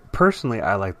 Personally,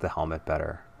 I like the helmet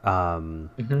better. I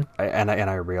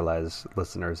realize,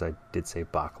 listeners, I did say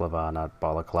baklava, not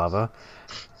balaclava.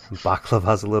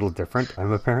 Baklava's a little different.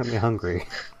 I'm apparently hungry.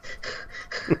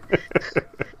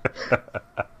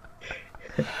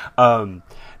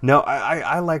 No,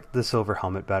 I like the silver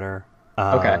helmet better.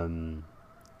 Okay.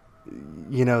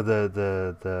 You know,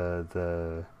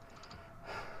 the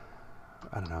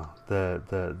I don't know,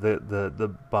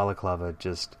 the balaclava,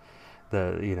 just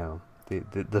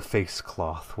the face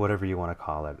cloth, whatever you want to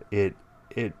call it.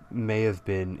 It may have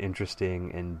been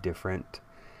interesting and different,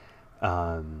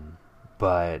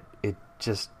 but it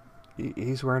just,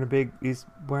 he's wearing a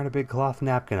big cloth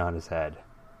napkin on his head.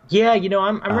 Yeah, you know,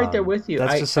 I'm right there with you.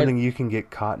 That's just something you can get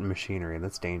caught in machinery, and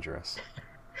that's dangerous.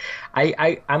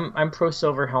 I'm pro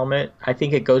silver helmet. I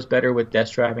think it goes better with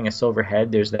Destro having a silver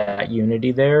head. There's that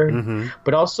unity there,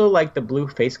 but also like the blue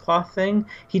face cloth thing.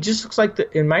 He just looks like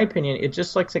in my opinion, it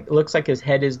just looks like his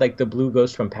head is like the blue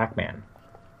ghost from Pac-Man.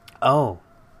 Oh,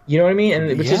 you know what I mean?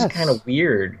 And which is kind of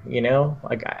weird, you know.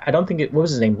 Like I don't think what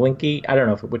was his name, Blinky? I don't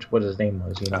know what his name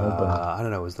was. You know, but I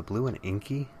don't know. Was the blue one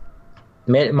Inky?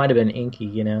 It might have been Inky,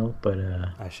 you know. But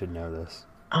I should know this.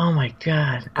 Oh my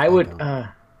god, I would.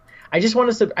 I just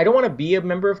want to. I don't want to be a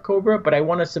member of Cobra, but I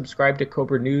want to subscribe to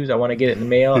Cobra News. I want to get it in the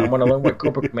mail. I want to learn what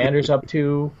Cobra Commander's up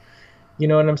to. You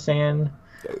know what I'm saying?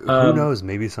 Who knows?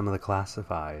 Maybe some of the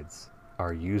classifieds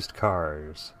are used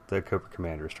cars that Cobra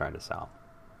Commander is trying to sell.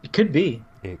 It could be.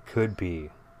 It could be.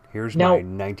 Here's my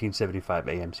 1975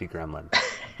 AMC Gremlin.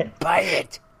 Buy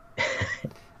it.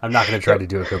 I'm not going to try to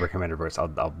do a Cobra Commander voice.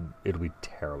 It'll be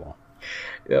terrible.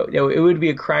 No, it would be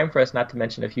a crime for us not to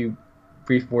mention a few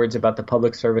brief words about the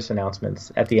public service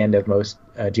announcements at the end of most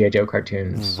G.I. Joe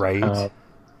cartoons. Right.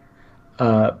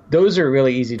 Those are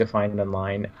really easy to find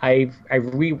online. I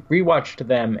rewatched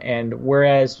them, and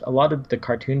whereas a lot of the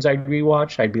cartoons I'd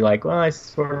rewatch, I'd be like, well, I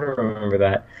sort of remember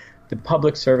that. The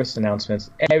public service announcements,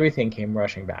 everything came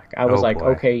rushing back. I was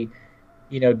okay,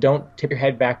 you know, don't tip your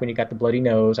head back when you got the bloody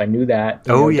nose. I knew that.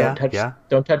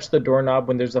 Don't touch the doorknob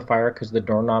when there's a fire because the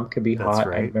doorknob could be hot.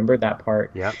 Right. I remember that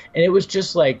part. Yeah. And it was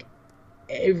just like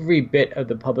every bit of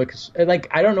the public, like,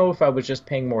 I don't know if I was just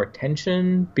paying more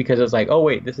attention because it's like, oh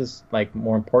wait, this is like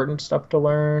more important stuff to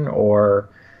learn, or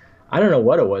I don't know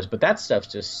what it was, but that stuff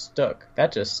just stuck.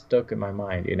 That just stuck in my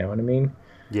mind. You know what I mean?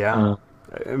 Yeah.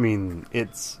 I mean,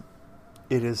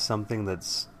 it is something that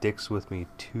sticks with me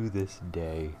to this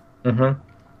day. Mm-hmm.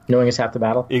 Knowing is half the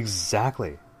battle.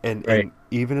 Exactly. And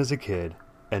even as a kid,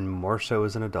 and more so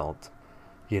as an adult,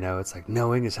 you know, it's like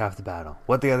knowing is half the battle.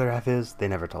 What the other half is, they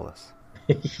never told us.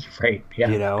 Right. Yeah.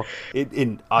 You know,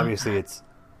 and obviously it's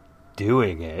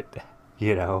doing it.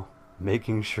 You know,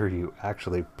 making sure you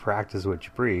actually practice what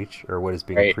you preach or what is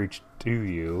being preached to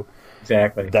you.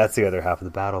 Exactly. That's the other half of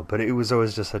the battle. But it was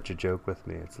always just such a joke with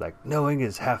me. It's like, knowing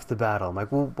is half the battle. I'm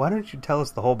like, well, why don't you tell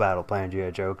us the whole battle plan,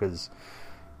 G.I. Joe? Because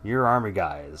you're Army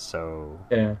guys, so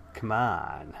come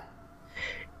on.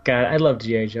 God, I love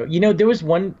G.I. Joe. You know, there was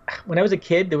one, when I was a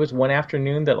kid, there was one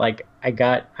afternoon that, like,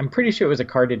 I'm pretty sure it was a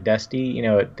carded Dusty, you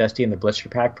know, Dusty in the blister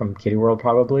pack from Kitty World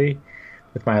probably,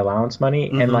 with my allowance money.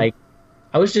 Mm-hmm. And, like,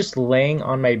 I was just laying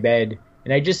on my bed,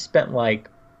 and I just spent, like,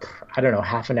 I don't know,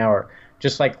 half an hour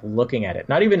just, like, looking at it.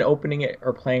 Not even opening it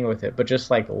or playing with it, but just,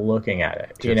 like, looking at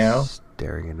it, you know?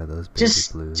 Staring into those baby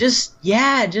blues. Just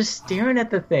staring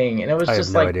at the thing. And it was I just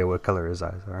have no like... idea what color his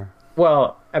eyes are.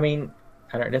 Well, I mean,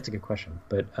 I don't. That's a good question.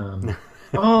 But,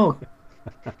 that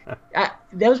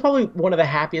was probably one of the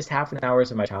happiest half an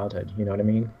hours of my childhood, you know what I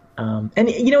mean? And,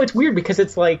 you know, it's weird because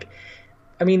it's like...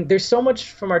 I mean, there's so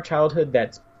much from our childhood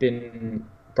that's been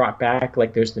brought back.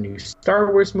 Like, there's the new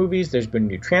Star Wars movies. There's been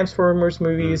new Transformers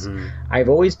movies. Mm-hmm. I've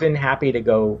always been happy to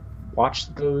go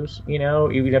watch those, you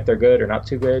know, even if they're good or not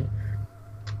too good.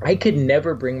 I could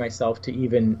never bring myself to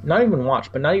not even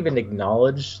watch, but not even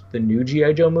acknowledge the new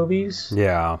G.I. Joe movies.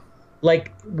 Yeah.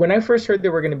 Like, when I first heard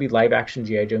there were going to be live-action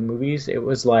G.I. Joe movies, it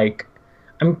was like...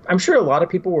 I'm sure a lot of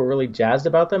people were really jazzed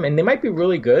about them, and they might be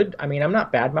really good. I mean, I'm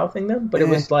not bad-mouthing them, but it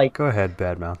was like... Go ahead,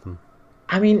 bad-mouth them.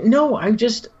 I mean, no, I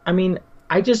just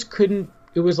couldn't...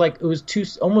 It was like, it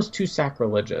was almost too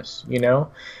sacrilegious, you know?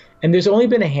 And there's only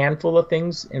been a handful of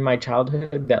things in my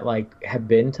childhood that, like, have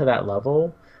been to that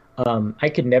level. I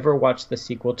could never watch the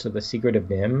sequel to The Secret of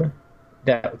NIMH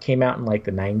that came out in, like,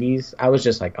 the 90s. I was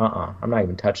just like, I'm not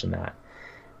even touching that.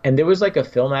 And there was, like, a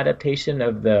film adaptation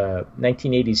of the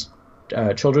 1980s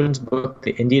children's book,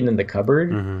 The Indian in the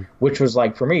Cupboard, mm-hmm. which was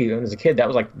like, for me as a kid, that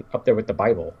was like up there with the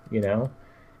Bible, you know?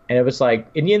 And it was like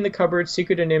Indian in the Cupboard,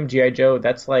 Secret of NIMH, G.I. Joe.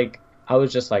 That's like, I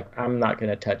was just like, I'm not going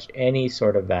to touch any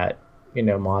sort of that, you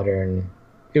know, modern.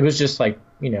 It was just like,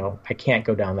 you know, I can't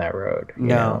go down that road. You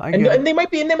know? And they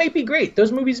might be great.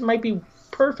 Those movies might be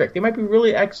perfect. They might be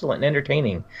really excellent and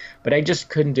entertaining, but I just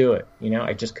couldn't do it. You know,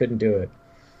 I just couldn't do it.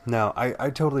 No,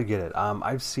 I totally get it.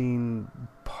 I've seen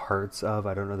parts of,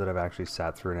 I don't know that I've actually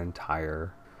sat through an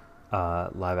entire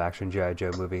live-action G.I.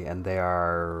 Joe movie, and they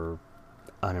are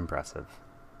unimpressive.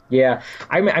 Yeah.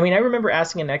 I mean, I remember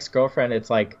asking an ex-girlfriend, it's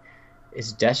like,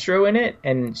 is Destro in it?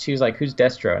 And she was like, who's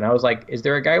Destro? And I was like, is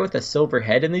there a guy with a silver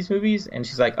head in these movies? And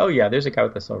she's like, oh yeah, there's a guy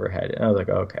with a silver head. And I was like,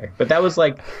 oh, okay. But that was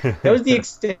like, that was the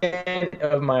extent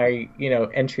of my, you know,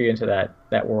 entry into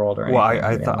that world. Or well,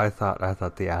 anything, I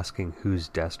thought the asking who's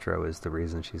Destro is the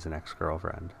reason she's an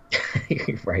ex-girlfriend.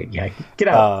 Right. Yeah. Get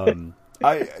out.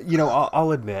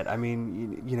 I'll admit, I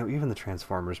mean, you know, even the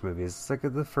Transformers movies, it's like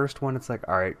the first one, it's like,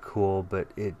 all right, cool, but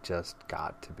it just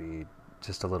got to be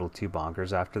just a little too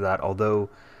bonkers after that. Although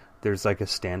there's like a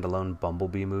standalone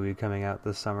Bumblebee movie coming out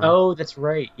this summer. Oh, that's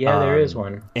right. Yeah, there is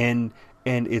one. And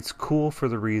it's cool for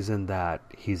the reason that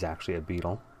he's actually a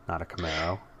Beetle, not a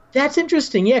Camaro. That's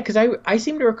interesting, yeah, because I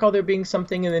seem to recall there being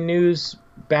something in the news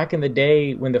back in the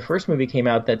day when the first movie came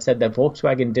out that said that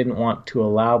Volkswagen didn't want to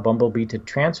allow Bumblebee to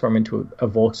transform into a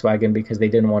Volkswagen because they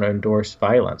didn't want to endorse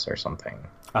violence or something.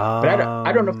 But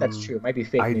I don't know if that's true. It might be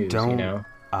fake news, you know?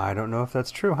 I don't know if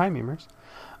that's true. Hi, Memers.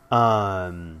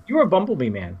 You were a Bumblebee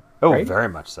man, Oh, right? very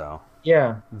much so.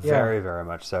 Yeah. Very, very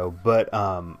much so. But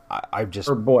I've just...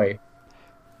 Or boy.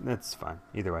 That's fine.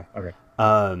 Either way. Okay.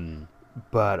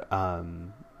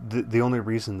 The only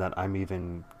reason that I'm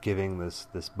even giving this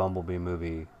Bumblebee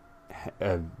movie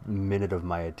a minute of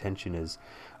my attention is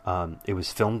it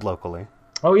was filmed locally.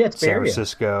 Oh yeah, it's Bay Area. San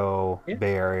Francisco,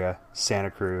 Bay Area, Santa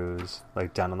Cruz,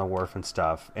 like down on the wharf and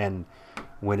stuff. And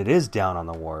when it is down on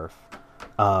the wharf,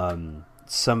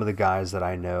 some of the guys that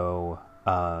I know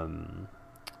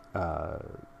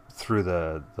through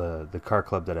the car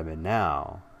club that I'm in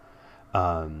now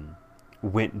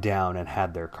went down and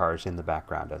had their cars in the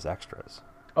background as extras.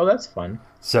 Oh, that's fun.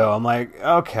 So I'm like,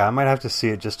 okay, I might have to see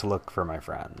it just to look for my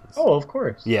friends. Oh, of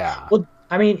course. Yeah. Well,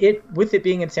 I mean, with it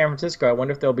being in San Francisco, I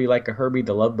wonder if there'll be like a Herbie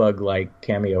the Love Bug like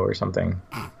cameo or something.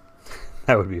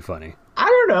 That would be funny. I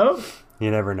don't know.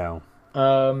 You never know.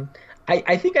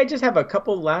 I think I just have a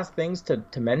couple last things to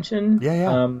mention.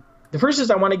 Yeah. The first is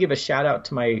I want to give a shout out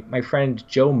to my friend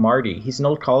Joe Marty. He's an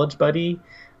old college buddy.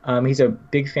 He's a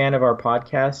big fan of our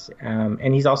podcast,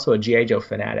 and he's also a G.I. Joe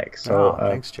fanatic. So,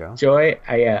 thanks, Joe. Joe,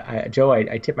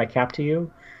 I tip my cap to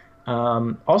you.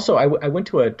 Also, I went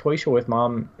to a toy show with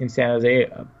Mom in San Jose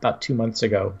about 2 months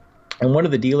ago, and one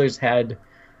of the dealers had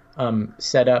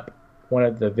set up one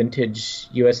of the vintage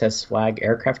USS Flag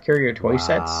aircraft carrier toy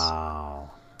sets.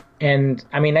 And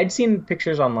I mean, I'd seen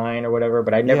pictures online or whatever,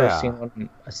 but I'd never seen one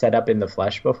set up in the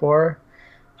flesh before.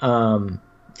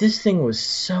 This thing was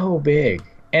so big,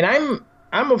 and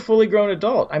I'm a fully grown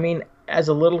adult. I mean, as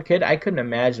a little kid, I couldn't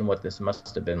imagine what this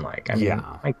must have been like. I mean,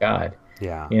 my God.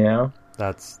 Yeah. You know?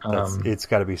 That's it's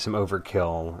got to be some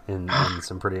overkill in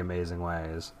some pretty amazing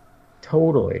ways.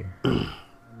 Totally.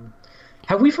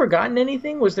 Have we forgotten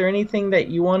anything? Was there anything that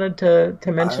you wanted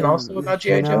to mention also about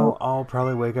G.I. Joe? I'll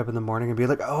probably wake up in the morning and be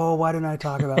like, oh, why didn't I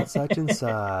talk about such and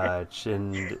such?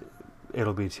 And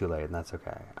it'll be too late, and that's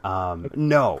okay.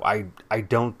 No, I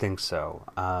don't think so.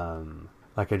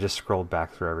 Like, I just scrolled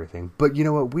back through everything. But you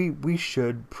know what? We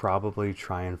should probably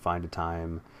try and find a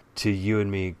time to you and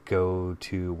me go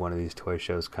to one of these toy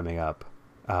shows coming up.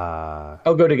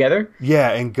 Go together?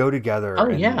 Yeah, and go together. Oh,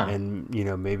 And, you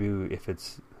know, maybe if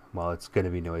it's... Well, it's going to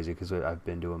be noisy because I've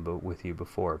been to them with you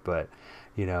before. But,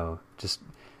 you know, just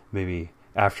maybe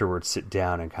afterwards sit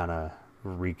down and kind of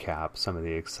recap some of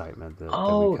the excitement that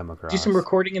we come across. Do some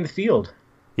recording in the field.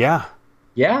 Yeah.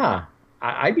 Yeah.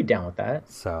 I'd be down with that.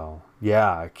 So,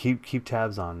 yeah, keep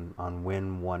tabs on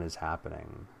when one is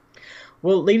happening.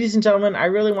 Well, ladies and gentlemen, I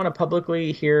really want to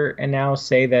publicly here and now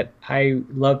say that I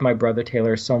love my brother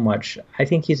Taylor so much. I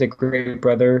think he's a great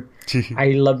brother.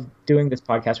 I love doing this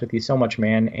podcast with you so much,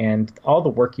 man, and all the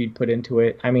work you'd put into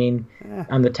it. I mean,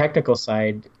 on the technical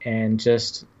side and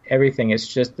just everything,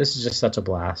 this is just such a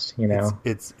blast, you know.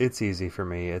 It's easy for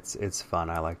me. It's fun.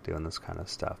 I like doing this kind of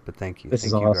stuff. But thank you. This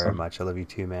thank is you awesome. very much. I love you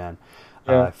too, man.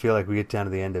 Yeah. I feel like we get down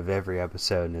to the end of every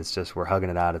episode and it's just we're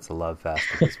hugging it out. It's a love fest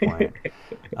at this point.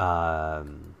 Oh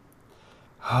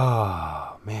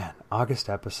man, August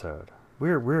episode.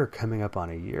 We're coming up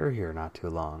on a year here, not too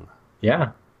long.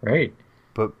 Yeah, right.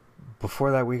 But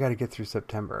before that, we got to get through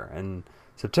September, and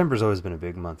September's always been a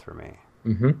big month for me.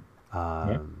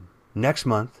 Next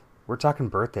month, we're talking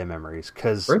birthday memories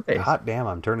because hot damn,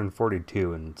 I'm turning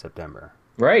 42 in September.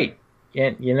 Right,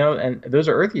 and you know, and those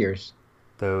are Earth years.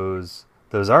 Those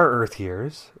are Earth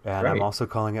years, and Right. I'm also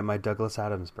calling it my Douglas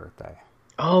Adams birthday.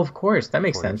 Oh, of course, that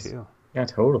makes 42. sense. Yeah,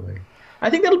 totally. I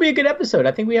think that'll be a good episode.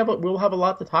 I think we'll have a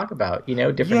lot to talk about. You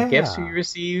know, different gifts we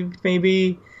received,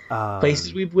 maybe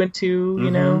places we've went to.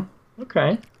 You know,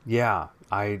 okay. Yeah,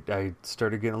 I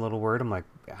started getting a little worried. I'm like,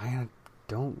 I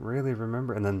don't really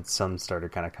remember, and then some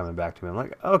started kind of coming back to me. I'm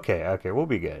like, okay, we'll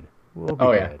be good. We'll be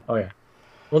good. Oh yeah.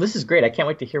 Well, this is great. I can't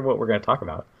wait to hear what we're going to talk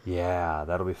about. Yeah,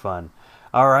 that'll be fun.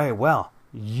 All right, well,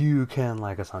 you can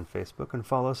like us on Facebook and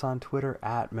follow us on Twitter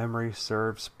at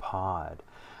MemoryServesPod.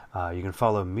 You can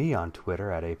follow me on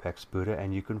Twitter at ApexBuddha,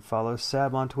 and you can follow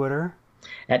Seb on Twitter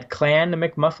at Clan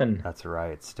McMuffin. That's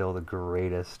right. Still the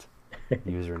greatest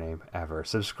username ever.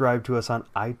 Subscribe to us on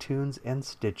iTunes and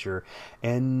Stitcher,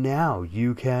 and now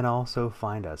you can also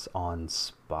find us on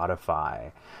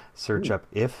Spotify. Search up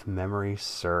If Memory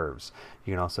Serves.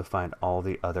 You can also find all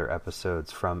the other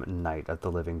episodes from Night of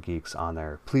the Living Geeks on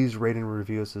there. Please rate and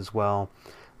review us as well.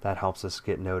 That helps us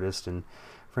get noticed, and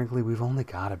frankly, we've only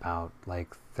got about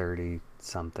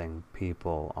 30-something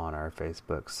people on our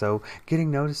Facebook, so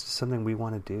getting noticed is something we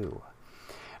want to do.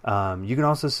 You can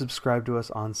also subscribe to us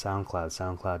on SoundCloud,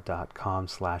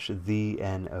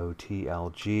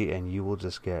 soundcloud.com/thenotlg, and you will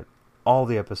just get all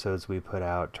the episodes we put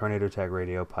out, Tornado Tag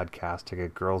Radio, Podcast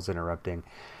Ticket, Girls Interrupting,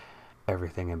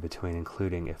 everything in between,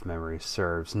 including If Memory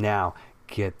Serves. Now,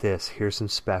 get this, here's some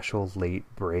special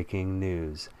late-breaking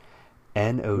news.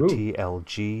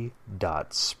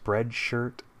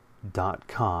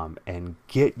 notlg.spreadshirt.com and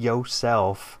get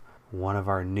yourself one of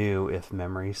our new If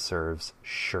Memory Serves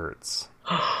shirts.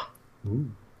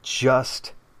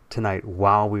 Just tonight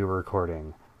while we were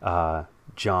recording,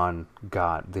 John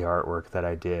got the artwork that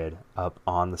I did up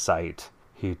on the site.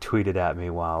 He tweeted at me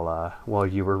while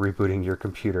you were rebooting your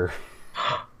computer.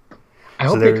 I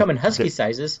hope they come in husky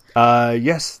sizes.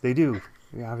 Yes, they do.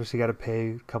 You obviously got to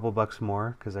pay a couple bucks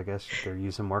more because I guess they're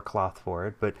using more cloth for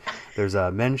it. But there's a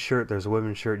men's shirt, there's a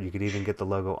women's shirt. You could even get the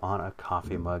logo on a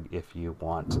coffee mug if you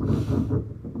want.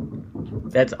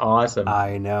 That's awesome.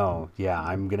 I know. Yeah,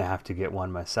 I'm gonna have to get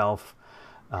one myself.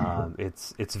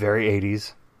 It's very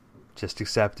 80s. Just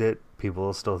accept it. People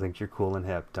will still think you're cool and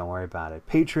hip. Don't worry about it.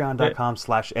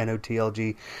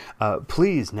 Patreon.com/NOTLG.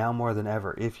 Please, now more than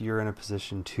ever, if you're in a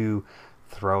position to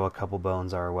throw a couple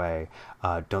bones our way.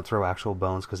 Don't throw actual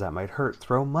bones because that might hurt.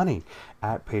 Throw money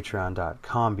at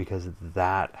patreon.com because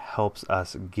that helps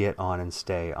us get on and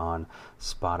stay on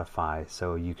Spotify.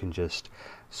 So you can just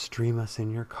stream us in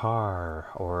your car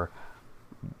or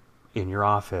in your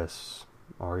office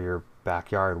or your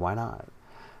backyard. Why not?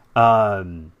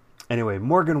 Anyway,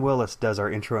 Morgan Willis does our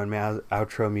intro and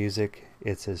outro music.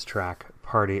 It's his track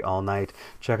Party All Night.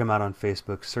 Check him out on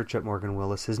Facebook. Search up Morgan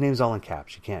Willis. His name's all in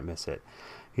caps. You can't miss it.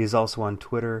 He's also on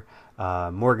Twitter,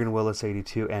 Morgan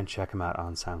Willis82, and check him out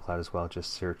on SoundCloud as well.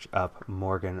 Just search up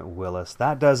Morgan Willis.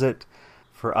 That does it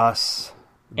for us.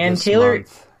 And this Taylor,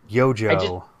 month.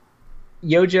 Yojo.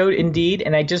 Yojo, indeed.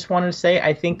 And I just wanted to say,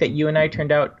 I think that you and I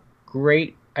turned out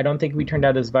great. I don't think we turned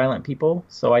out as violent people.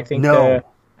 So I think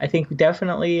I think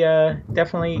definitely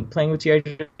playing with G.I.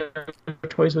 Joe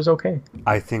toys was okay.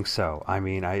 I think so. I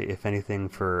mean, if anything,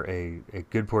 for a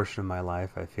good portion of my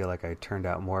life, I feel like I turned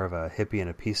out more of a hippie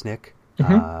and a peacenik.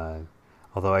 Mm-hmm.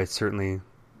 Although I certainly,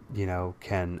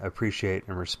 can appreciate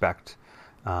and respect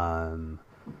the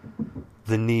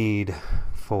need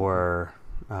for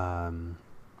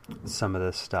some of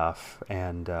this stuff,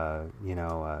 and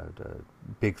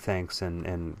big thanks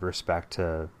and respect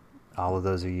to all of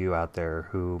those of you out there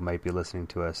who might be listening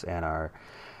to us and are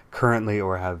currently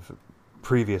or have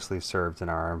previously served in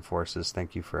our armed forces.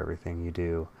 Thank you for everything you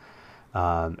do.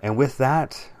 And with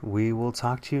that, we will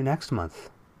talk to you next month.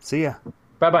 See ya.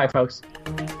 Bye-bye, folks.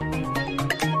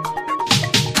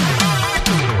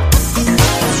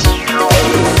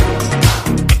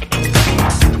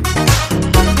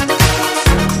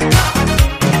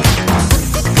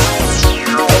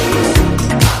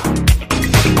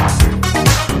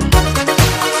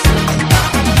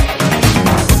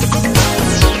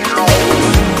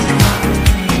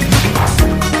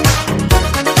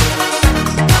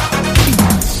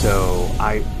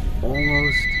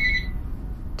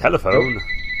 Telephone.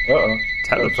 Uh-oh.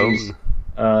 Telephone.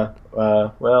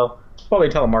 Well, probably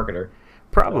a telemarketer.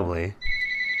 Probably.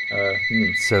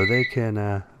 So they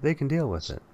can deal with it.